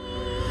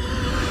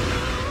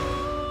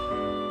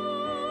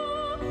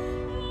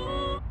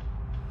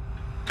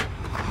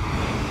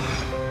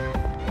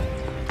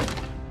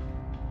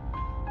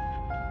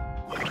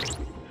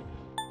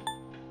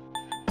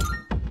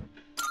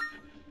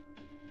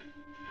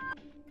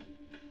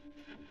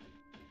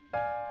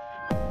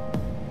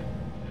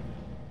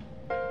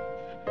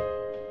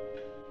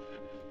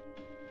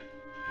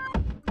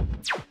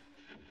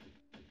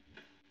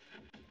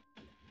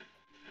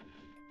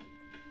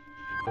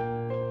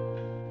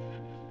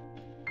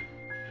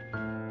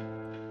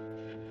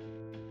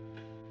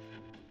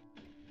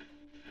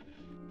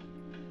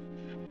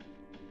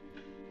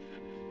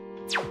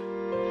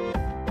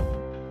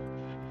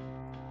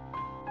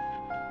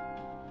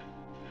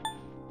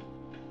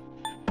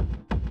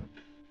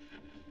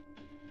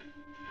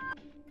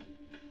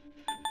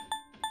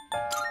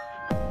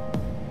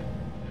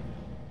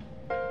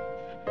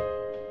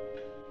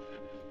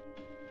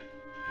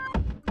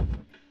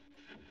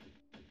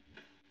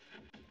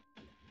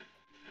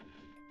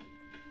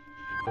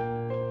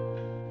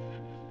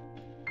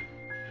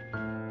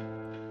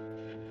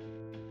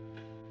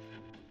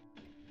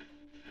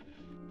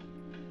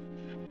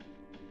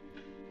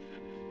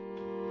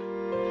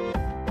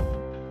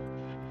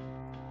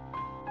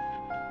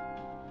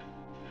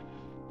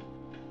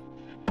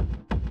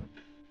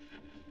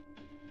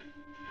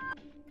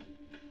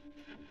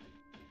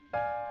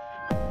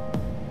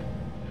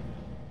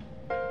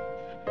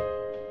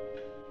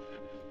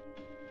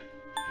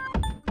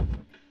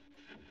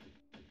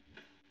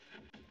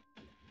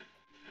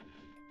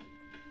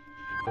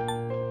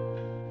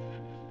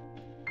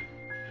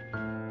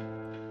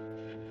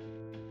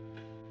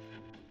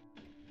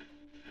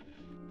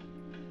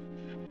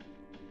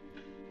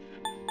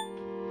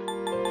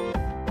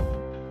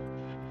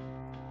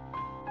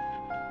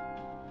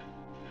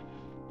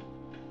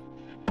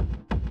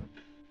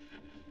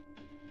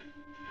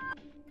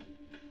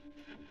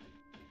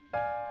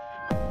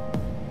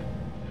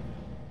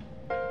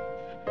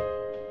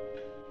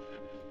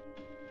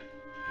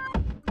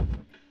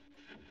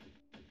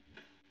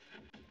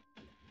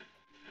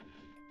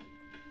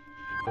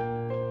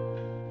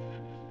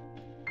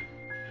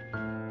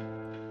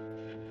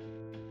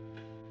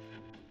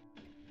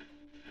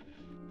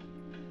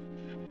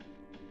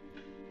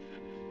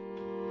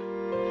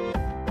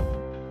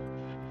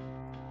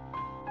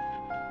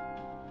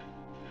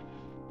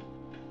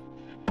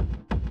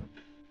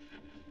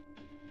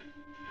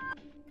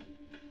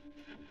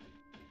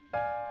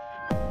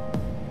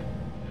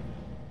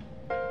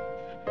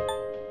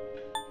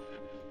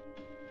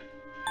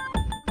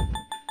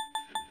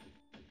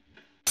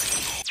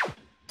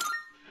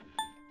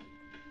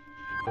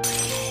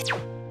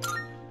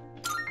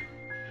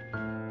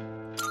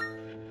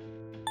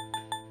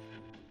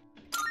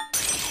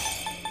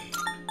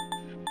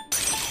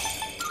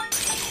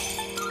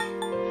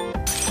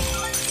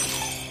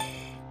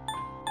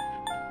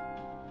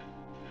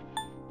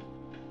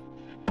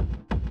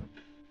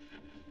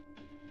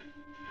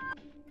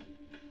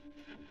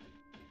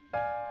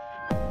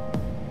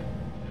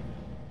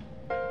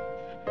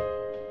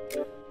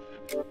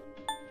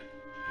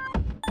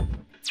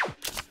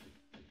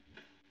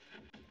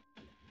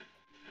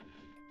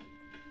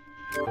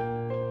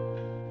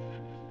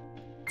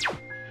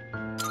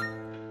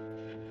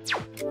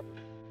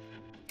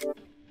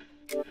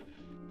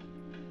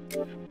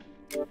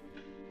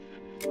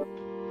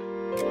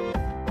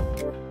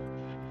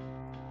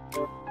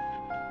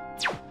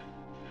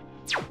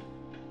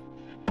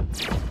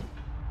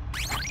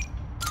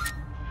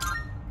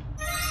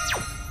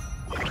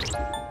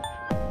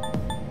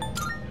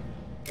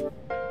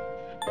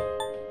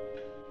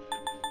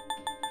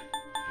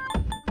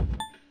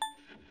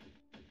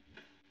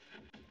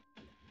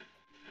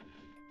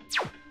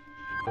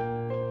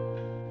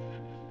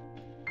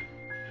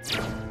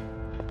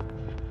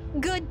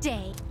 Good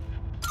day.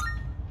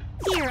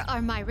 Here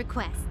are my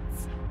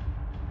requests.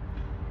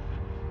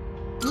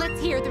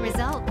 Let's hear the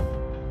result.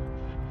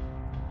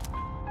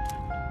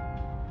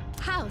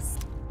 House.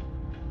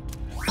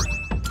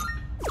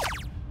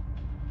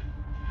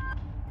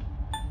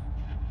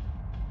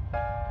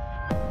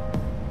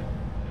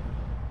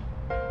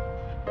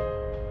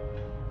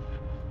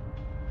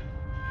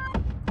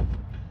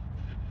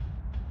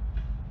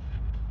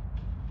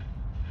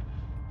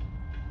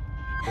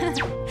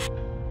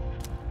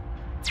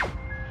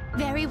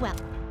 Very well.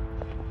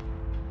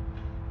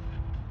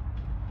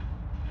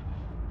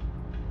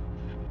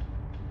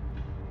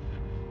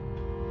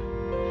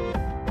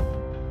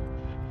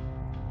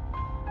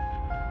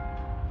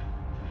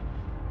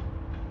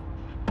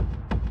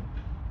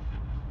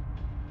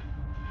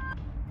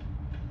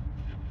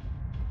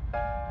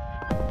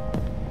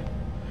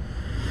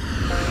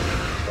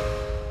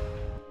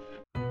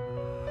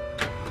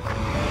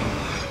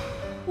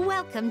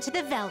 Welcome to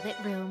the Velvet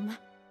Room.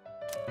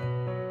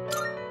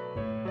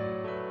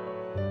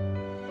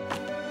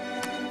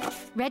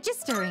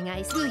 Registering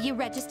ice. Will you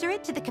register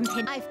it to the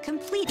I've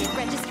completed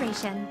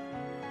registration.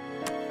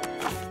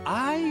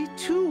 I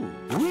too.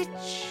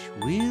 Which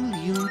will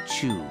you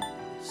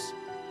choose?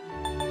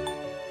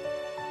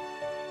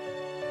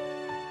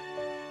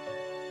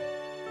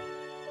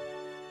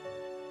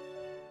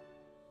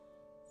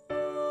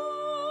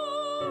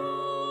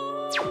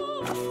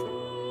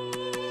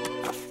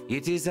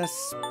 It is a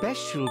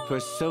special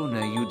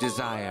persona you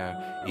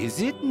desire,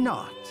 is it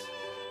not?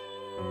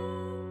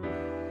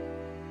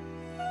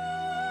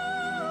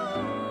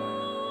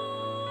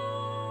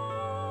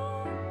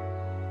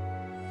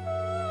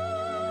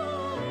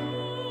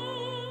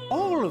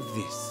 All of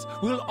this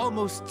will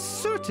almost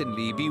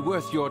certainly be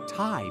worth your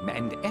time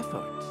and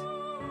effort.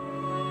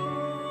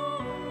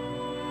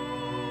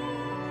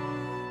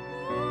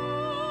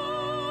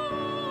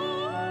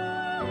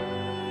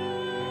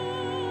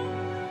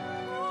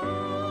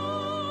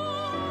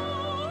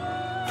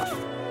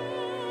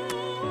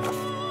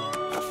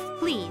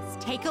 Please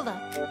take a look.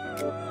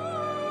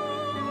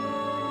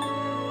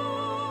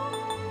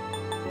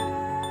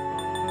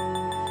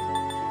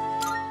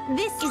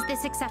 Is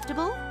this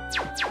acceptable?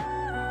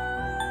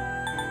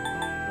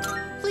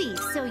 Please,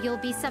 so you'll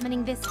be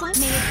summoning this one?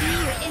 May it be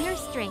your inner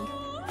strength.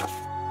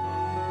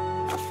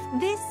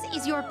 This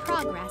is your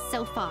progress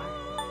so far.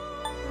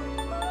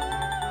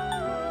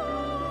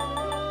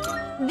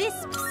 This,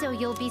 so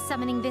you'll be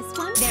summoning this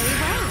one? Very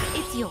well,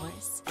 it's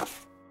yours.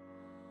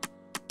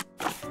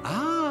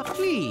 Ah,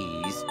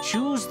 please,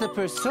 choose the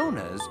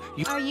personas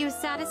you... Are you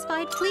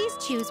satisfied? Please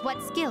choose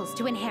what skills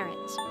to inherit.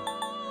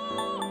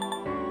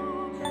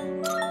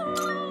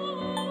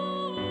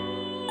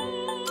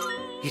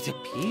 It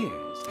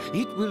appears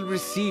it will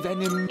receive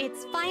an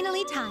It's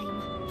finally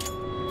time.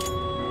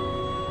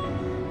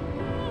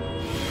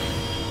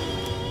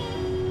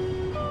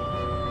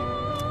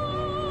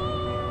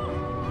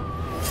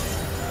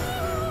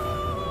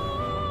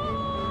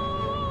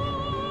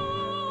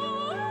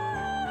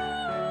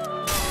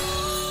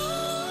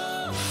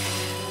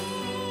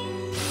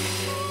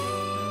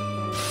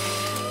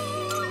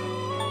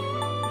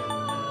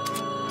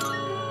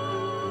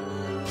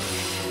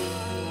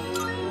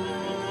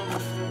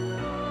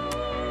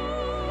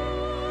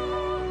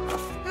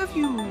 Have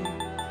you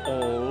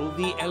all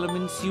the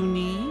elements you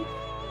need?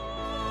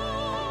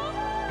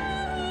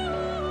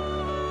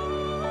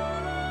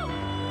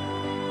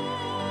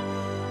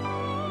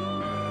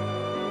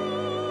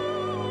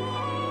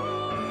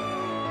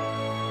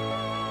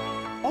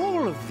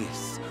 of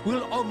this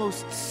will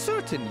almost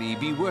certainly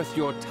be worth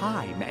your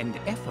time and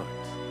effort.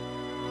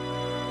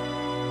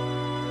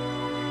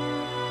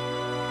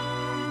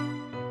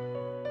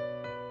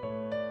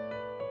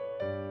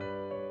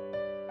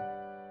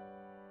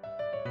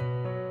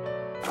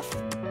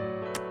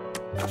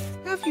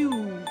 Have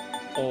you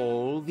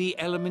all the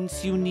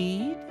elements you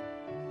need?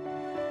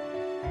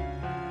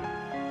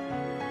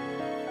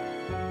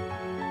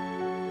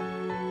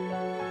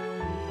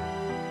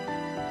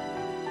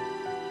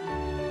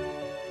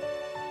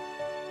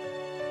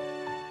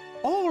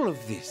 All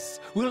of this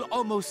will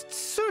almost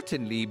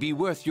certainly be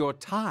worth your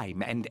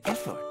time and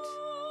effort.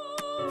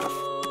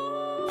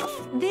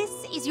 This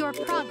is your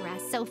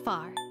progress so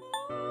far.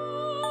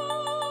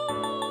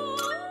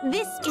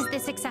 Is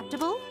this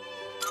acceptable?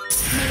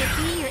 May it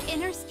be your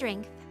inner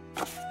strength.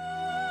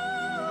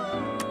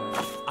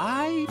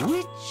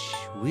 Which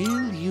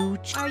will you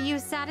choose? Are you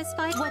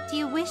satisfied? What do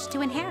you wish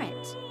to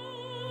inherit?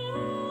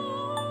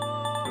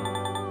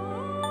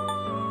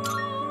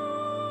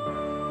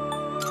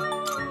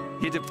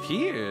 It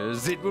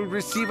appears it will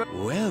receive a...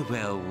 Well,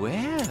 well,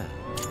 well.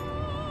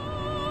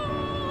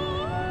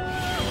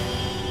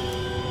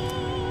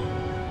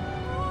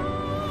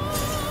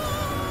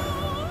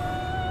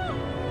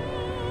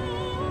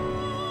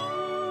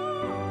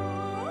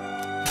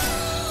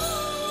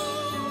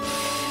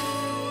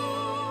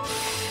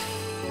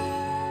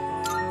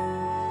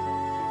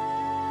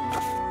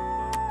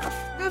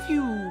 Have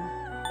you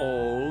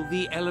all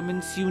the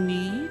elements you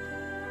need?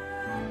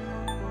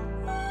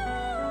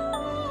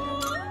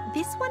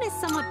 This one is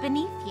somewhat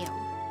beneath you.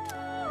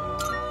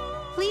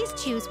 Please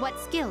choose what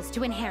skills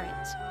to inherit.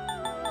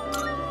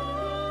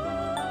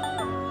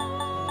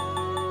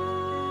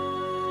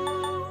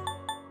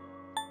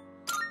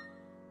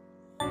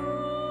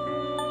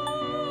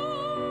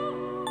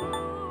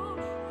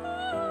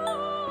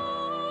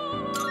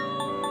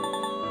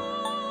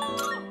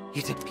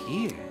 It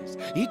appears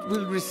it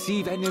will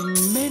receive an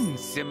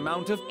immense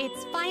amount of...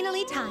 It's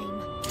finally time.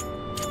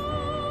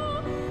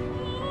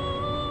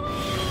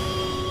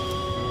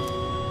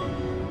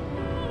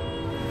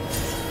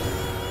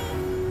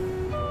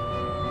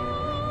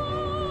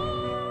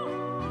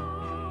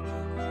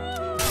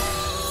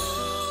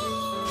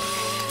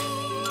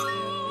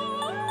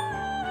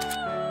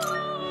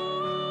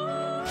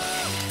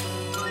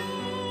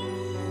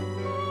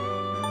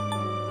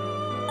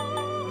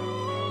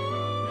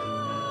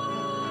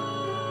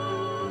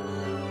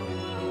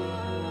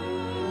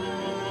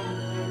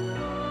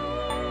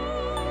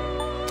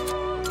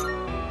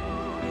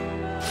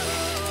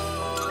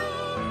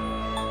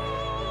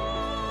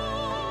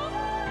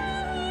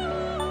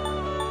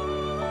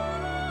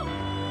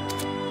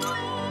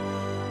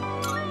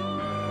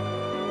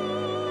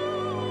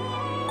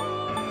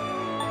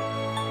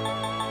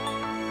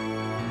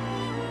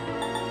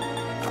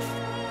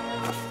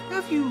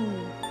 Have you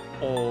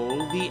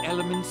all the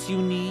elements you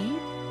need?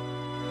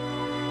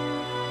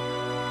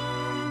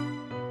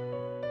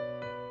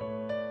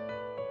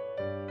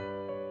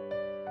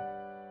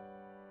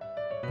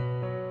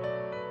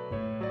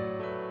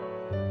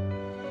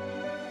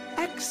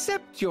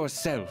 Accept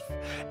yourself.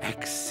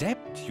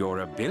 Accept your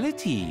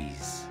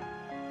abilities.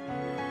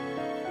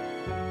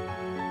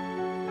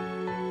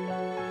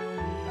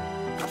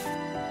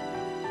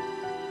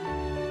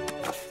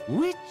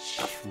 Which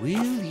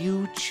will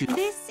you choose?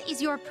 This is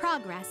your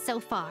progress so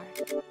far.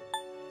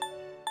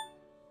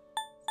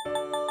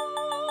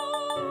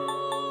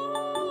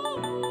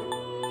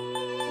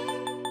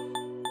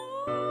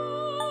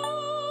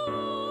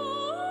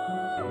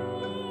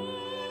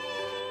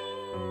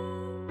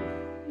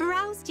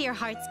 Browse to your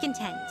heart's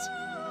content.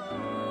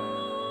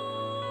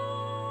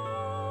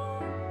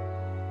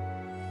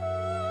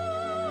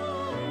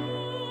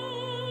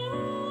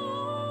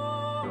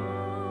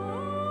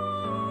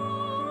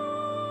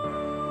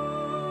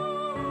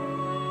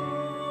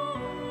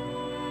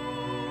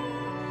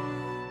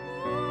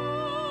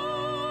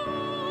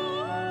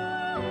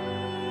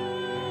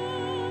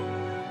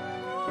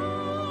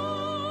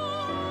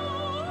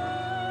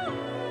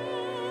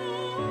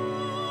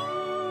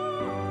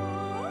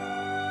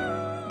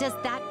 Does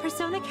that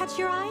persona catch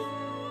your eye?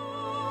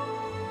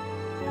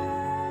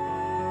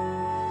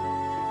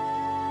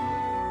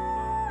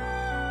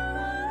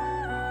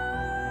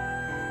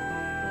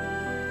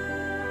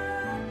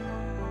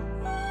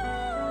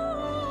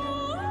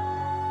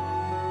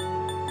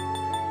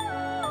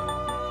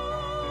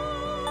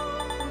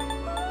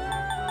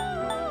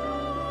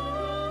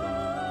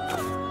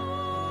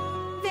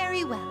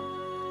 Very well.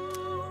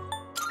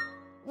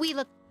 We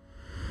look...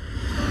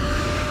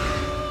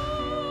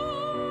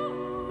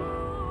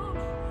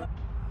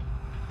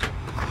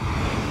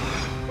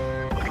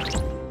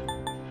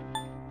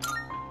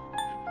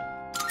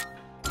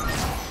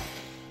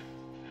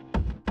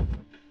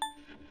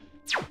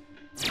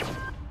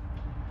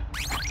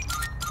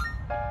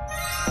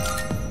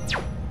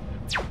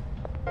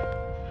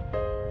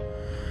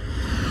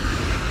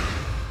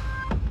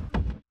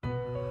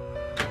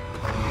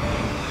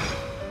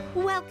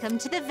 Welcome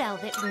to the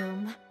Velvet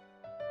Room.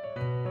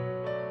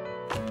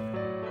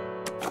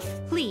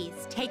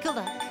 Please take a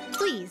look.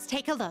 Please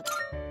take a look.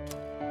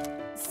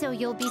 So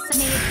you'll be...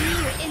 May it be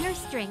your inner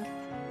strength.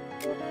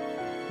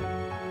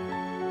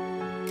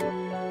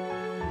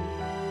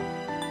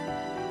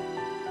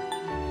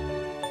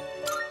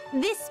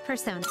 This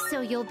persona.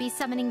 So you'll be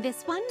summoning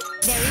this one?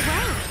 Very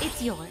well.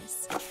 It's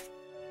yours.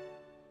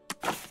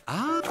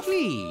 Ah,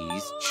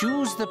 please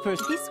choose the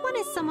person. This one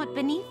is somewhat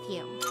beneath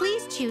you.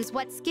 Please choose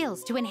what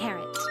skills to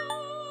inherit.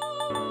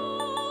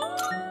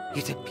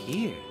 It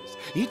appears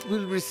it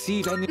will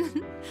receive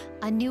an...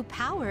 A new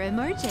power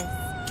emerges.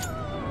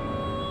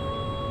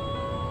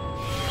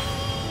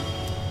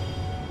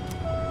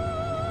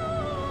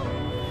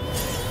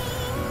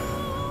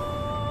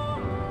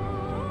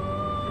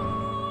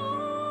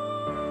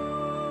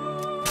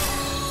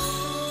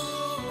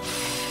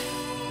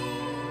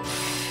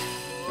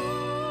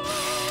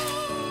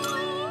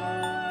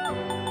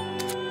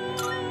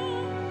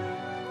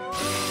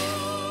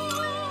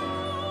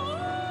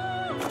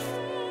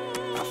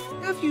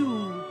 Have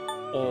you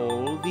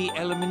all the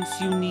elements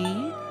you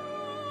need?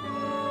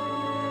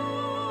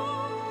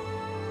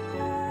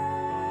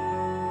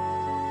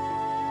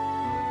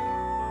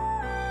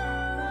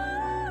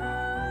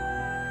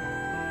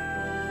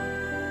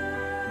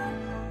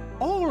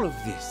 All of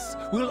this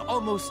will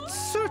almost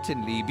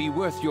certainly be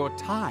worth your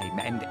time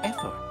and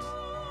effort.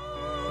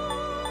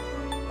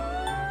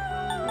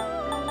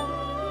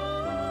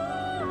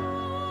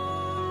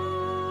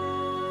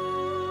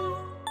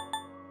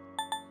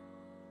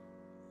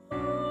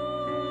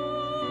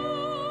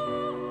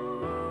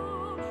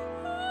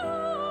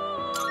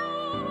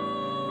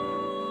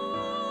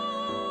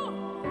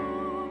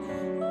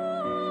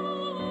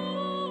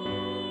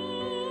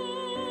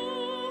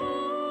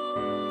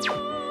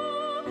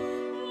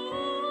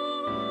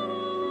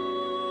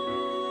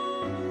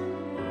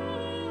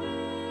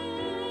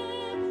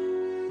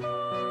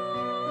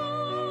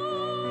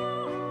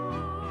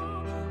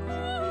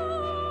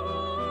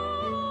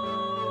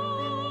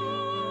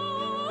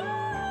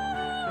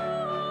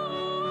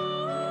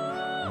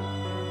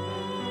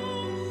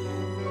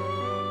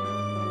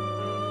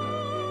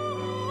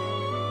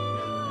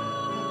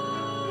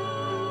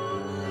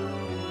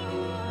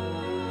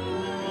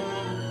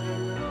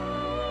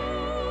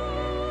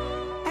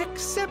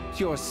 Accept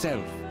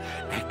yourself.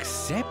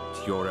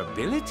 Accept your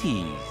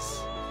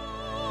abilities.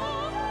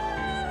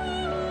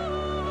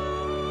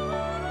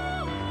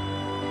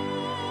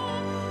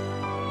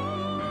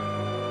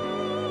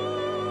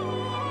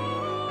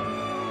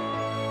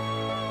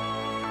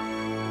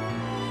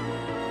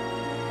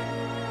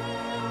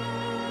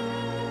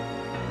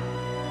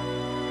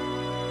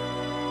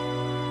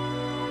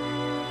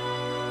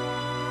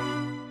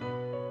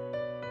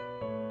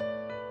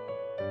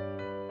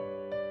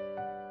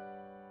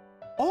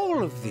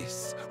 All of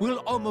this will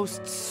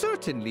almost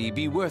certainly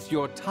be worth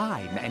your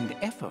time and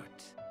effort.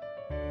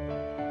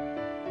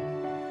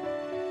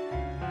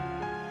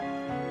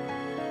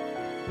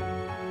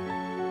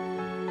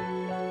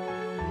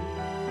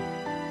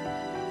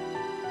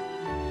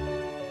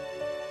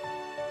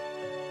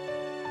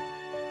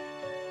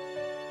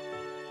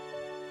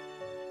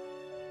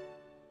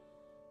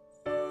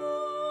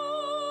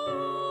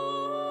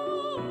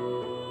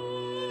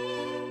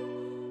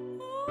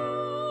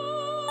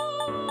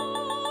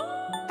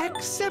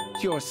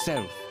 Accept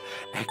yourself.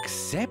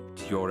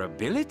 Accept your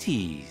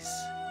abilities.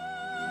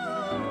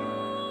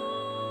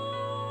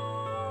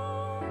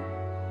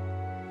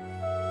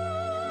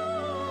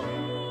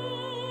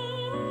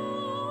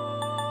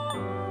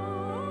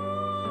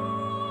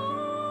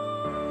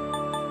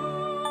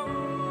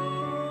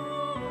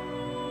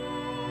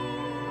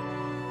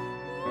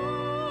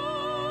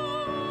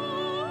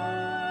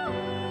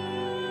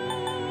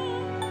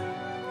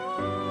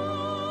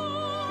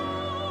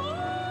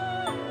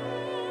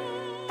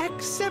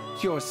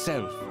 Accept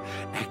yourself.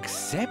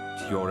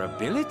 Accept your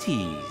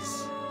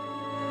abilities.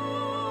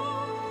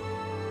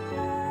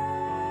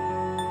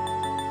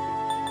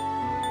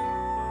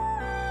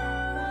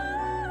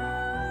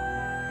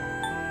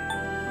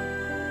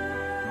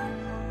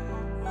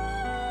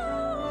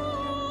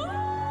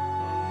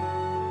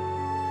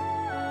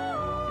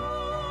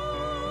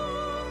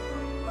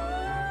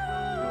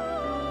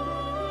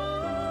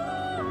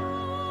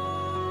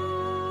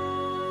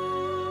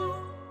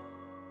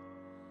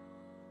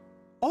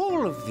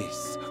 All of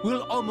this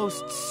will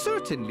almost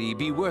certainly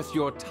be worth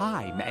your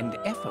time and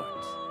effort.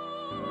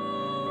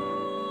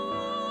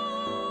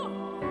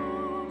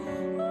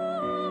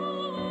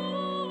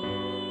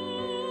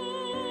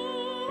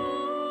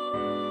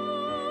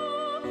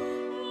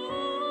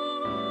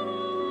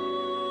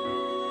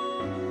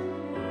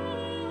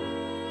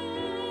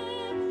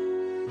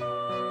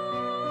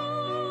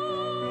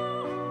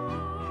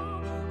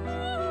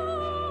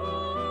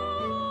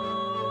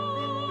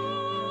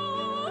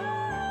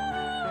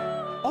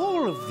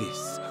 All of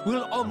this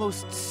will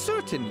almost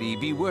certainly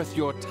be worth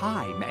your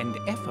time and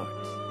effort.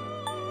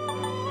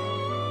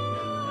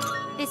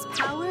 This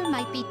power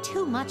might be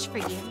too much for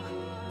you.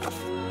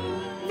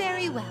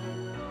 Very well.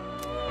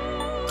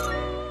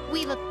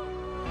 We look...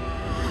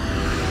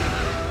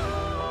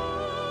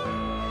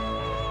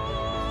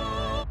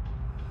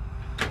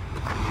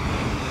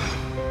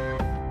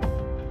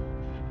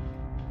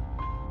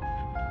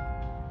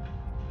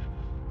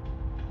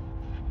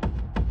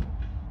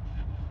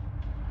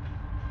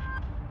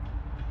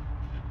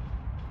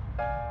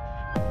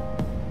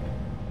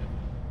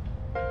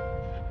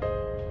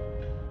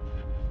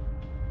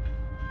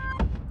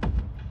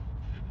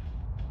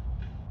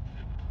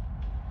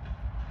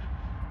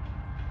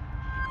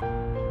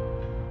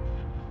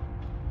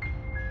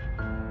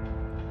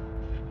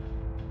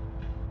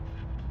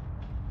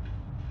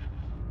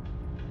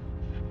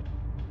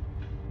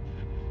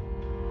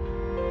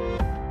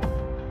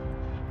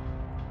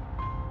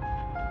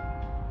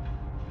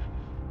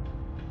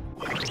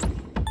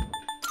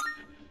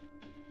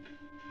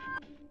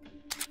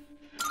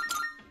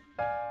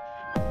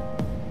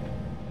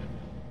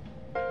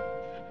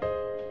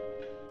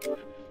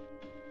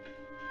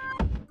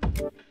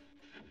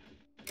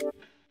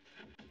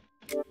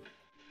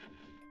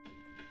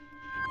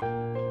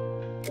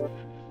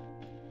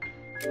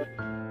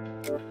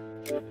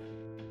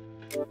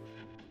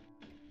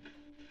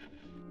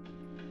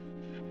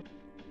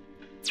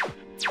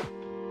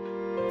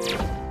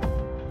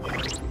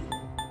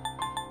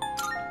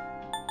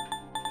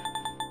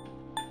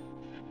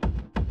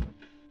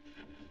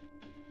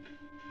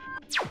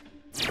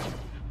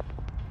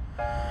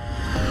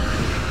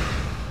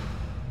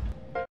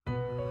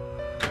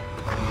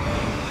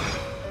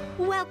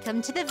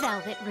 Welcome to the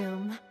Velvet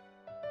Room.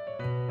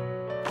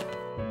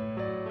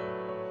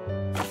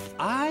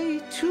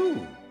 I,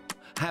 too,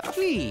 have...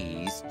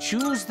 Please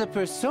choose the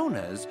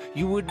personas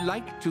you would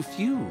like to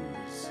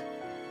fuse.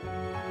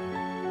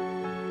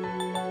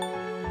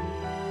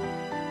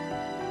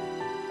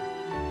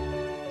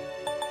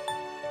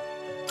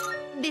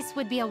 This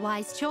would be a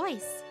wise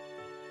choice.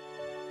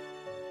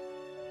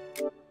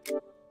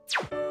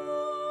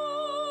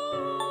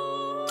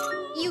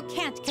 You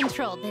can't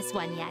control this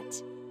one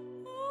yet.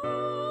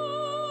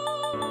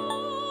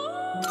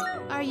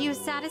 Are you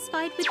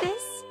satisfied with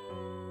this?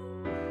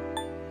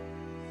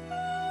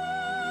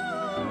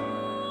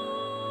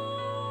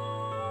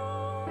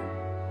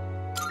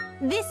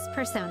 This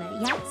persona,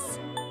 yes.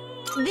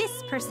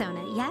 This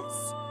persona,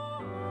 yes.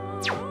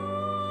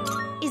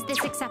 Is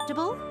this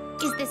acceptable?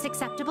 Is this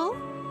acceptable?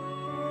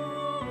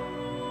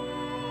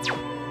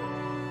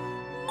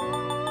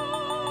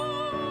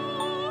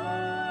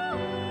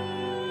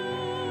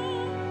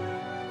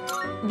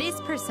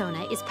 This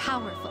persona is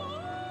powerful.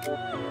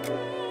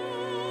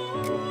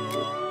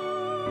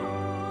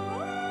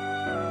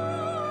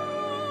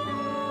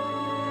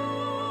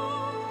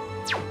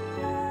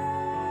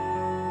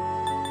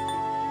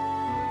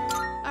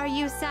 Are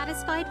you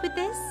satisfied with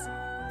this?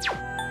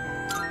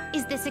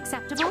 Is this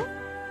acceptable?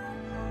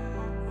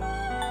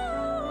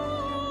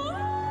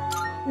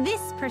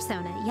 This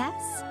persona,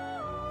 yes?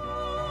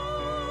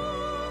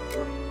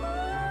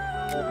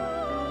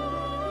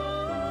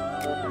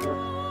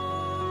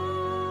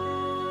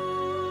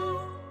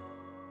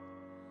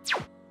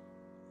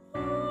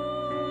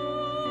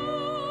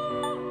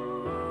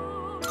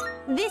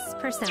 This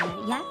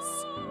persona,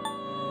 yes?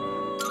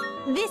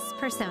 This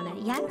persona,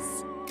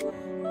 yes?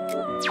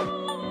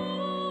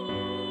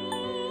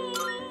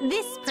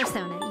 This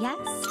persona,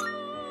 yes?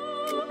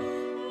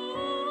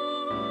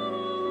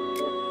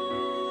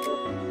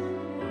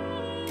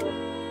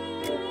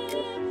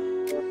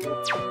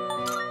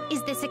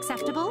 Is this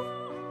acceptable?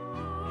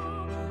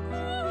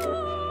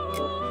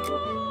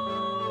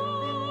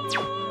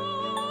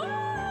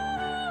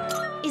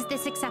 Is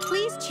this acceptable?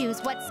 Please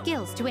choose what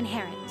skills to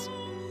inherit.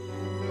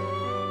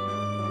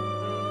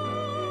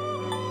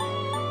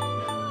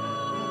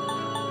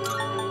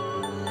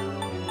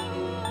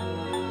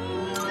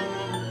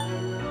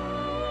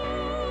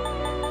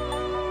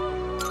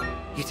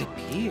 It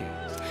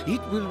appears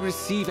it will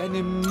receive an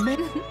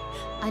immense...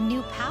 A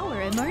new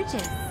power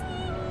emerges.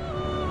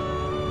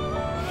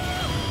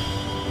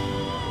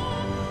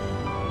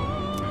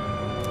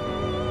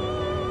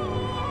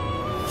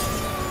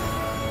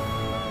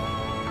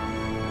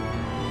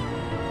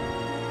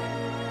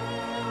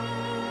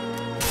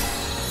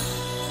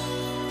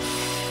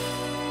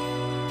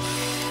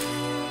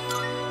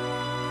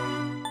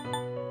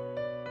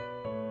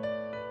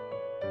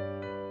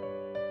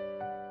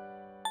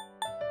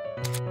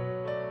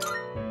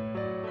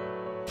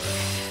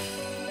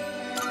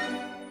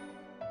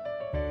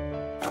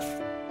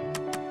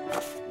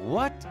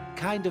 What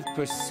kind of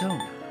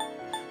persona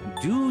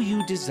do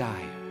you desire?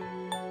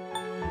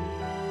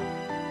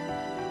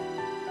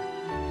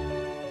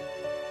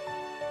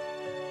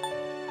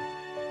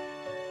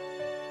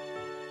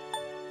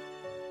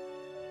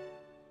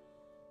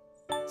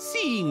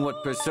 Seeing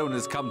what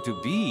personas come to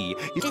be...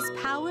 This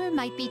power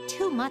might be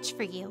too much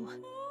for you.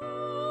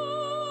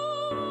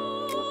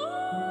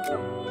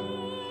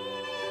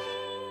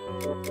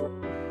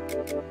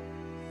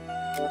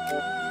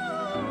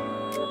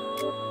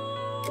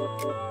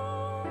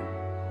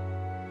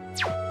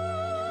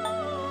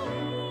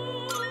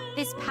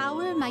 This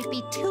power might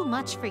be too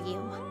much for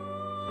you.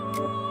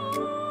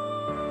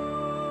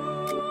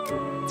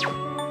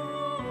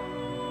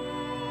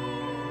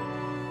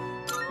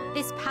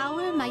 This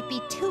power might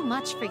be too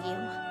much for you.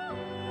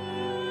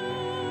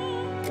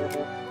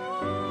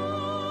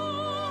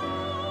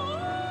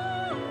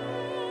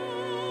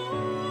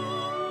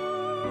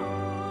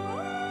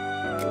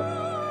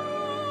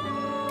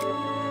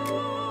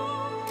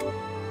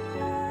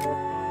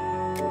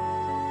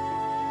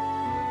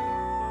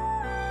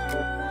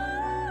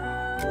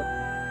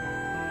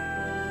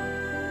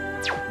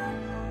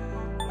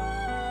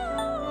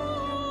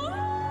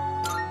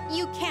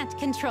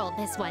 controlled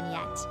this one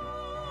yet.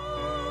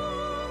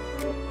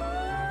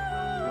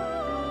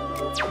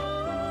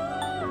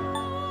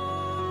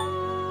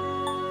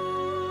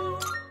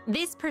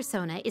 This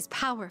persona is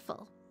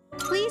powerful.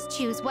 Please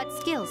choose what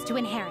skills to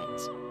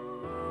inherit.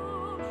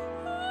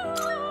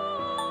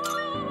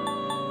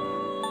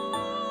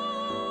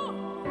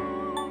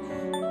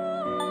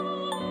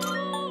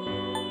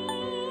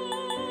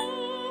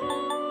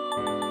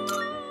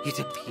 It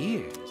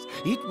appears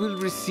it will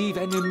receive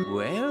an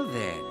Well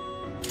then,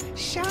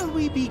 shall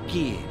we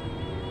begin?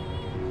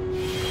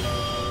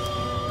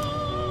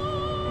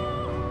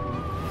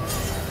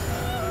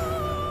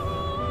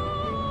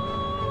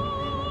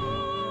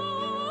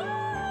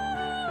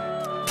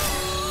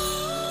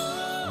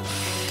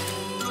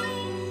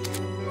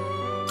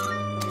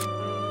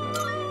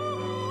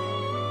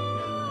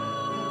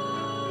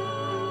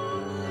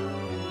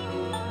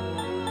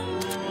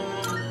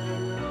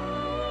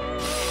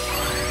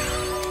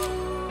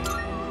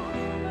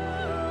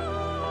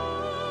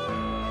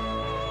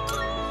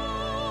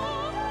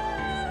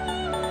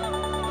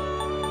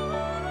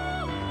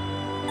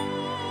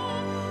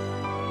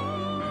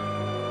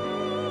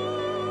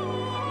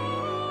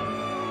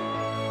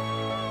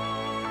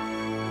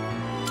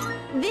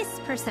 This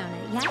persona,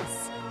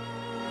 yes?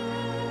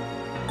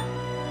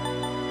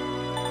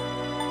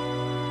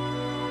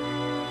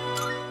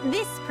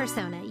 This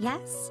persona,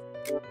 yes?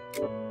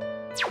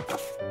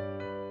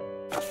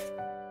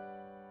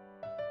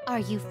 Are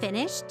you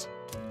finished?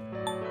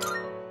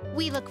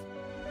 We look...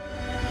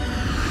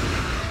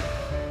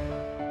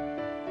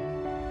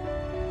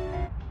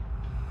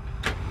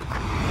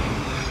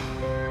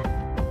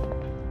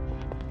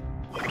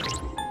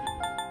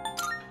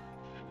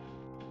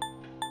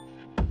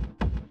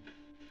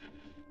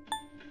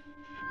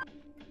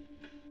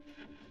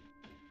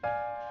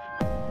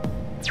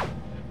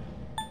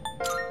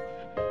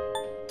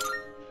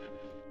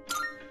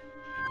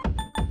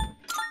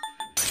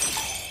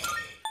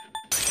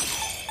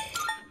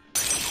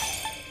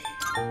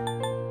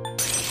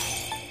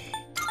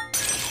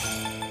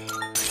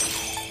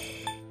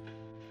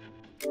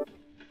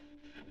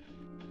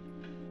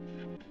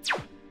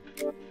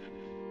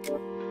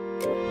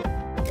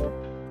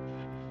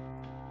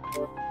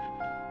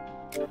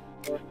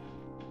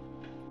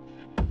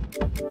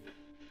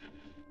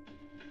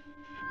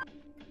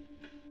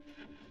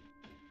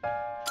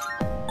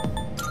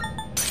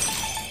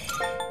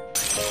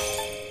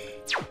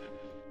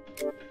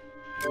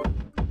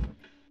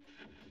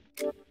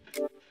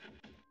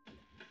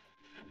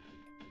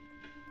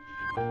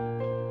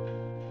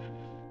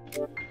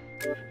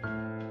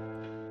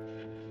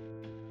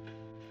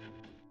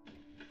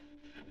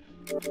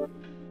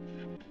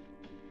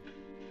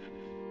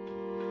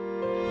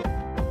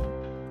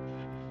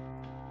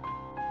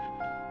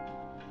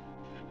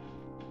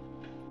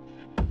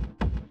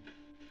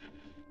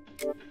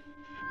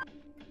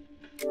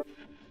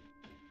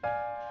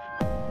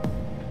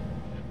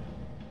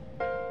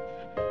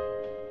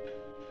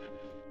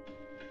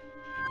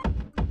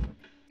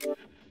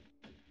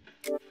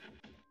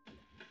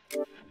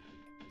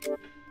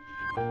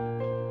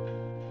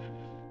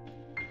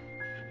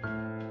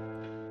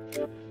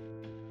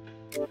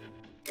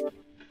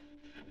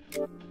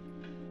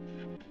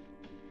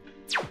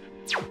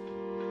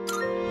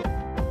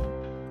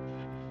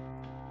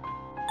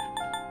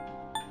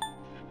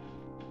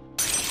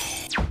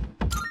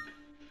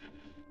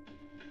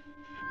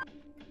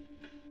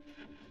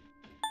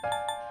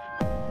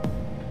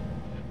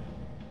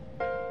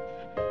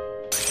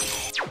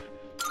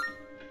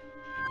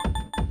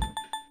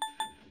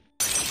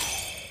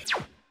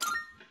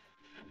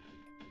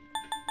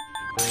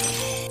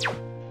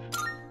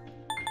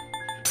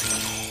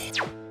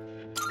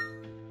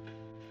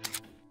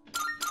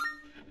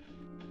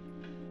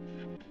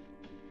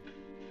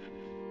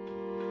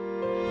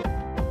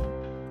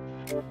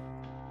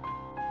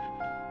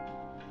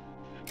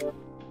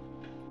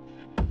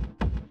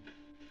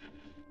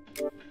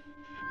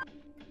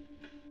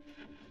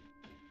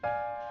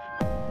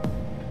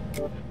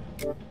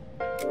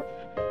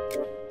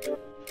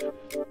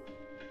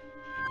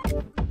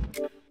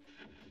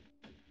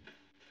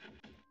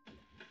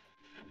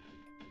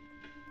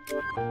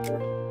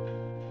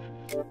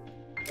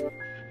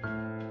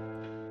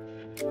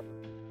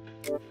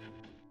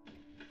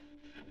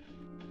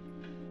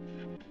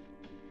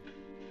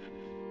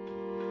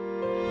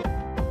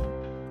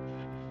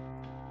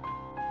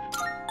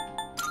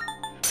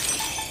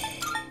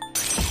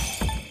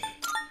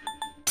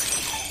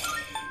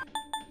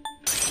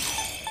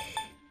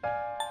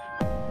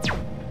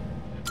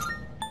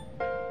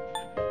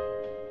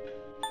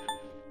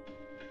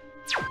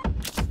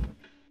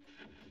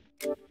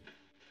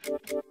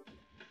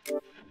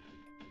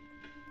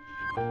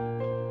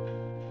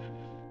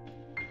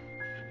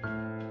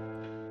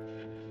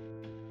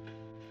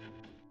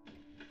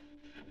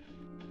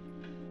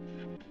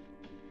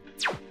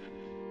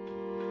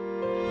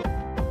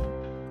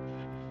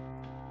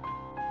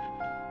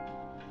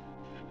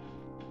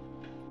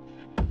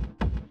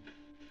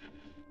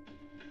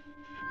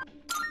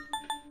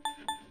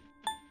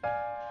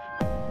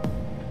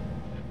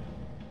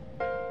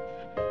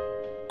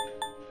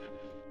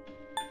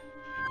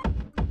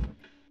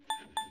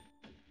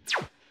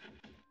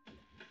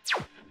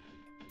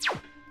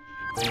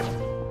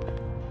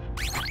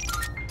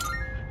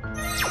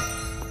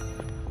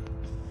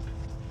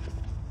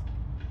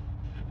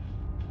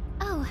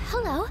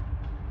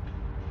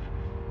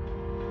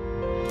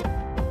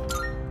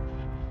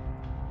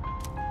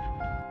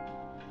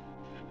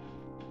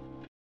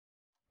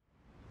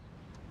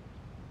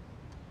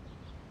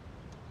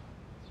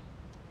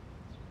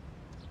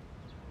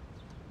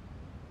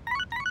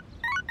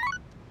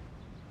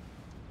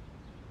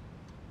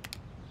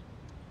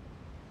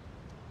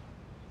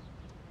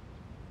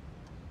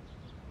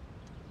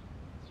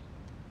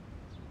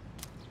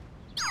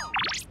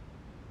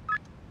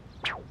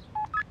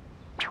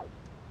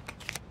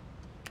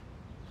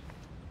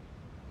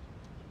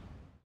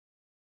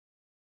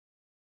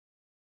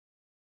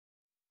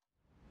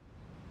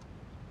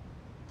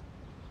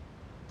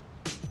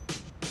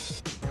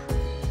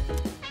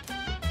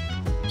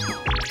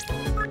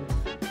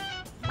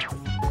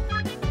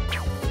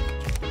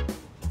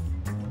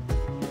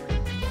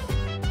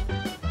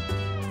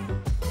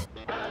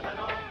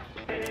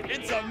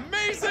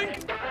 amazing!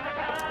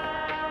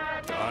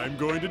 I'm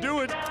going to do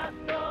it.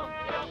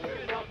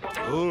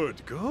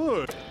 Good,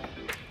 good.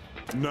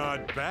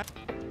 Not bad.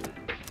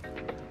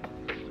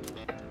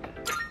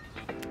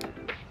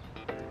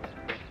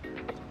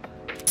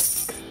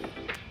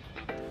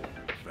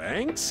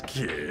 Thanks,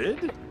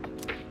 kid.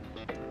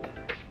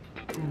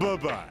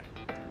 Bye-bye.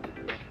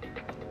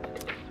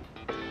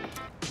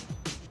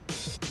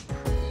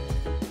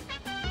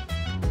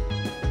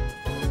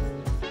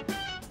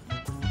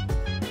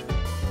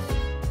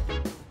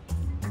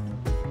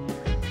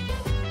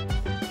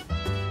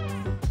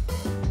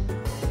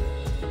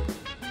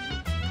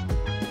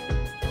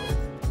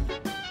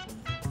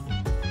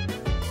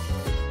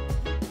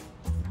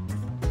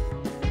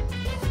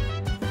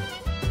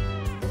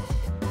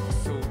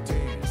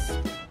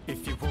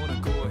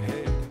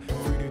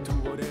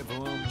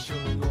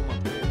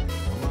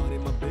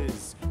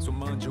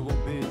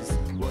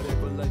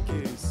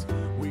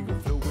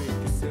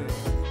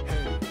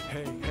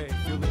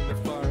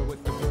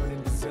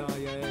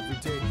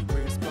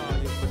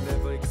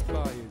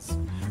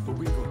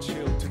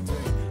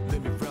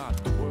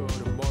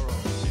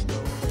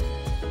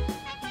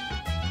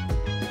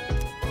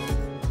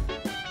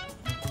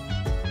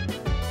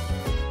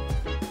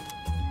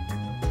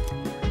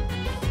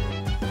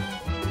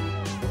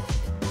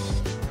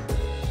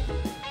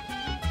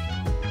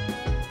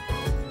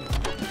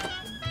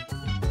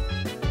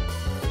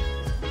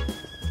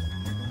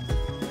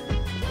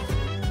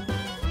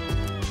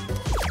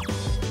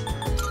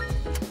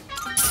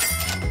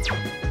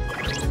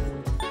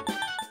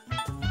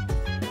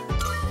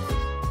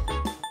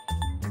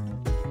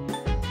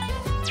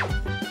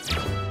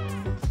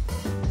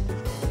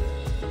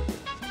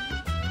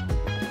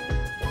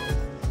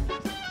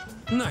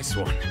 Nice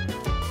one.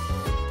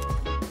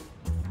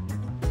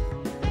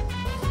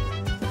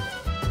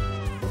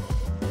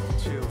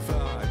 Chill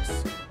vibes.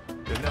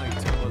 The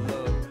night of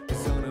love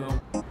is on and on.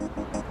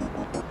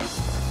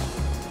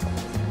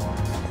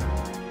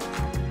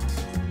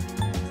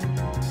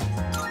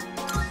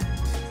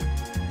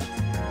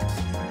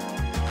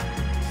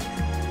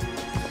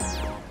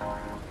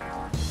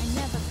 I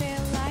never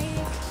felt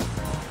like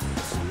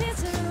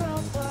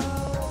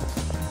miserable.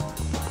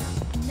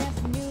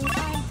 Never knew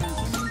I'm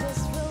thinking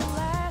this will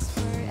last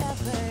forever.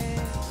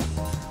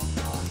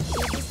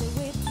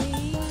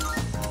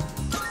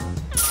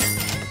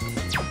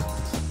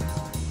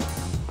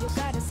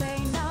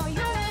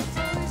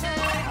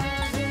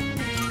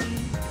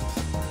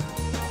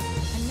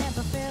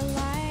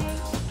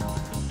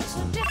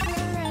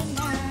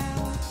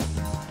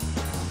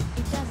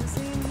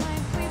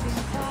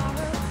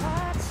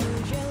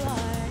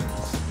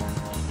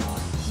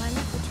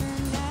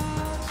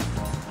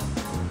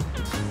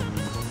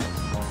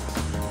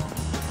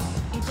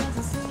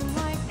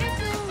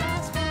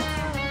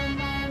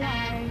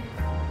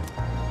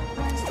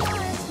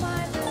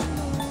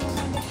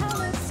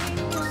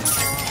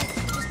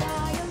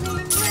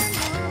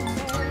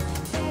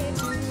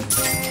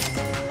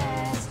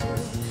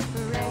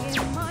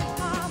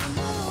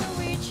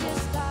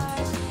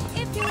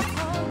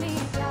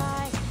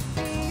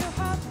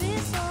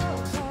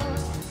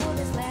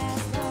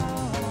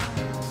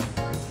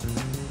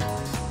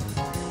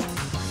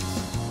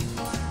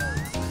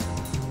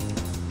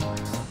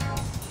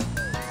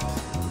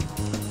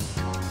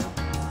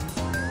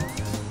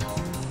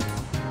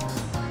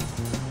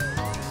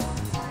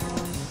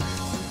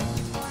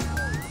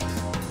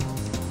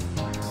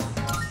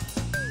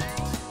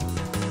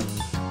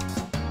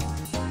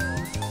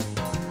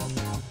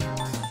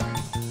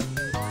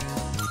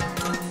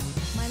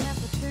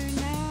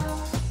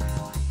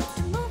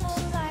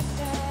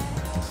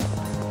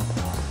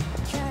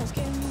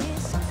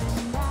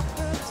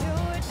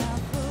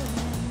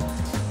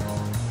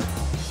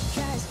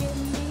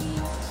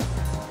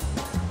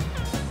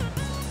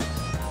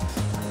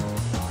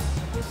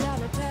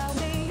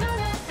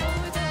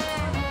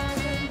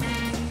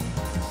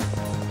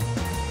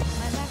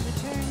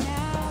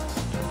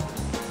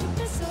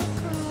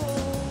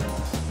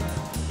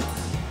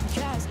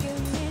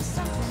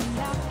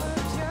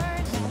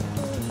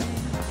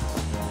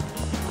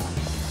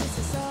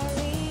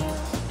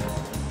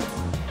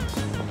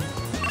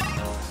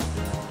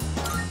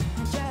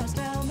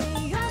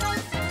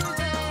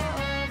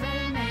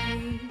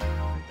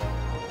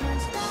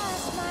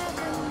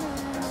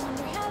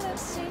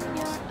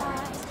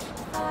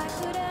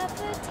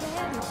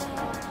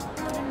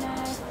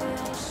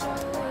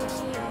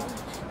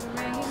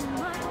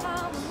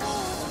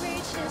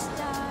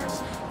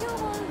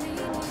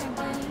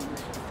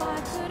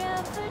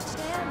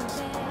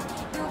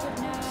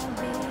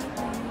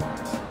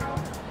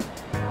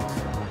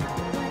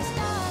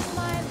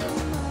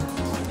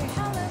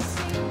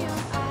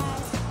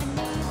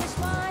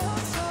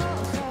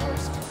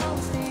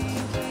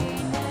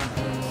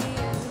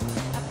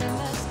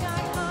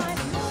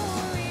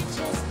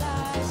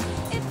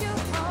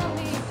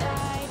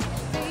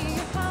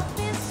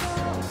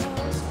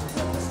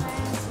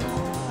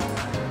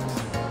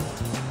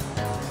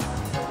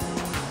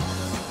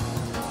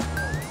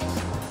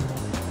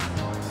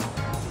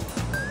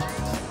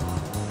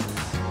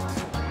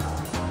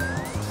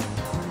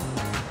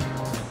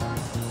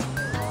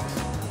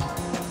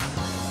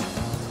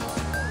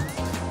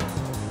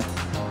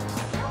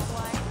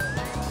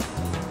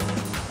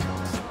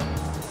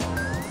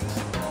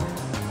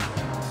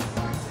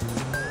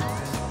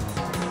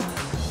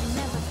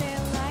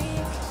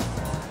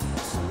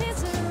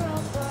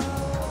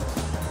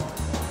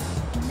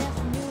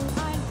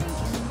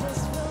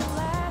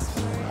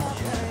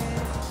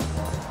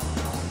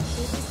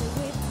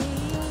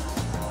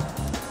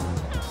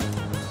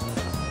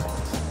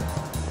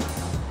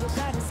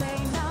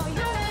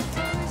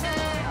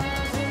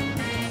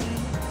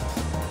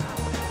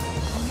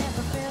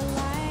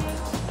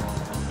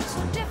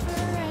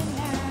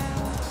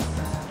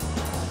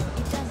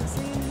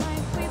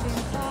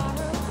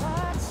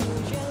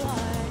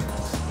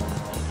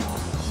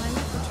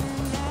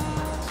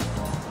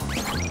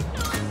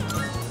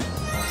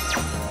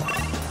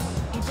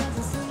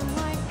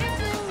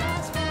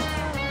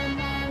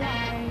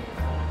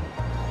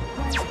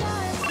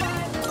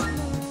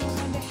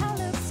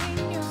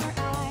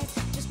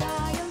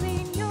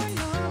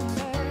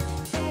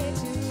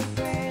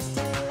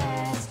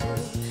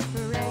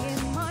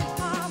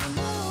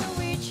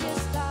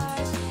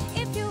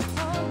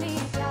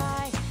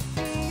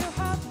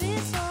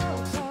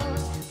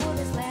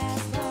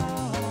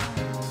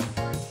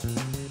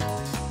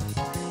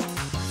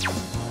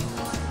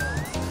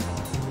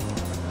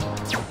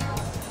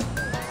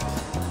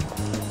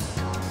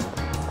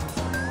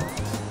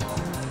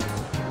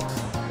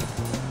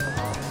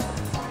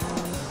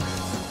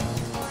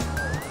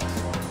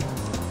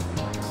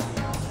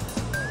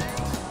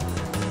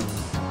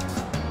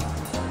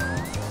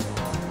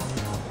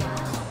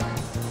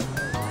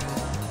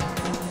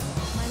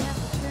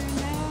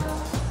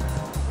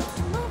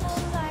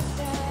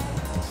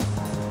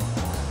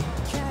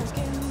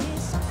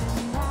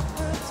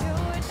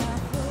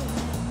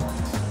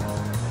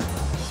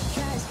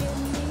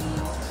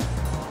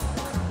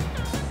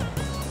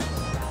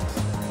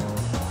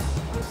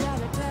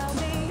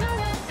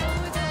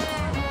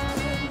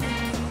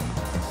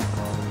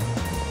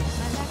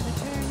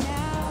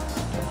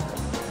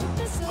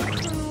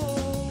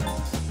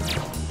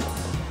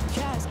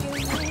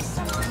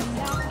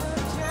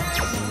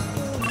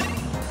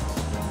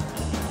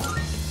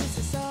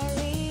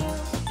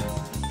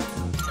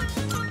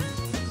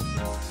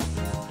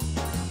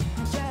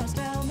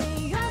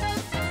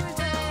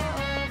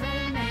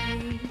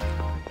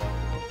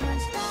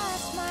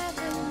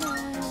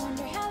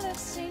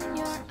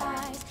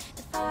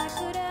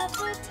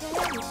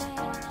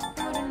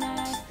 Wouldn't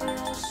I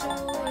feel so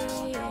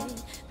weird?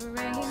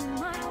 Bringing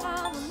my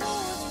heart when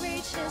moves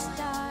reach the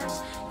stars.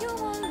 You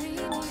won't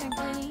leave me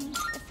again.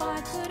 If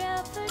I could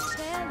ever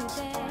tell you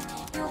that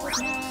you would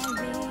not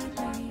leave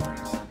me.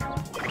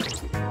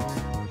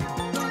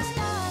 When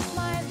stars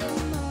smile the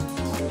moon,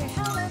 wonder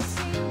how it's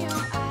in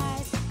your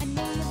eyes. I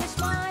need the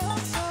smile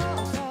so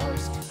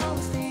close. I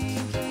was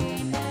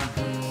thinking of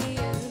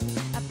you.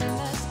 Up in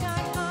the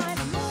sky high,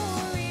 the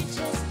moon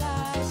reaches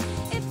stars.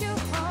 If you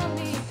hold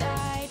me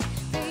tight,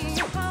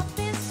 the heart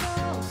is so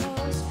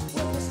close.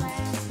 Will this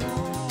last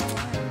long?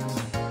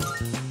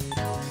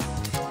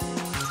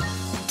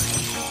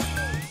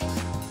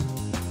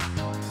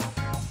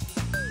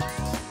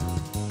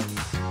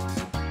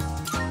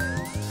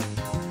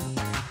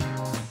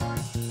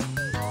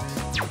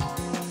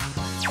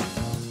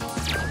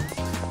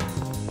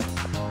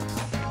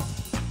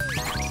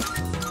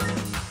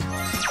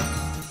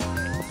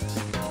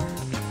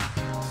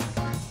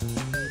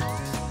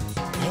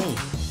 Hey,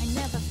 I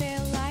never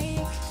felt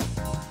like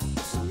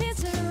so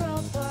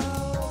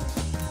miserable.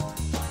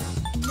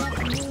 I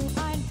never knew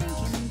I'm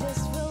thinking this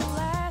will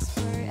last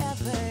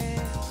forever.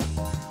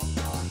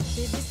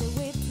 Baby, stay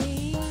with me.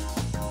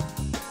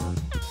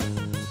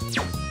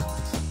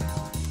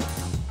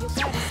 You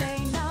gotta say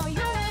now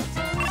you're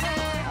not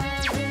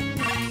over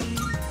me.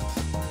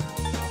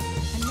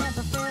 I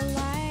never felt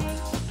like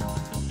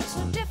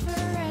so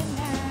different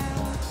now.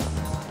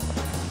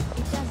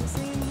 It doesn't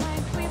seem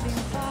like we've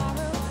been far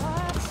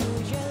apart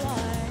through your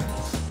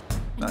lies.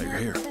 Now you're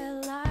here.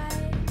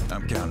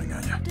 I'm counting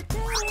on you.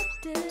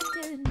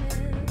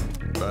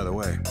 By the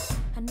way,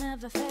 I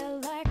never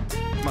felt like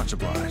much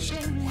obliged.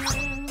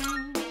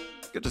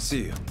 Good to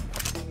see you.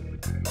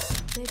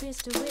 baby,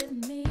 stay with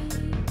me.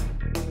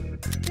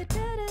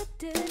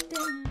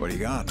 What do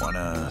you got?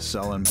 Wanna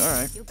sell him? All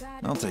right,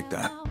 I'll take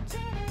that.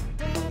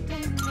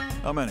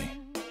 How many?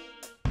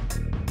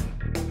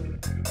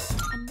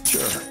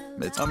 Sure.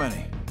 It's how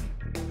many?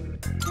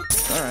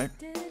 All right,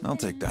 I'll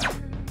take that.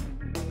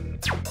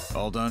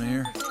 All done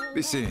here?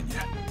 Be seeing you.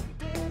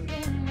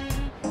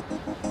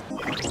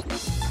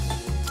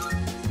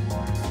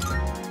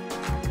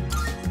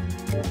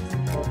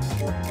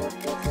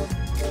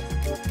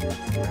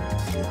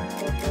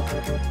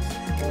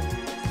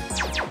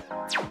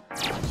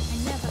 I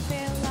never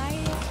felt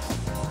like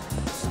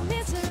so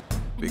miserable.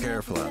 Be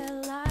careful out.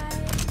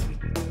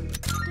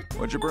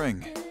 What'd you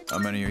bring? How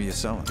many are you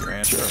selling? Your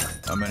hand? Sure.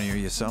 How many are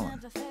you selling?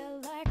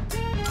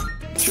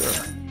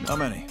 Sure. How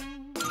many?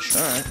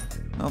 All right,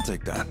 I'll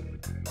take that.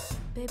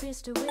 Baby,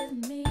 stay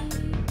with me.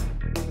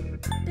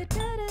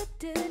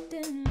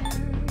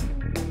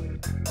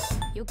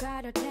 You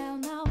gotta tell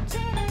now.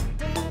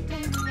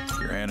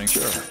 You're handing?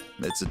 Sure.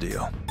 It's a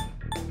deal.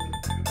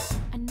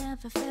 I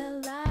never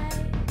felt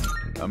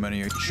like How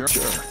many are you? Sure.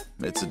 Sure.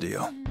 It's a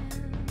deal.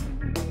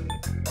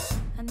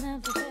 I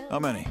never felt How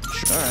many?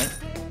 Sure. All right,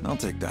 I'll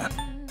take that.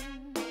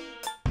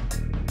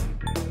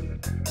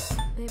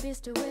 baby,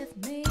 stay with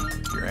me.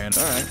 Your hand?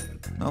 All right,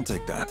 I'll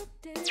take that.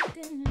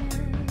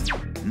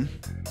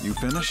 You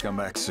finished? Come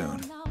back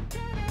soon.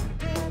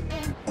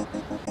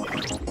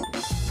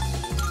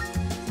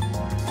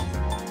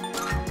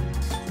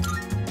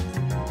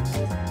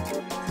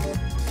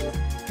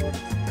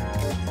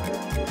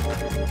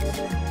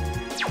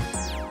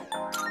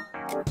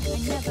 I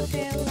never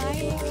felt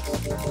like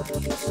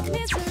so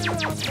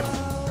miserable.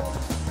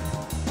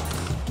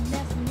 I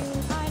never knew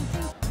I'd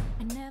think.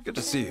 I never Good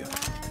to see you.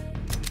 felt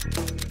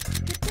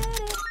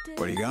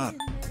What do you got?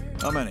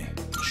 How many?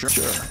 Sure.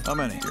 Sure. How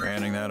many? You're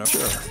handing that over?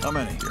 Sure. How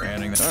many? You're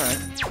handing that.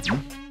 All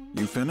right.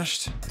 You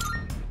finished?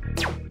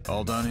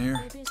 All done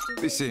here?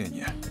 Be seeing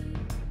you.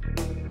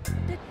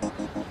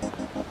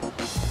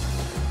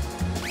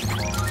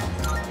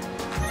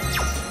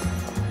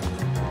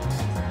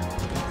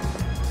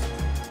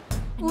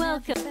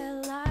 Welcome.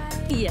 felt like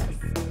Yes.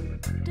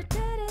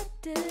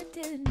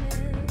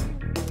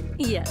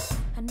 Yes.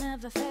 I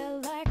never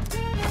felt like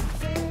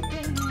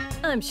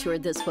I'm sure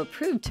this will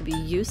prove to be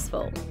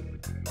useful.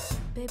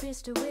 baby,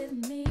 stay with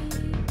me.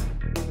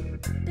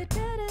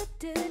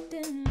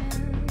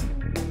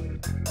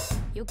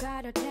 You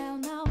gotta tell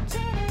now.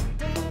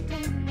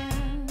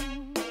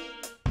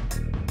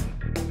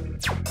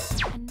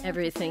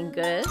 Everything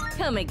good?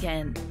 Come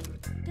again.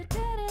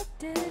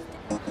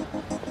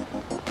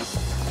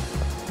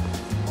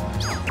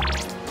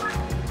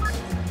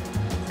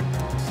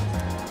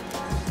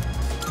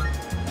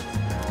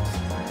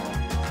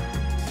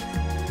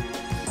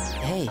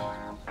 hey,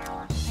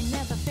 I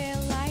never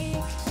felt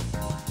like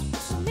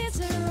so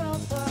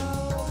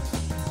miserable.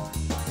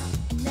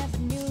 I never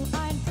knew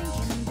I'm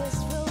thinking this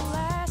will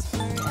last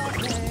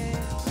forever.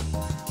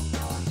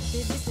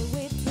 Baby, stay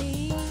with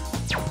me.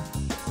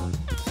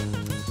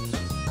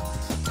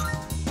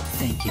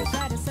 thank you.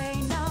 Gotta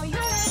say now you're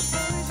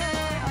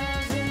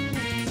over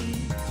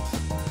me.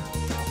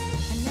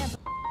 I never.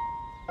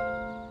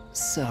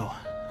 So,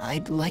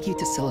 I'd like you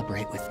to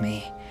celebrate with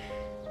me.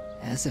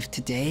 As of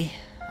today,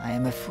 I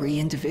am a free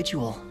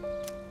individual.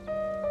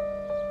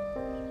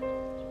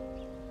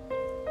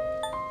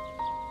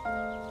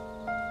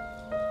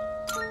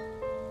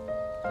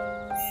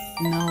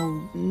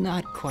 No,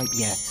 not quite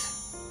yet.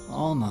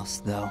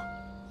 Almost, though.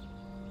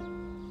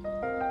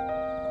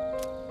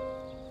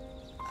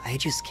 I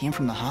just came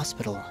from the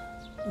hospital.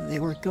 They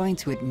were going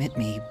to admit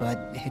me, but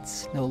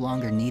it's no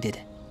longer needed.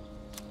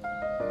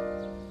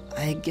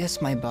 I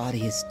guess my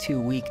body is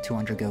too weak to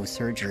undergo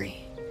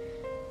surgery.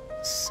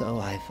 So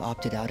I've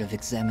opted out of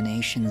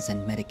examinations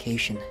and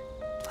medication.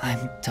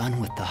 I'm done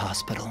with the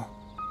hospital.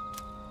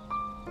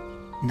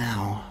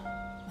 Now,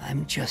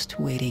 I'm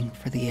just waiting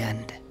for the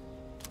end.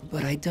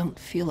 But I don't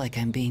feel like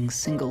I'm being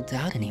singled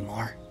out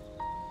anymore.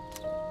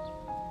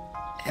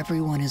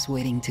 Everyone is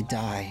waiting to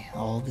die,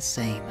 all the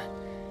same.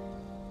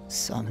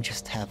 Some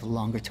just have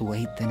longer to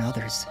wait than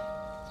others.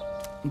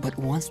 But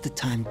once the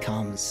time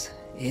comes,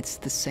 it's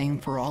the same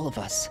for all of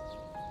us.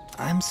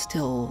 I'm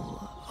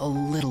still a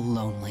little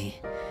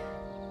lonely,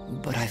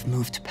 but I've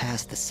moved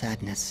past the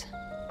sadness.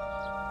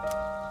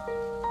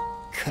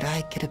 Could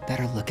I get a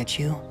better look at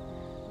you?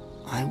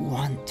 I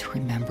want to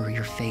remember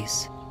your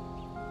face.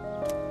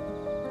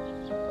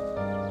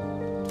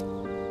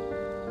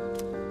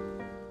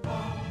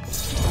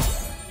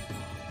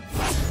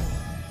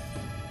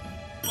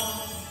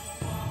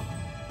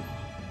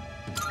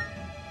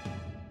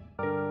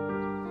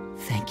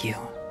 Thank you.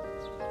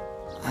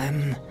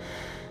 I'm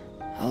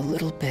a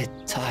little bit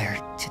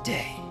tired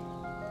today.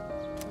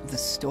 The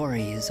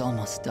story is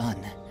almost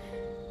done,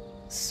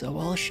 so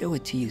I'll show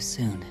it to you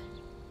soon.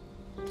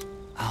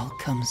 I'll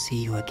come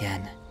see you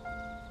again.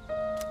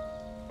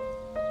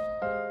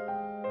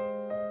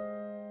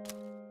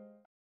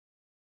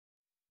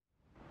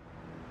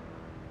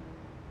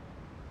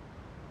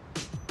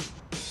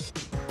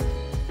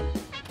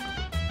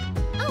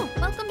 Oh,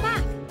 welcome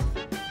back.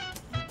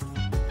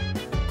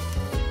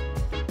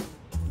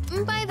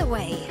 By the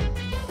way,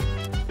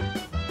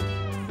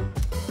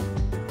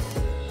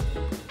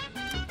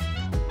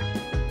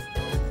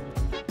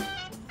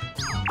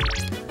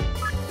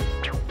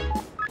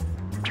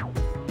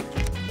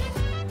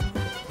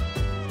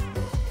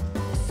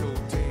 So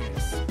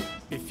dance.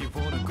 If you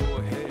wanna go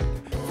ahead,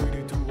 free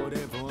to do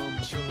whatever. I'm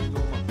chilling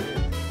on my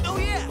bed. Oh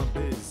yeah. My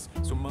biz,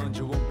 so mind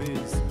your own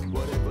biz.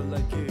 Whatever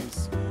like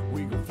is,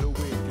 we gon' flow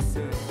with the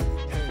set.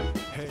 Hey,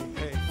 hey,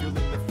 hey,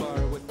 feeling the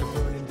fire with the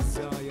burning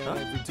desire.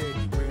 Every day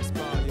we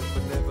inspire,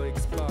 but never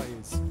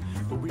expires.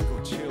 But we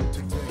gon' chill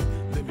today.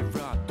 Let me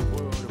rock the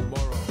world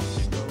tomorrow.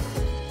 You know.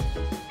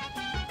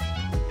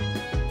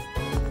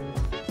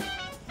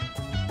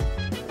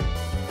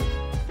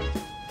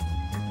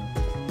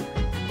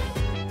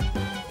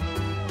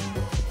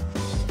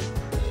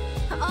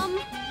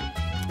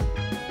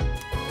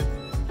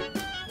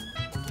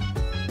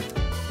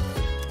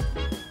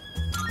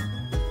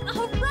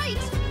 all right.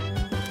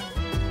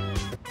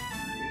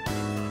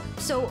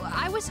 So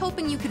I was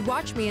hoping you could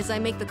watch me as I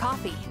make the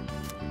coffee.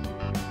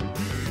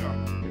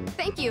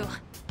 Thank you.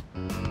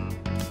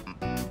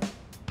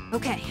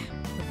 Okay,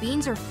 the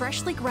beans are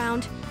freshly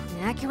ground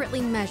and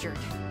accurately measured.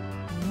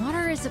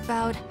 Water is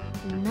about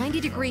 90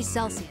 degrees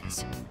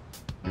Celsius.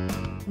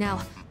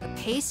 Now, the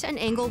pace and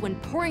angle when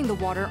pouring the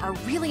water are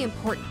really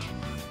important.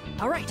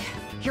 All right,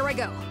 here I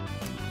go.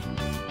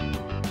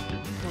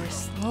 Pour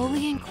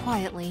slowly and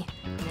quietly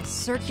in a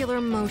circular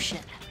motion.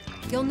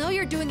 You'll know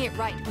you're doing it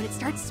right when it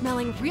starts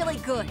smelling really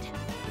good.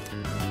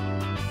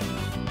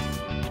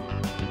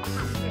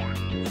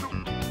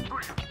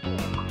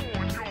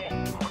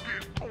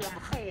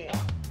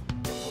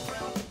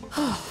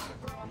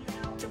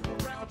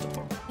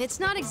 It's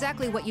not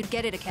exactly what you'd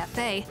get at a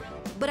cafe,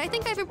 but I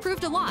think I've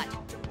improved a lot.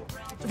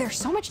 There's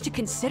so much to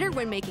consider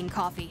when making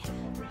coffee.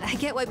 I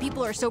get why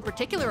people are so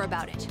particular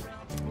about it.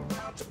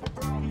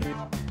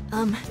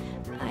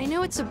 I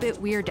know it's a bit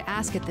weird to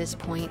ask at this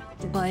point,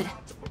 but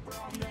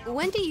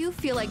when do you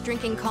feel like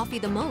drinking coffee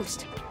the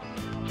most?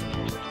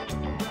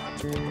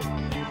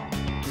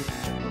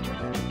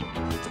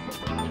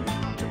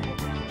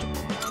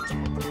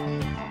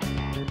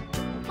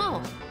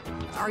 Oh,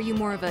 are you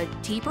more of a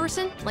tea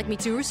person, like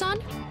Mitsuru-san?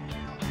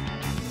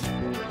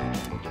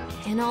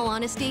 In all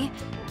honesty,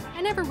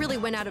 I never really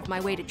went out of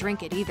my way to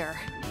drink it either.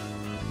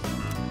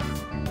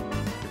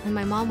 When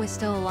my mom was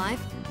still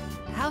alive,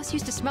 the house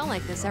used to smell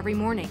like this every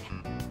morning.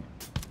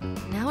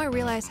 Now I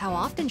realize how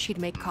often she'd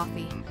make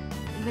coffee,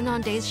 even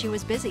on days she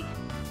was busy.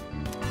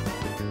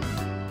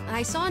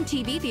 I saw on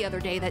TV the other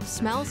day that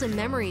smells and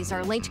memories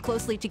are linked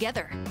closely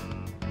together.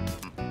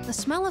 The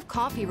smell of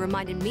coffee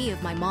reminded me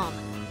of my mom.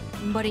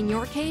 But in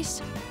your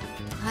case,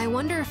 I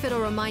wonder if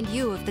it'll remind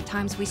you of the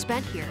times we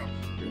spent here,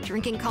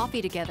 drinking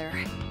coffee together.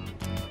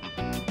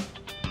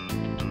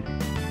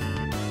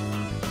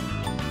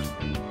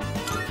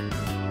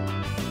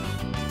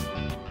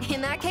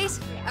 In that case,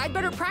 I'd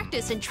better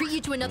practice and treat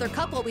you to another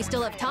cup while we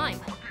still have time.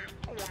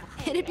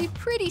 It'd be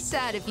pretty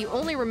sad if you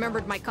only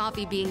remembered my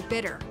coffee being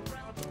bitter.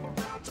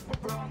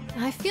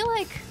 I feel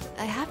like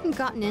I haven't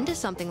gotten into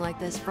something like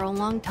this for a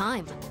long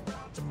time.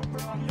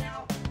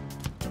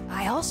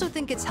 I also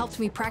think it's helped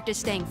me practice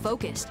staying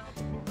focused.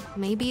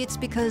 Maybe it's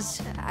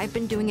because I've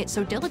been doing it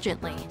so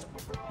diligently.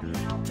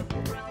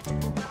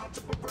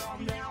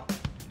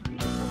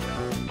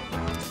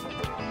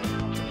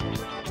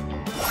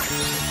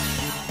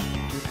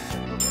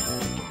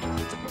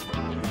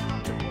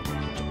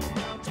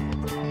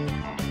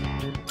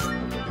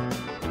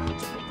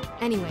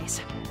 Anyways,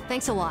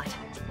 thanks a lot.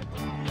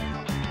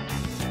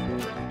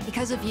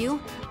 Because of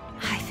you,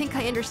 I think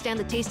I understand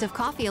the taste of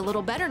coffee a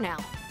little better now.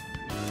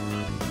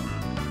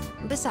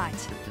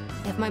 Besides,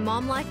 if my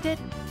mom liked it,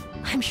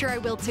 I'm sure I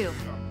will too.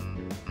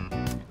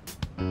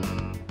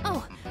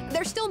 Oh,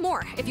 there's still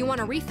more if you want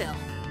a refill.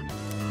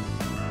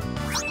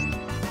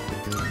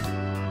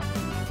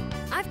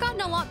 I've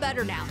gotten a lot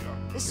better now,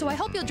 so I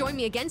hope you'll join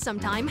me again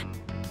sometime.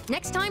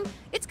 Next time,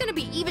 it's gonna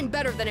be even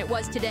better than it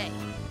was today.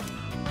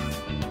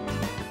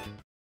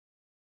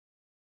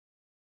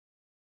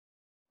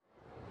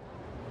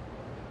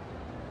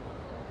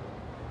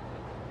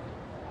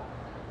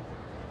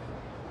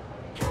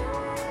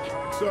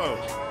 So,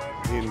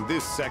 in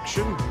this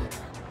section,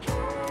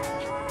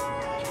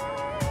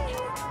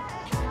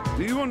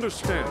 do you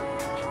understand?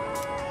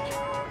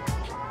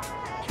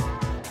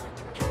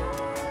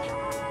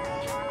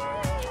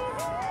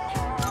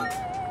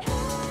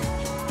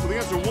 Well, the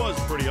answer was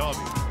pretty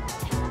obvious.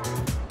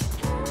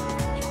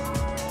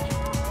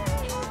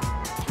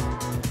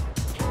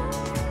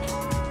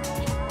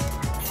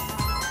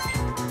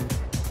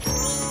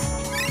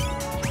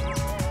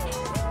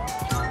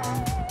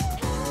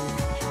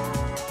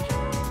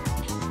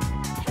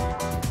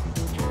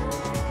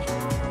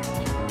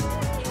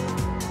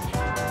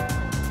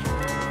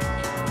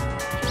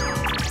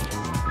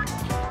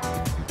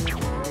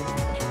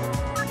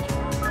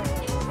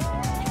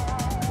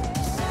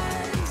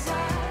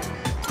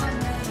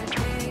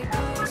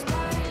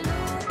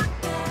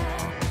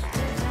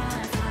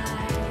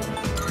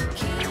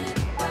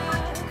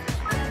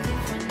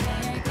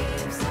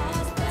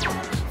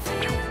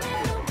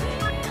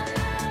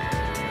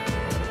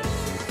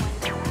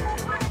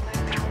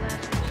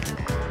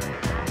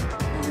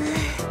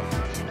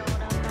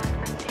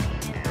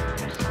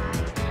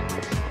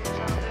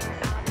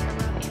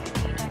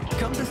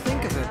 Come to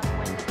think of it,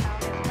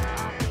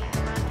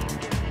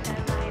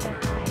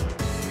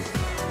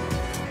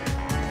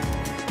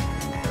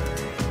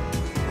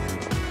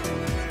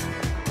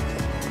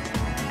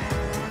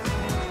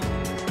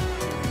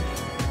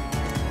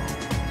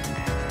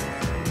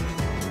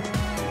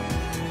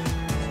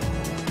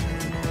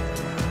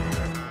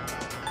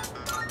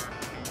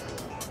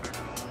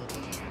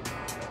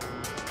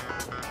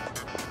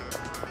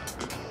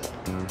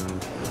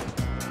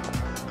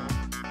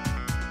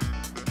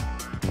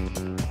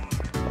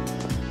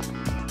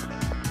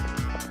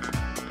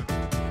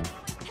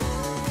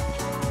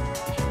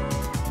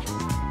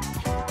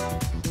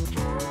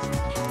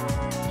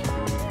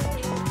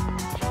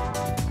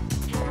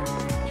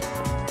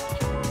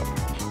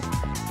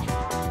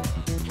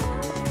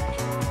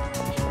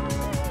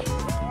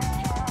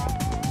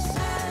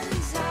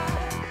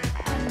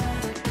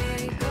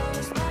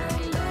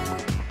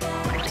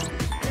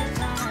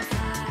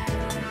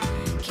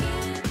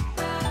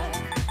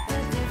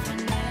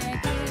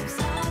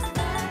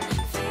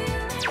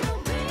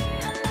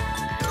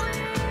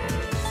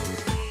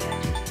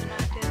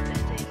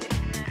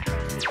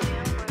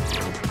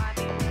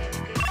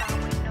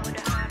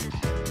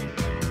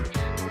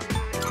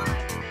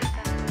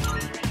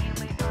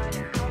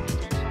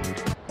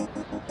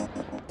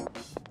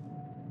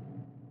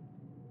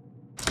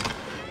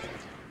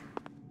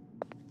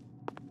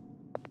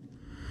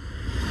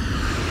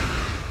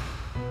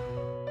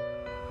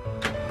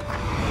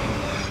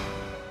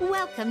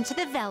 Welcome to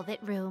the Velvet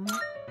Room.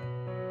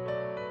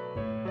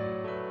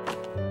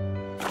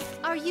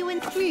 Are you in?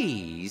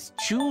 please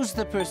choose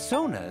the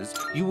personas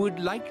you would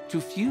like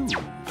to fuse.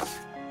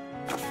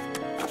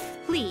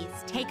 Please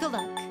take a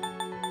look.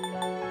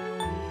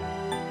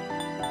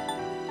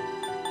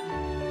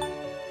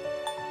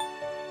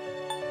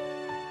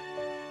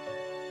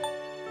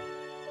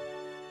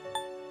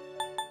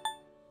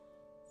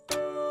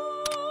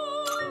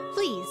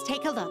 Please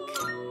take a look.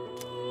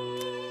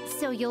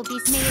 So you'll be,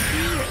 may it be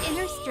your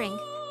inner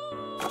strength.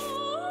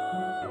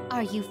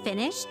 Are you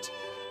finished?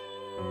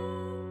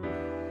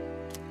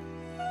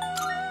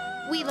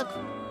 We look.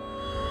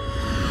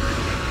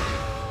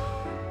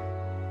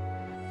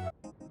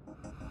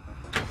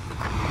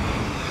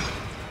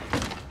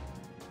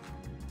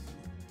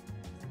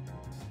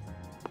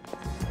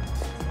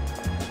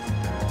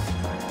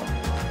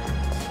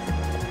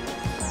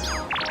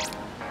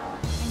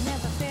 I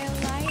never felt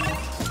like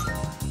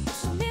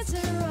so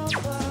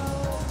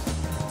miserable.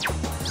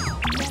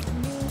 Never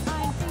knew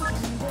I'm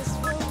thinking this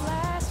will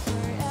last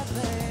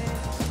forever.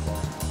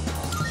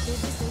 Did you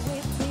stay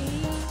with me?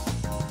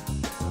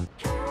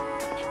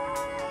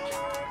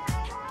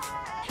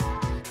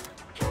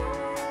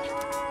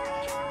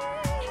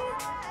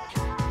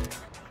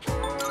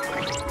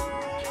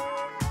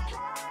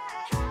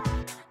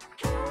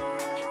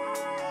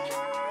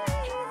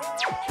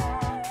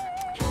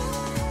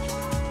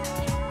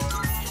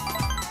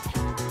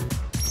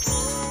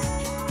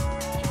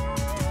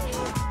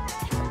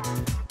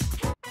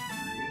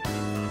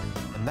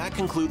 And that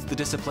concludes the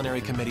disciplinary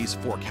committee's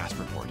forecast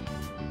report.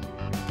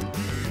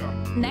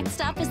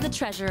 Next up is the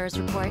treasurer's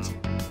report.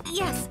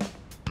 Yes.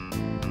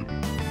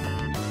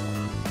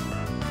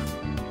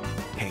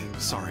 Hey,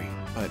 sorry,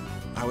 but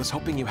I was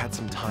hoping you had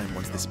some time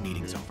once this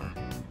meeting's over.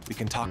 We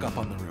can talk up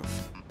on the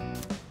roof.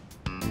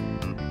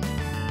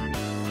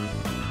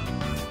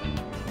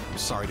 I'm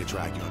sorry to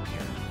drag you up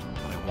here,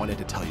 but I wanted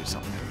to tell you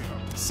something.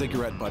 The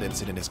cigarette butt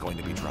incident is going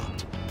to be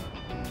dropped.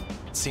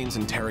 It seems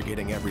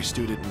interrogating every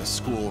student in the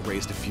school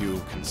raised a few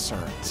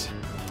concerns.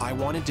 I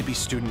wanted to be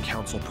student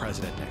council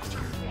president next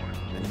year,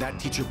 and that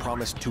teacher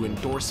promised to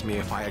endorse me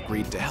if I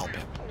agreed to help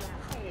him.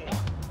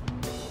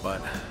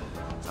 But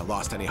I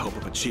lost any hope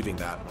of achieving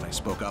that when I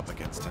spoke up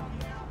against him.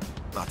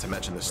 Not to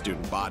mention the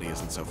student body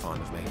isn't so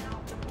fond of me.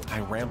 I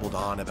rambled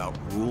on about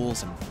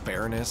rules and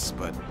fairness,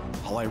 but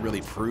all I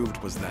really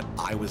proved was that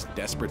I was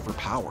desperate for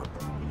power.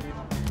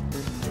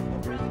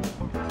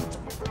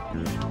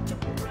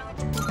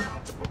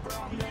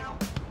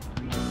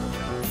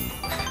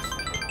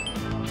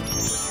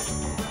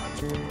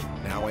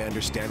 Now I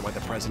understand why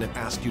the president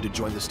asked you to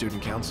join the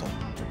student council.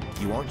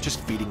 You aren't just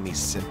feeding me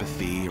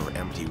sympathy or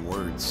empty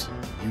words.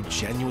 You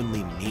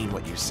genuinely mean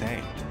what you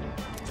say.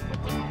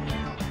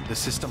 The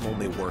system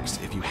only works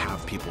if you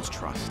have people's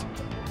trust.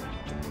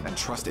 And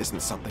trust isn't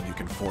something you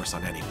can force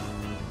on anyone.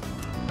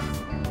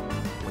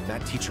 When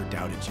that teacher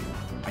doubted you,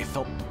 I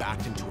felt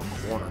backed into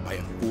a corner by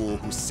a fool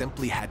who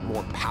simply had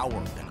more power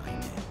than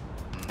I did.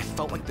 I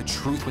felt like the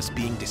truth was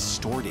being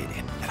distorted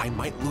and that I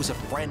might lose a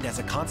friend as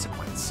a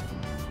consequence.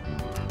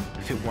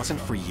 If it wasn't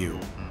for you,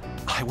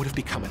 I would have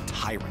become a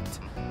tyrant.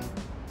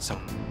 So,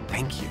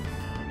 thank you.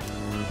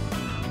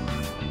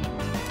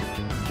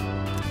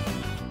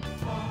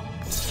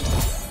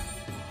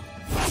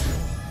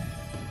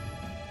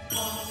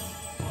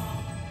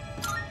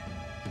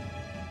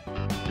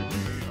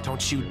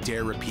 Don't you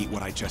dare repeat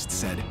what I just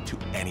said to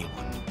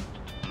anyone.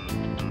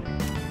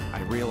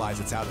 I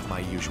realize it's out of my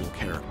usual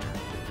character.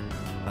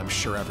 I'm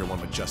sure everyone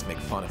would just make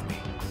fun of me.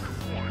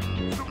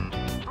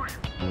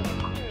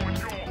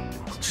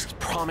 Just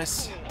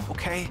promise,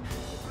 okay?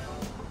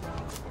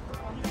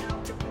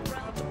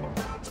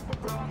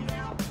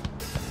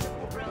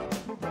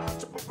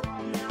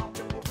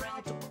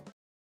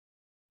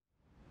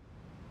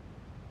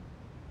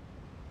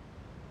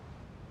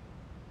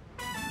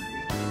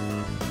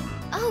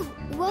 Oh,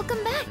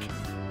 welcome back.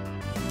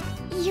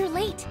 You're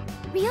late.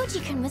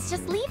 Ryoji-kun was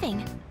just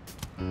leaving.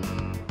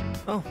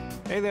 Oh,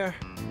 hey there.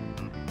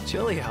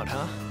 Chilly out,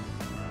 huh?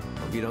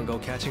 Hope you don't go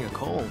catching a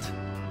cold.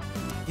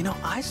 You know,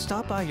 I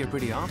stop by here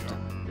pretty often.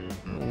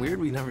 Weird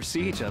we never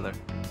see each other.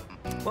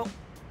 Well,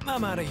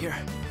 I'm out of here.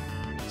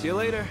 See you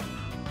later.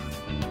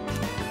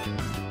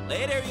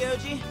 Later,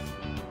 Ryoji.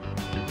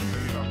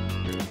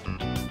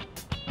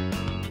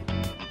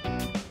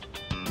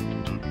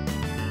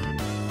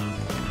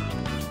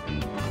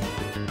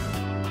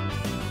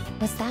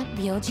 Was that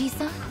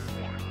Ryoji-san?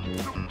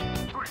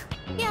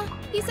 Yeah,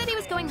 he said he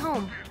was going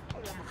home.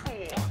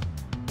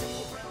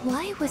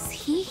 Why was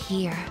he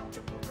here?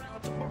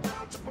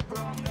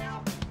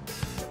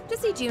 To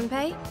see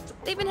Junpei.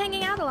 They've been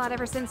hanging out a lot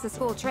ever since the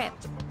school trip.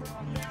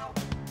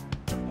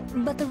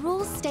 But the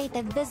rules state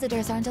that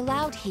visitors aren't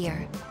allowed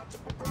here.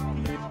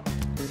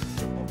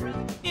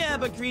 Yeah,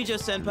 but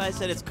Kirijo-senpai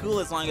said it's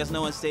cool as long as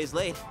no one stays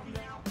late.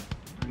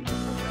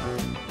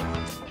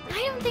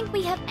 I don't think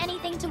we have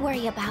anything to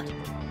worry about.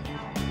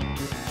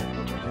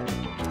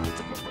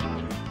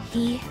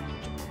 He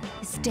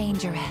is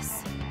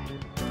dangerous.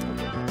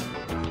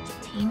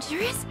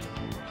 Dangerous?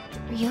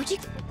 Ryoji?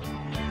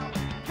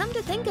 Come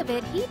to think of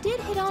it, he did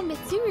hit on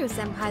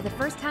Mitsuru-senpai the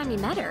first time he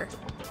met her.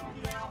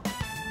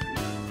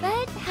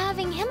 But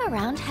having him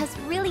around has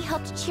really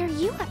helped cheer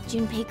you up,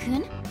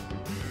 Junpei-kun.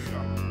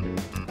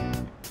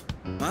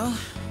 Well,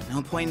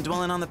 no point in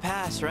dwelling on the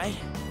past, right?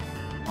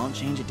 Won't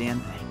change a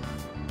damn thing.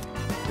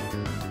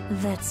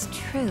 That's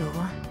true.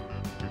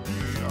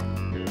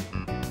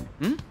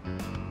 Hmm?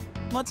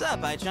 What's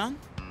up, Ai-chan?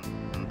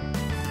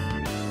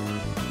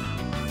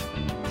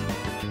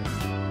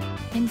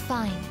 I'm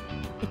fine.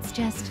 It's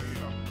just...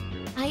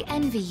 I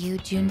envy you,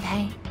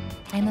 Junpei.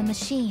 I'm a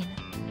machine,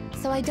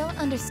 so I don't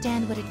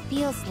understand what it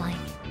feels like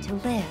to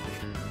live.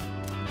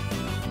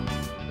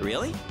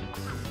 Really?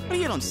 Well,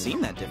 you don't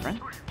seem that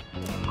different.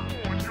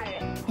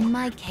 In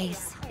my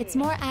case, it's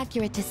more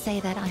accurate to say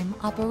that I'm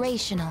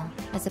operational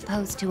as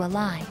opposed to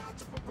alive.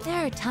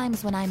 There are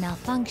times when I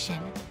malfunction,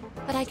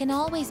 but I can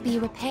always be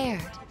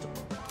repaired.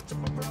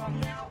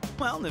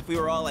 Well, if we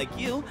were all like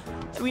you,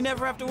 then we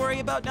never have to worry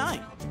about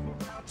dying.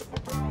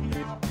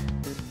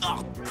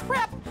 Oh,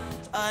 crap!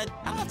 I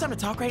don't have time to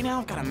talk right now.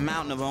 I've got a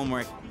mountain of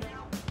homework.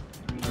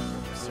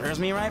 Serves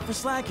me right for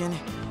slacking.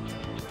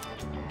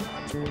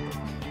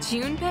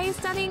 Junpei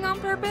studying on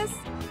purpose?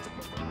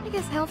 I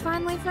guess hell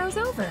finally froze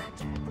over.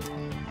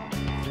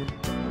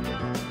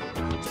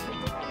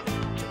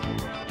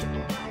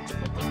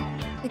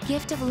 The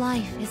gift of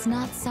life is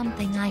not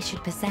something I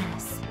should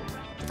possess.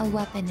 A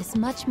weapon is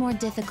much more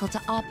difficult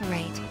to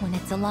operate when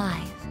it's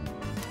alive.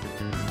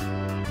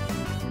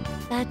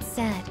 That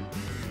said,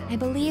 I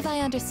believe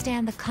I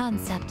understand the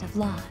concept of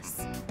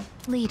loss.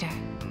 Leader,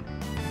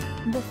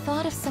 the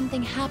thought of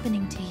something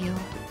happening to you,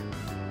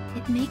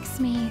 it makes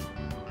me...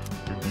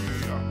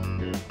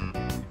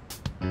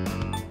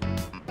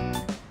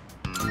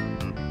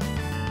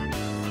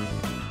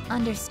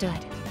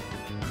 Understood.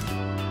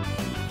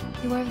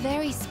 You are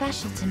very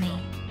special to me.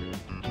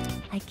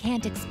 I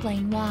can't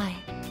explain why,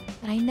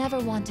 but I never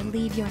want to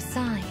leave your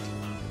side.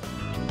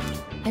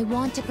 I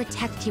want to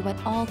protect you at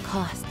all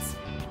costs,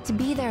 to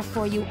be there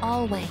for you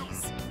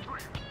always.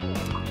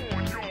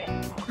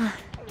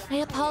 I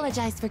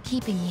apologize for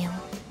keeping you.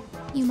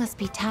 You must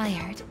be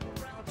tired.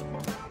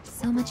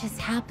 So much has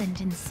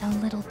happened in so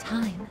little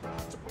time.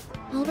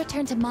 I'll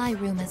return to my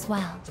room as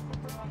well.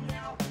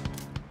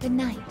 Good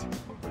night.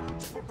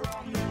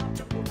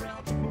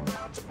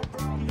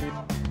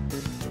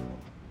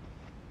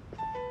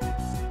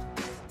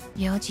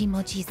 Yoji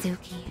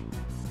Mochizuki.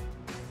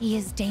 He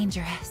is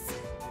dangerous.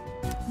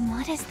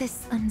 What is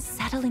this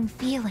unsettling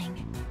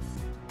feeling?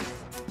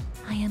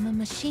 I am a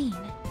machine.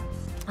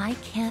 I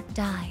can't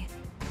die,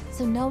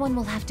 so no one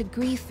will have to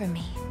grieve for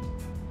me.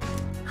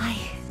 I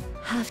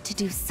have to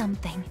do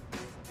something.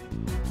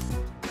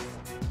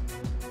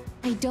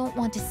 I don't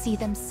want to see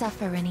them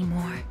suffer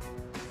anymore.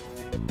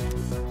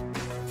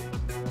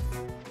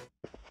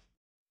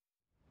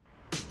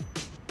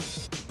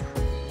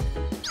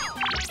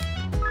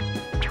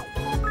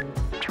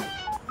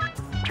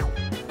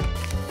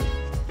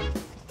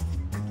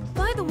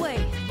 By the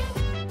way,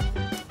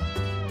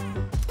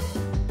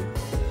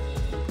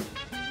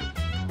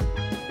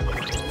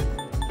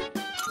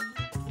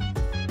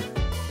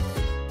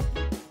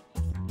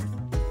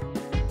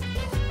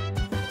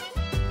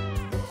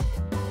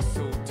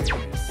 So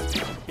dance.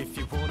 If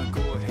you wanna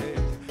go ahead,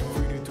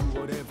 free to do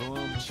whatever.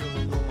 I'm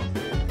chilling on my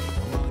bed.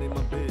 I'm out in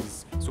my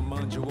biz, so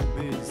mind your own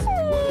biz.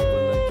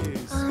 Whatever like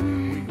is,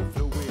 we can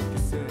flow with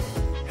this.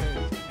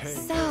 Hey, hey.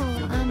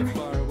 Feeling the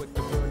fire with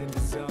the burning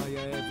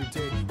desire every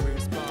day. We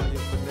inspire,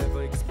 but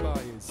never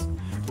expires.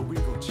 But we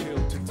gon'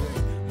 chill today.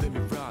 Let me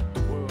rock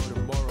the world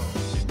tomorrow.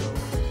 You know.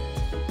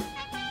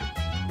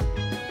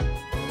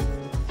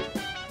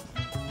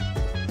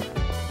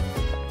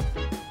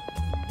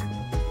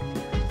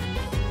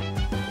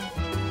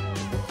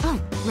 oh,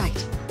 right.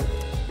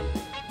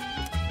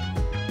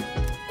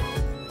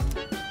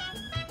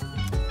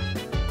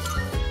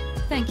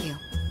 Thank you.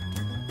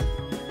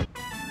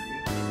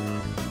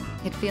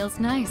 It feels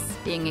nice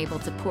being able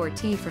to pour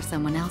tea for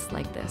someone else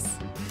like this.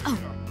 Oh,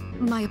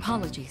 my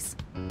apologies.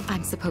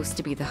 I'm supposed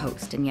to be the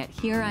host, and yet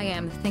here I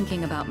am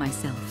thinking about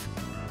myself.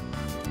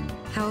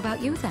 How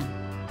about you then?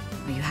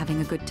 Are you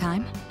having a good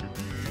time?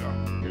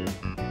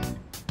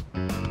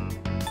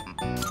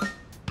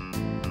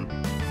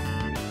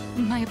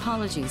 My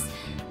apologies.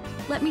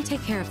 Let me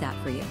take care of that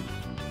for you.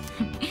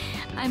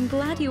 I'm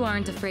glad you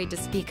aren't afraid to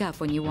speak up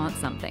when you want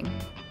something.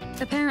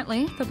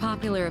 Apparently, the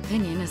popular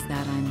opinion is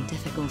that I'm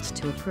difficult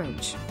to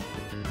approach.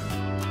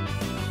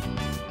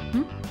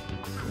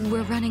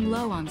 We're running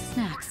low on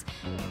snacks.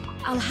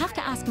 I'll have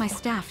to ask my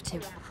staff to...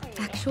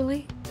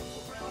 Actually...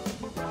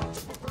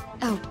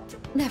 Oh,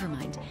 never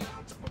mind.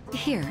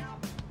 Here,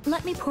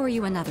 let me pour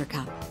you another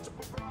cup.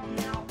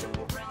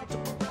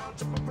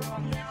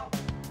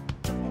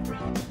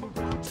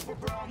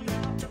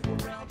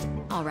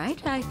 All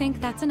right, I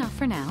think that's enough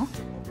for now.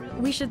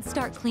 We should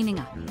start cleaning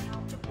up.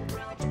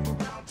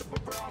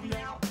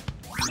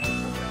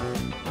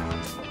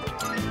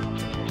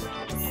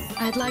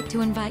 I'd like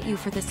to invite you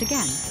for this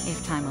again,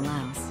 if time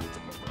allows.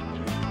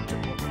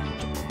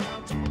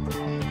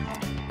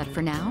 But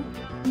for now,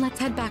 let's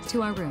head back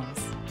to our rooms.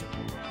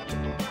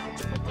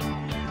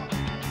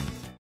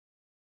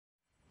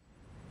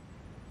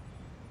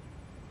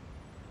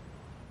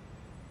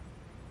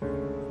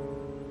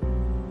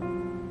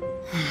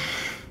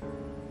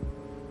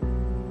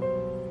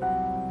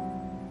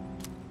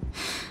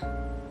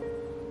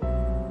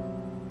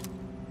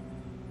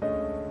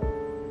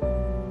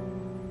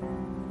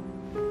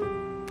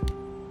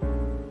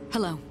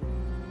 Hello.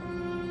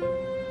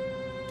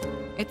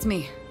 It's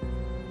me.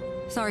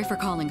 Sorry for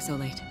calling so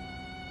late.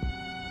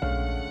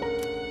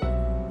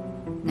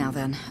 Now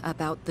then,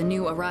 about the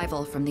new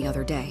arrival from the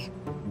other day.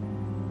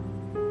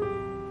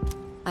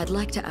 I'd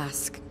like to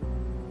ask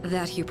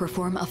that you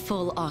perform a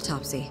full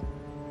autopsy.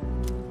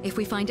 If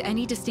we find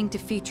any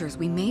distinctive features,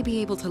 we may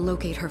be able to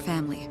locate her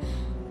family.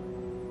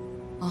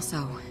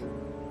 Also,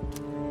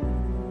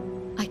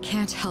 I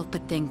can't help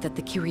but think that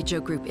the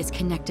Kirijo group is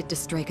connected to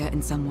Strega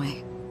in some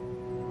way.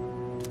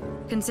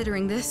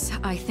 Considering this,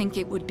 I think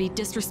it would be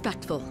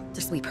disrespectful to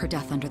sweep her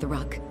death under the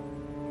rug.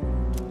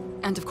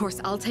 And of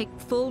course, I'll take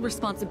full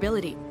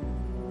responsibility.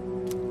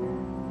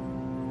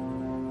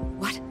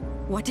 What?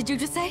 What did you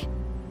just say?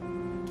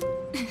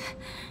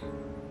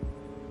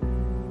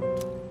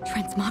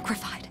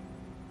 Transmogrified.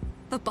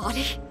 The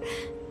body?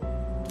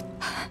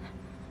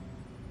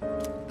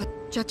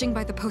 But judging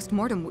by the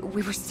post-mortem,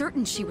 we were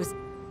certain she was...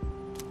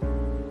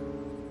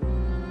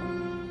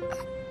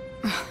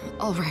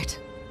 All right.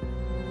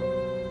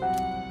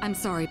 I'm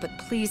sorry, but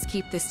please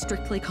keep this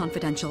strictly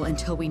confidential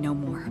until we know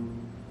more.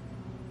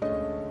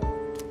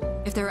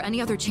 If there are any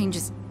other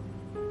changes...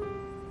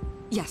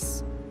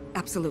 Yes,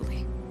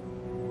 absolutely.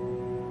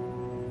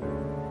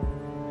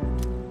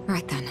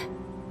 Right then.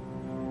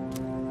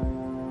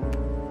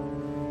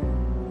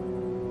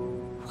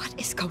 What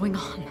is going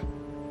on?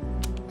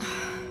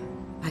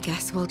 I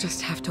guess we'll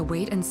just have to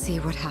wait and see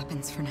what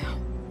happens for now.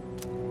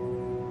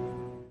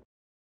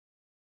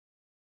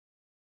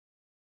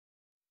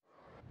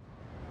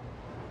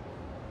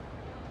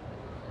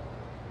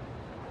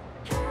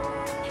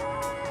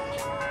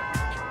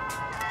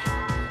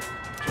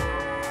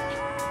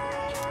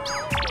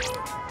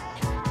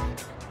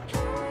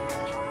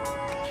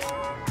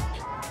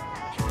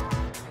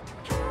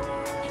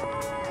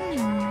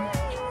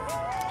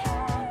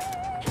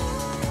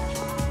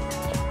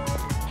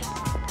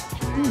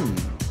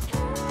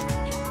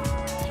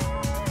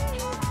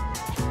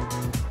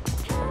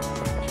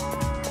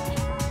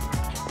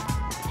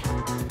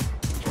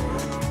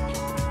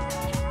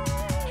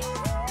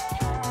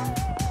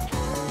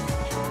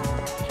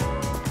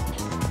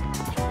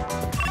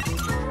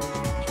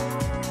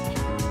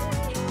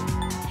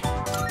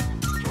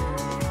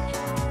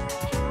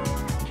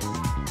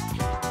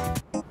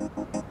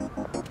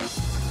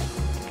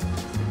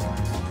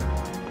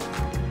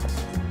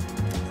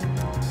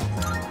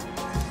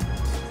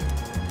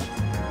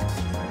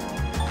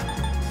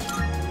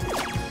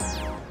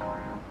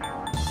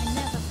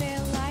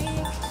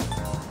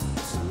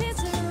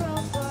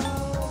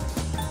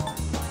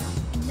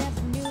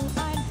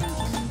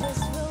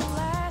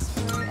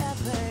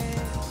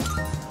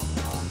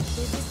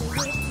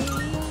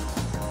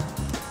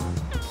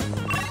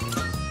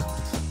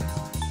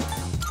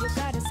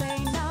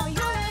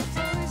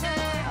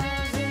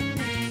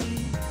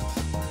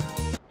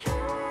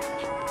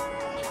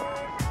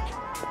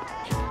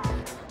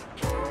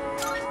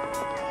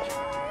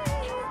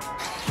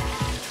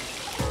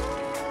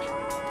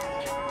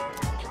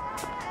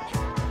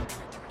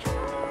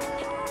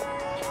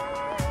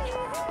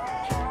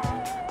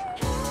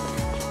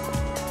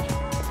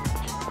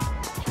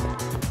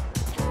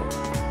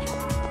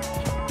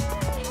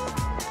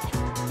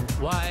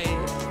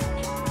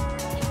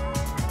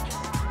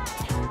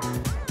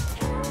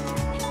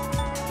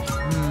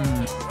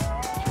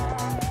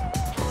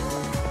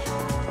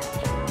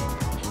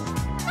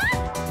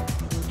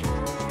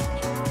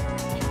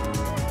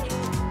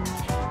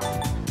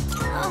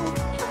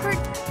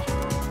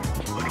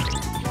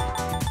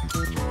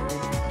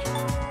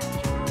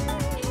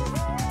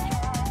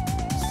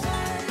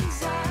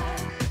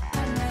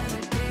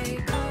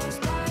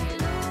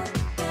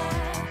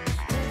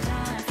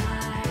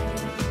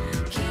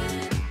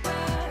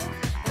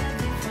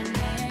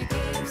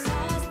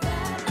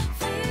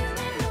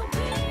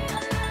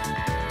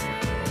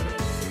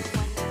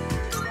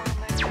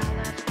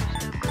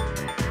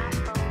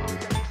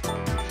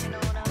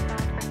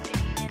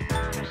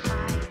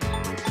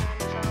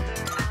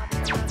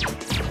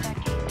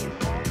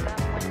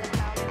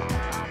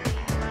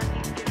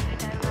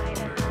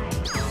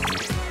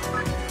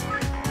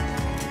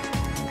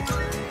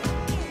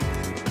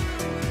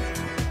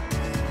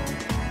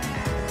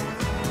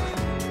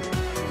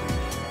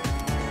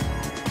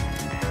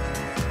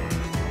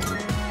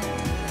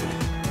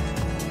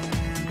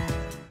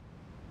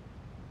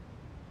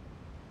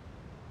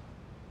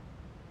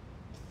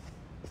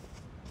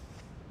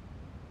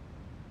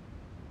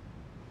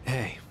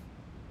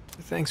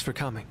 Thanks for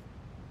coming.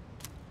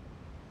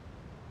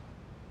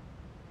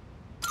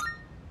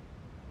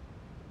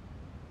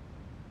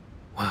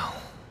 Well,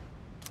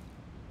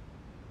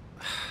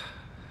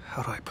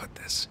 how do I put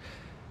this?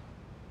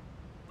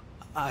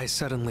 I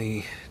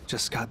suddenly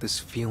just got this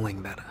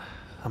feeling that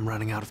I'm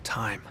running out of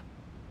time.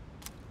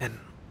 And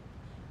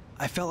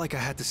I felt like I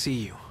had to see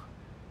you.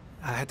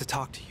 I had to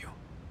talk to you.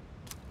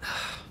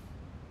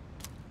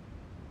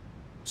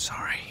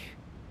 Sorry.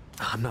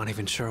 I'm not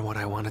even sure what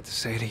I wanted to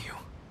say to you.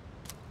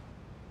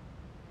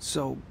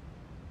 So,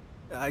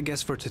 I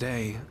guess for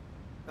today,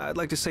 I'd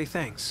like to say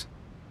thanks.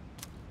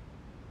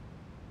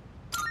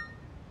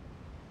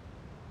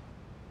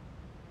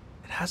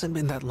 It hasn't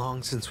been that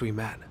long since we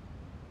met,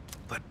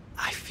 but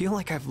I feel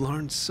like I've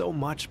learned so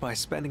much by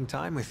spending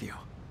time with you.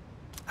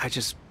 I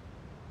just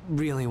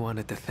really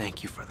wanted to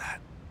thank you for that.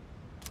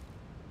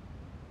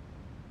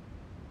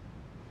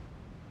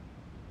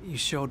 You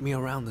showed me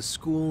around the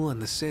school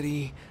and the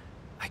city.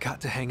 I got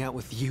to hang out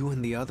with you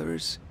and the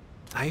others.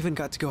 I even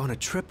got to go on a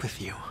trip with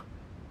you.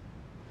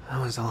 That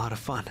was a lot of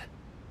fun.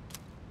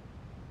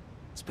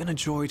 It's been a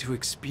joy to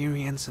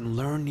experience and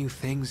learn new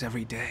things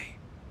every day.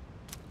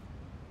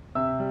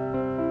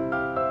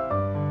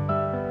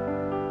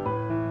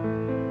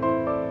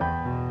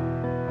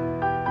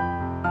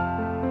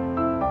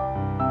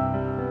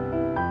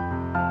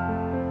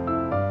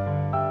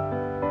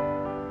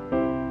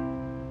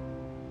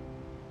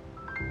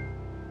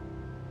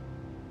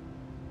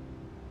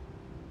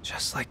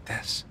 Just like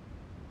this.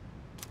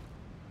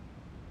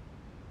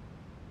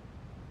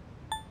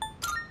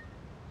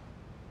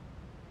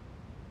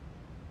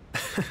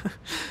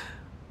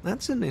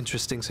 That's an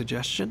interesting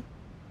suggestion.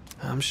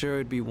 I'm sure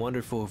it'd be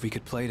wonderful if we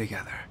could play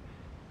together.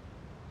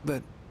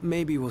 But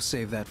maybe we'll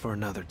save that for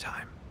another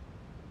time.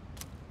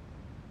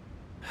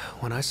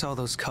 When I saw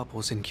those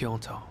couples in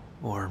Kyoto,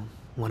 or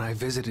when I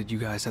visited you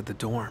guys at the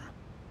dorm,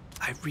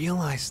 I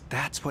realized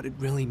that's what it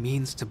really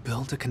means to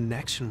build a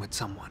connection with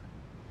someone.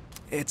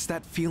 It's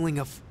that feeling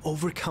of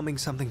overcoming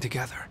something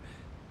together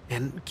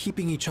and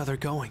keeping each other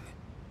going.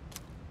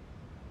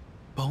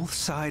 Both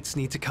sides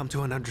need to come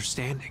to an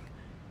understanding.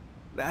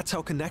 That's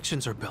how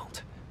connections are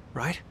built,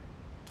 right?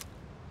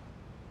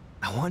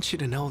 I want you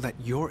to know that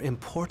you're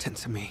important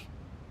to me.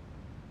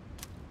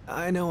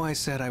 I know I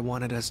said I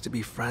wanted us to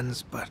be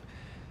friends, but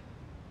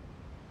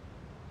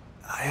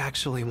I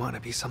actually want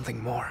to be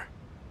something more.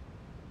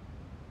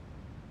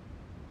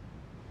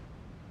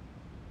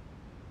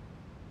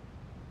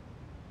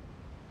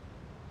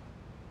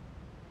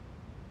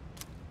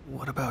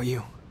 What about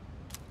you?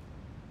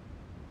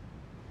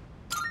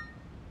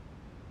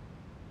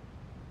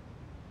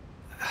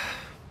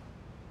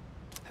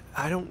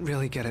 I don't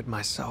really get it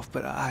myself,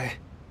 but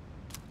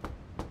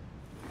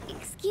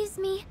Excuse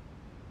me?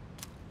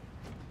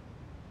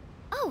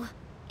 Oh,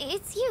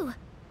 it's you.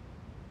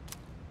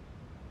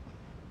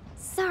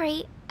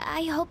 Sorry,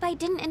 I hope I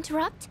didn't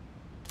interrupt.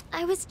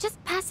 I was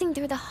just passing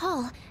through the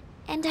hall,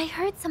 and I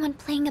heard someone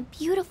playing a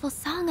beautiful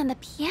song on the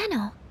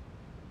piano.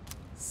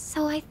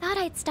 So I thought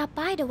I'd stop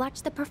by to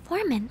watch the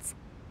performance.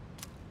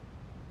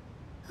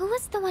 Who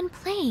was the one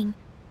playing?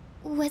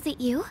 Was it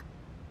you?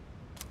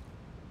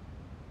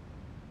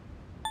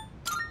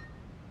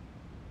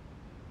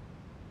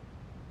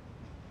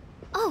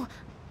 Oh,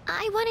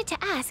 I wanted to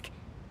ask.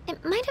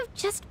 It might have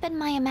just been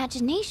my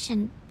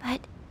imagination,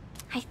 but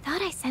I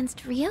thought I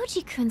sensed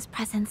Ryoji-kun's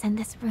presence in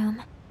this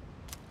room.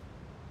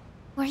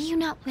 Were you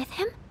not with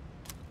him?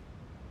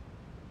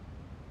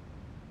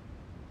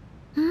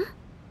 Hmm?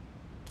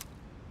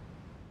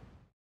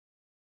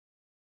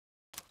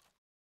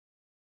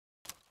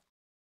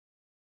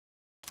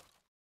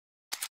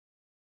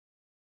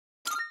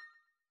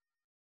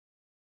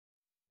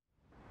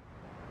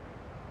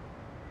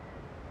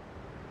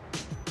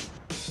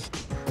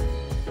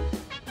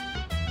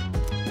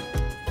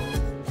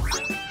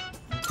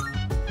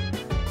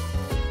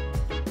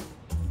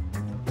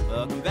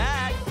 Welcome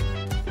back.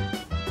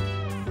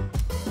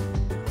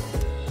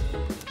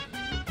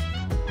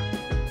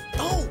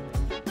 Oh!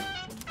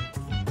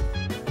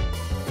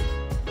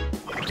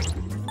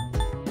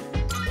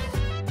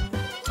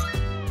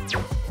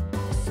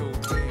 So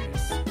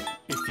dance,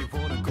 if you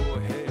wanna go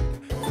ahead.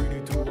 Free to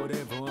do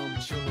whatever, I'm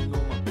chilling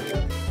on my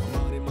bed. I'm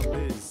minding my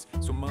biz,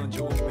 so mind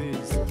your own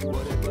biz.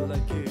 Whatever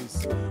like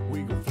is,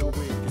 we gon' flow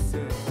with the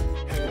set.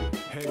 Hey,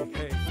 hey,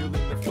 hey,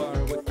 feeling the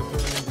fire with the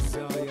burning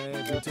desire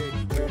every day.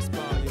 We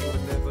inspire,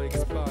 but never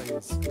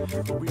expires.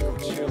 But we gon'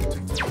 chill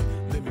today.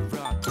 Let me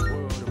rock the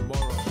world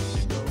tomorrow,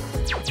 you know.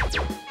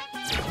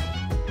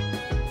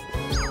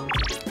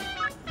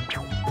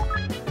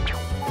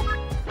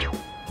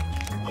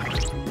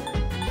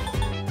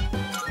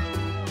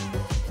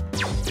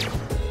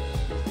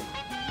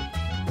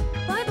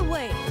 By the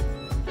way,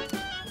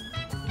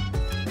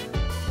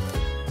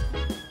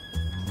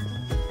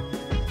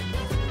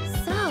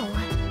 So,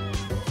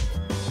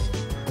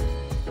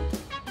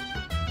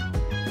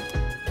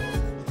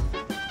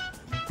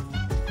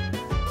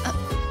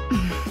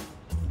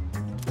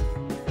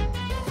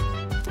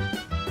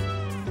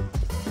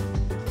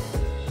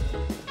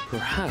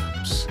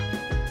 Perhaps.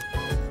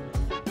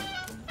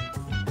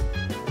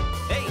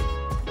 Hey!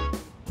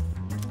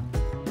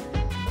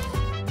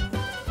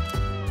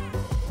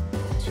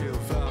 Chill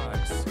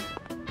vibes,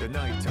 the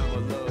nighttime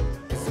of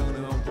love is on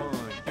and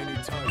unwind.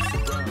 Anytime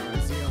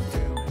surprise, yeah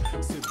I'm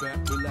down. Sit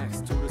back,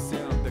 relax to the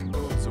sound that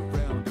goes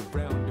around,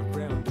 around,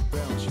 around,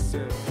 around. She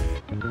said.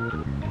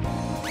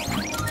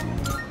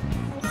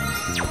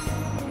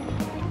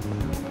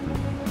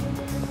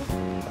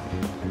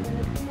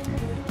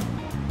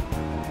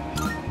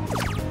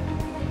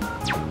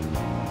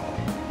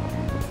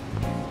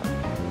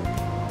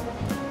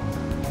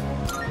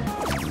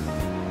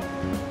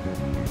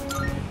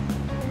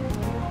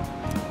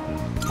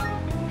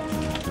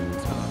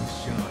 Time to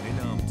shine and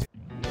I'm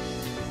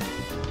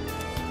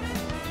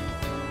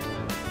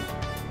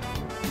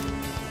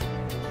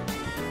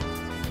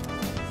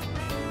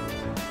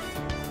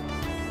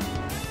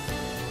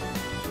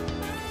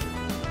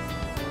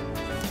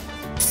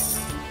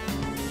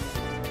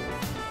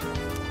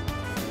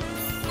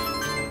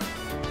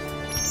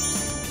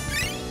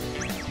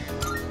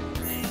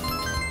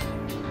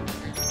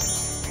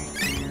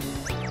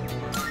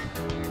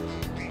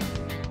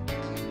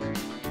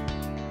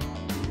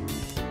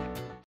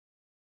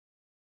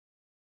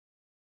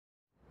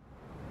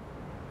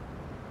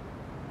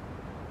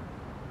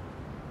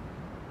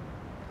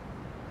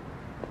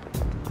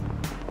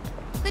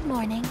Good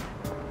morning.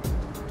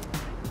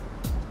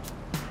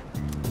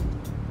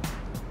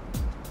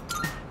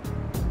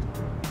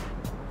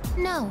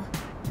 No.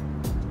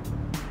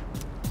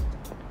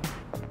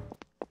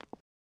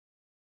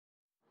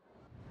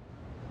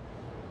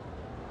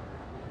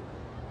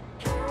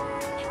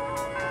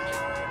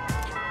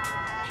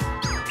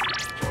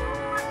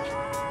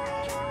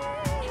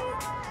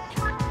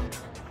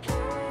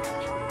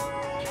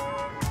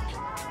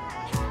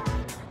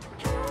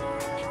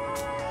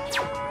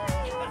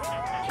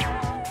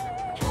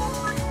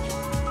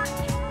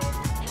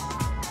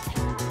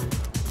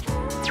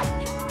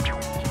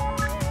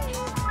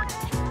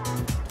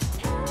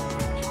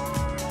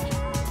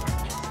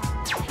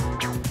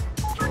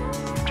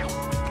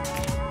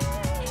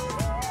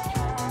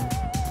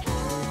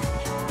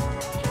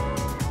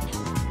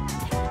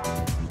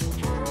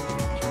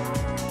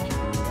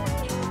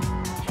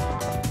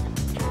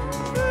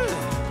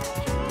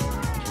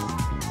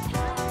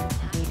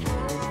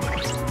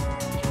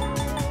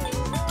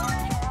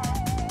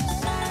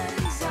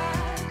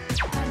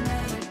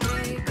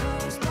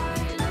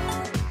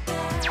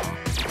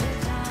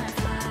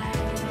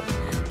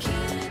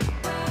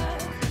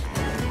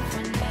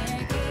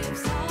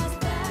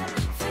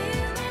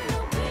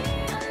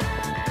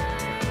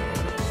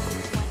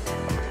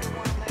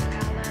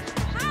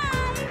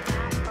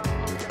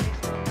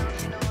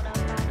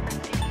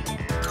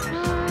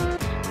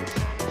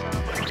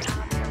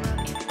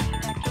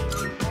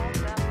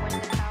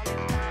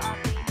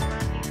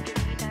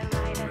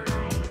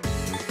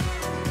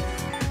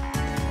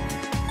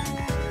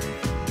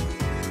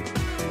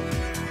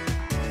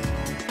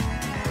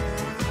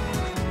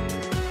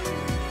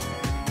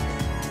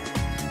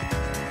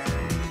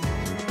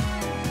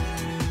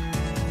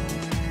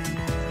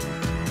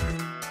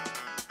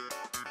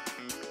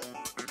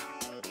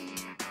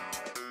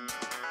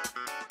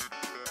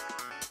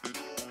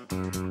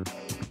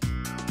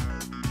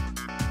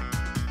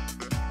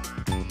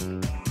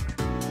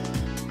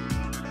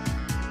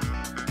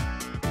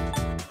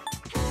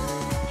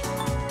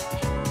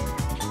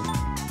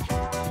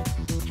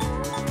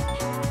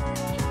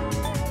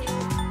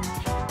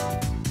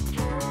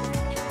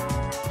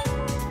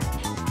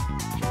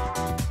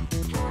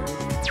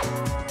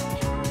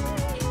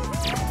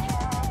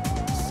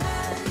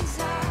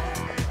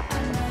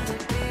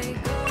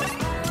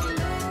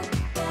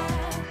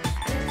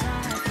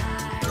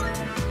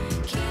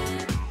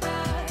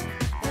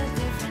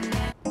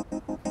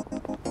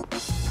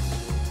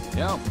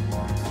 Yeah.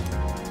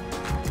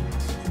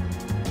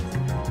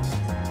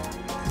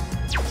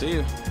 See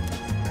you.